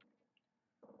turn.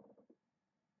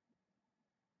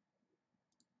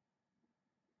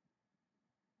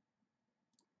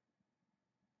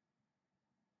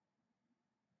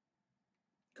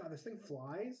 God, this thing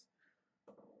flies?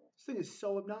 This thing is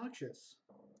so obnoxious.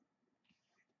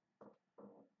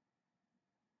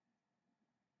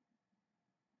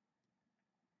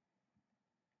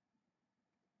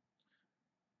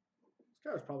 This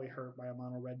guy was probably hurt by a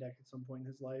mono red deck at some point in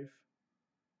his life.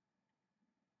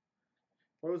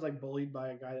 Or was like bullied by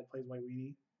a guy that plays White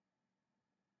Weenie.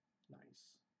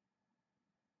 Nice.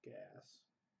 Gas.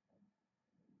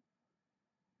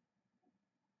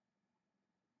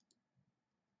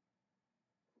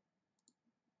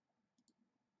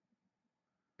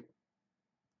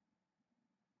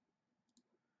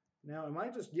 Now, am I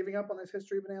just giving up on this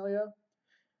History of Benalia?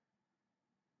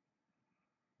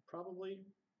 Probably.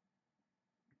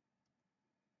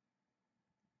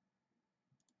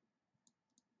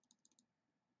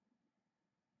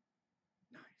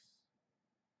 Nice.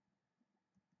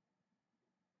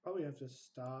 Probably have to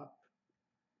stop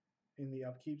in the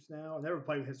upkeeps now. I've never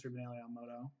played with History of Benalia on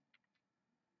Moto.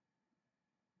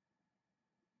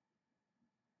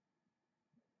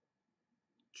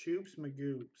 Choops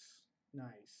Magoops.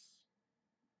 Nice.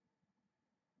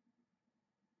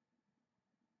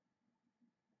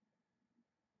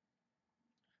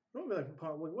 Don't be like,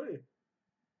 what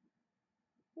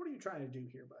are you trying to do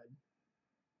here, bud?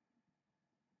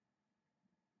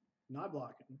 Not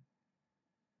blocking.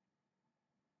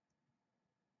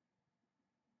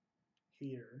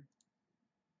 Here.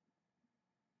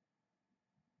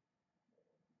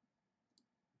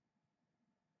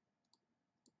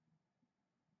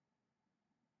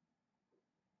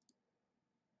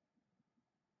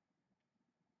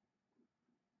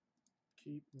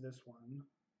 Keep this one.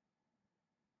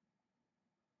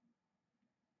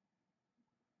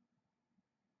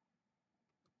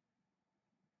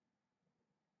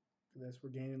 For this, we're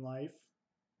gaining life.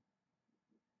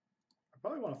 I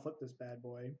probably want to flip this bad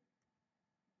boy.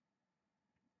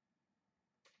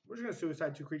 We're just going to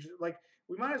suicide 2 creatures. Like,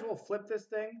 we might as well flip this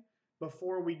thing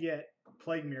before we get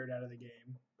Plague Mirrored out of the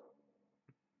game.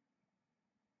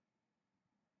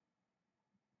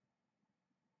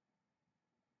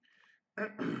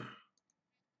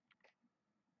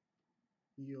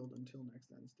 Yield until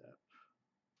next end step.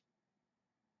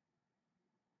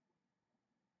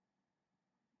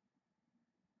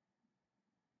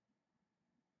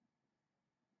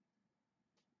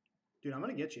 Dude, I'm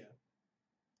gonna get you.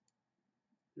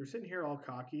 You're sitting here all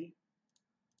cocky.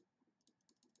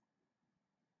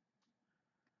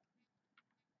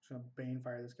 Just gonna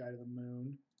Banefire this guy to the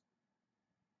moon.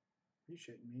 Are you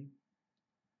shitting me?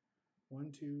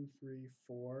 1, 2, 3,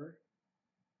 4.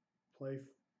 Play.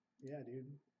 Yeah, dude.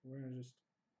 We're gonna just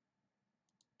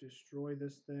destroy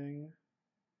this thing.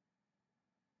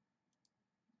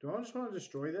 Do I just want to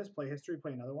destroy this? Play history,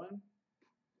 play another one?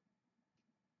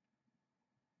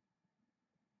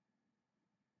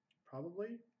 Probably.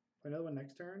 Play another one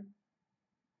next turn.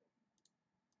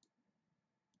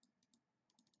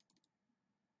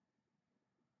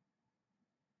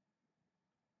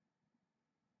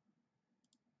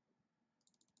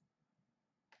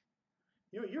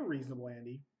 You know, you're reasonable,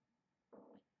 Andy.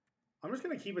 I'm just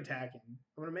going to keep attacking.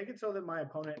 I'm going to make it so that my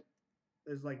opponent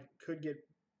is like, could get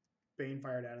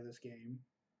Banefired out of this game.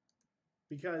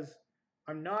 Because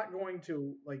I'm not going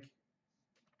to, like,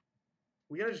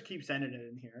 we got to just keep sending it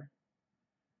in here.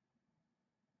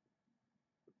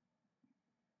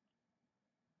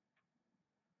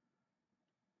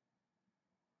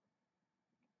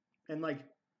 And, like,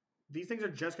 these things are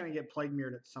just going to get Plague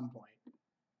Mirrored at some point.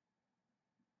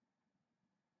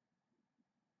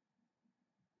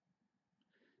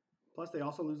 Plus, they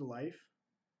also lose a life.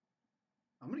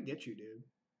 I'm going to get you, dude.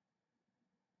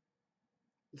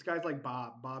 This guy's like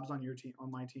Bob. Bob's on your team, on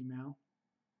my team now.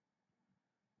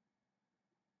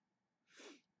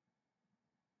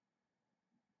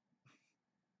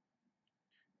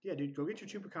 Yeah, dude, go get your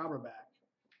Chupacabra back.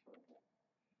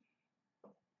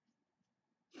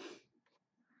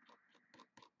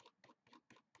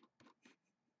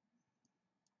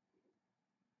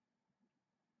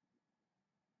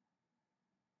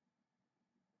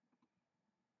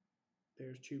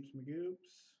 There's Choops Magoops.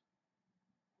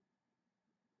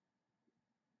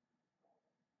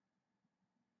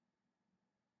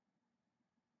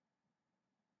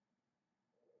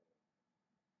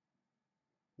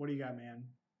 What do you got, man?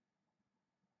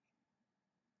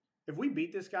 If we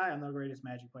beat this guy, I'm the greatest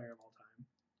Magic player of all time.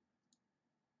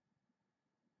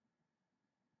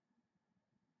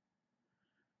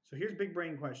 So here's big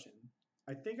brain question.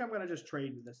 I think I'm going to just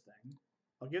trade with this thing.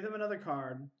 I'll give them another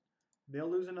card. They'll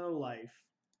lose another life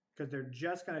because they're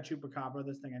just going to Chupacabra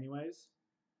this thing anyways.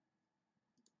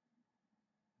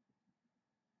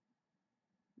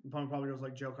 Opponent probably goes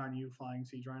like, joke on you, Flying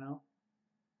Siege Rhino.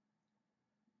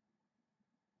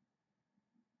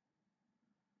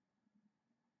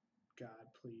 God,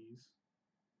 please.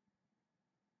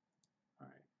 All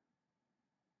right.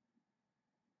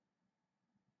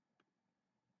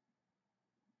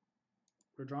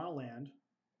 We're drawing a land.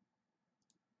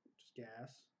 Just gas.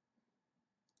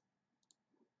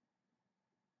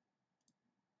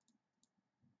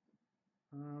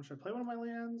 Should I play one of my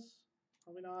lands?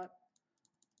 Probably not.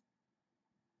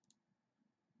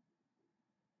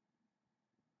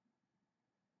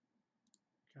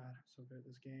 God, I'm so good at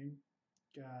this game.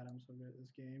 God, I'm so good at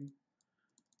this game.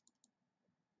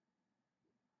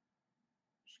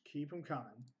 Just keep them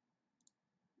coming.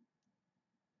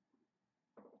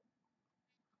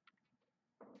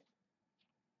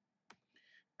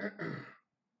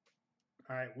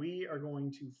 All right, we are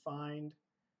going to find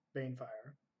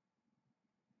Banefire.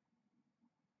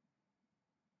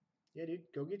 Yeah, dude,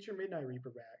 go get your Midnight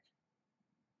Reaper back.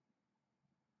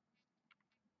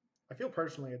 I feel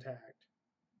personally attacked.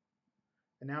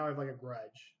 And now I have like a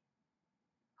grudge.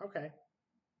 Okay.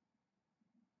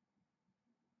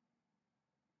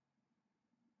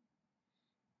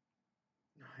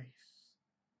 Nice.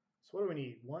 So what do we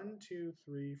need? 1, 2,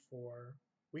 3, 4.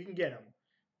 We can get him.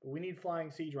 But we need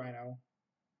Flying Siege Rhino.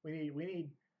 We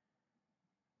need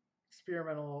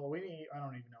experimental. We need, I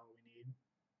don't even know what we need.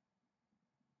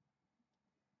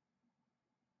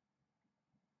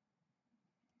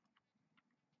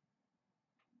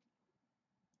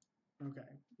 Okay,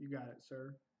 you got it,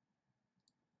 sir.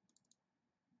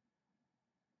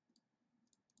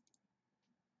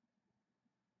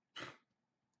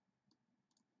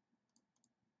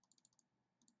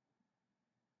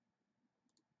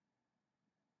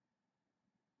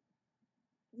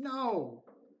 No.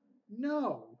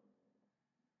 No.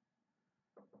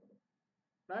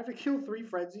 Do I have to kill 3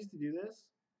 Frenzies to do this?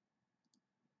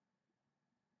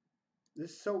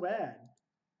 This is so bad.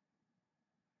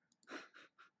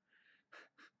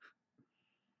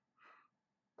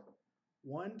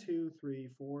 One, 2, 3,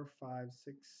 4, 5,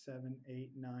 6, 7,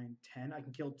 8, 9, 10. I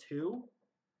can kill 2.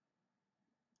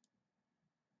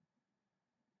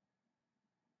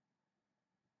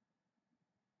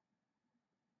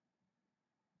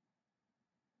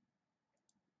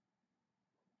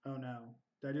 Oh no.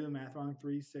 Did I do the math wrong?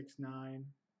 3, 6, 9.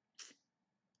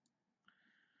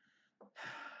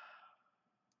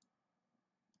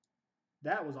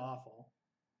 That was awful.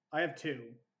 I have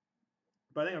 2.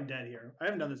 But I think I'm dead here. I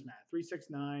haven't done this math. 3, 6,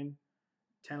 9,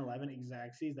 10, 11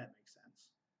 Exacxies. That makes sense.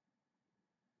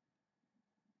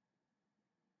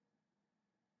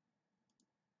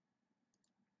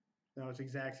 No, it's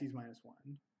Exacxies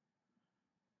 -1.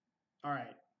 All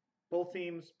right. Both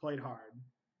teams played hard.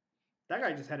 That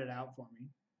guy just headed out for me.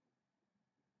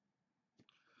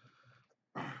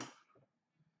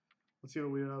 Let's see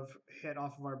what we have hit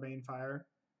off of our Banefire.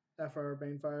 After our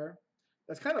Banefire.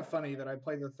 That's kind of funny that I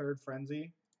played the 3rd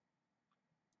Frenzy.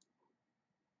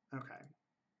 Okay.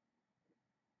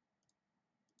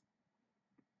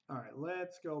 All right,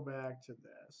 let's go back to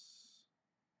this.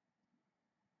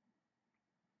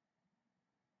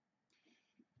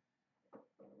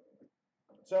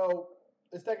 So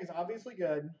this deck is obviously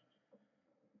good.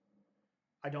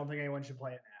 I don't think anyone should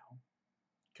play it now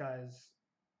because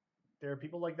there are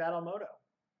people like that on Moto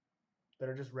that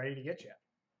are just ready to get you.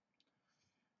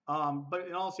 But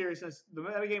in all seriousness, the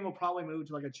metagame will probably move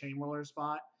to like a Chainwhirler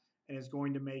spot and is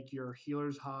going to make your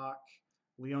Healer's Hawk,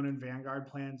 Leonin Vanguard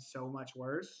plan so much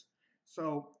worse.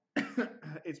 So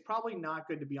it's probably not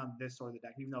good to be on this sort of the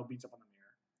deck, even though it beats up on the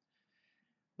mirror.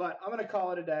 But I'm going to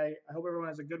call it a day. I hope everyone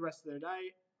has a good rest of their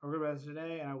night, or a good rest of the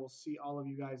day, and I will see all of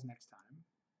you guys next time.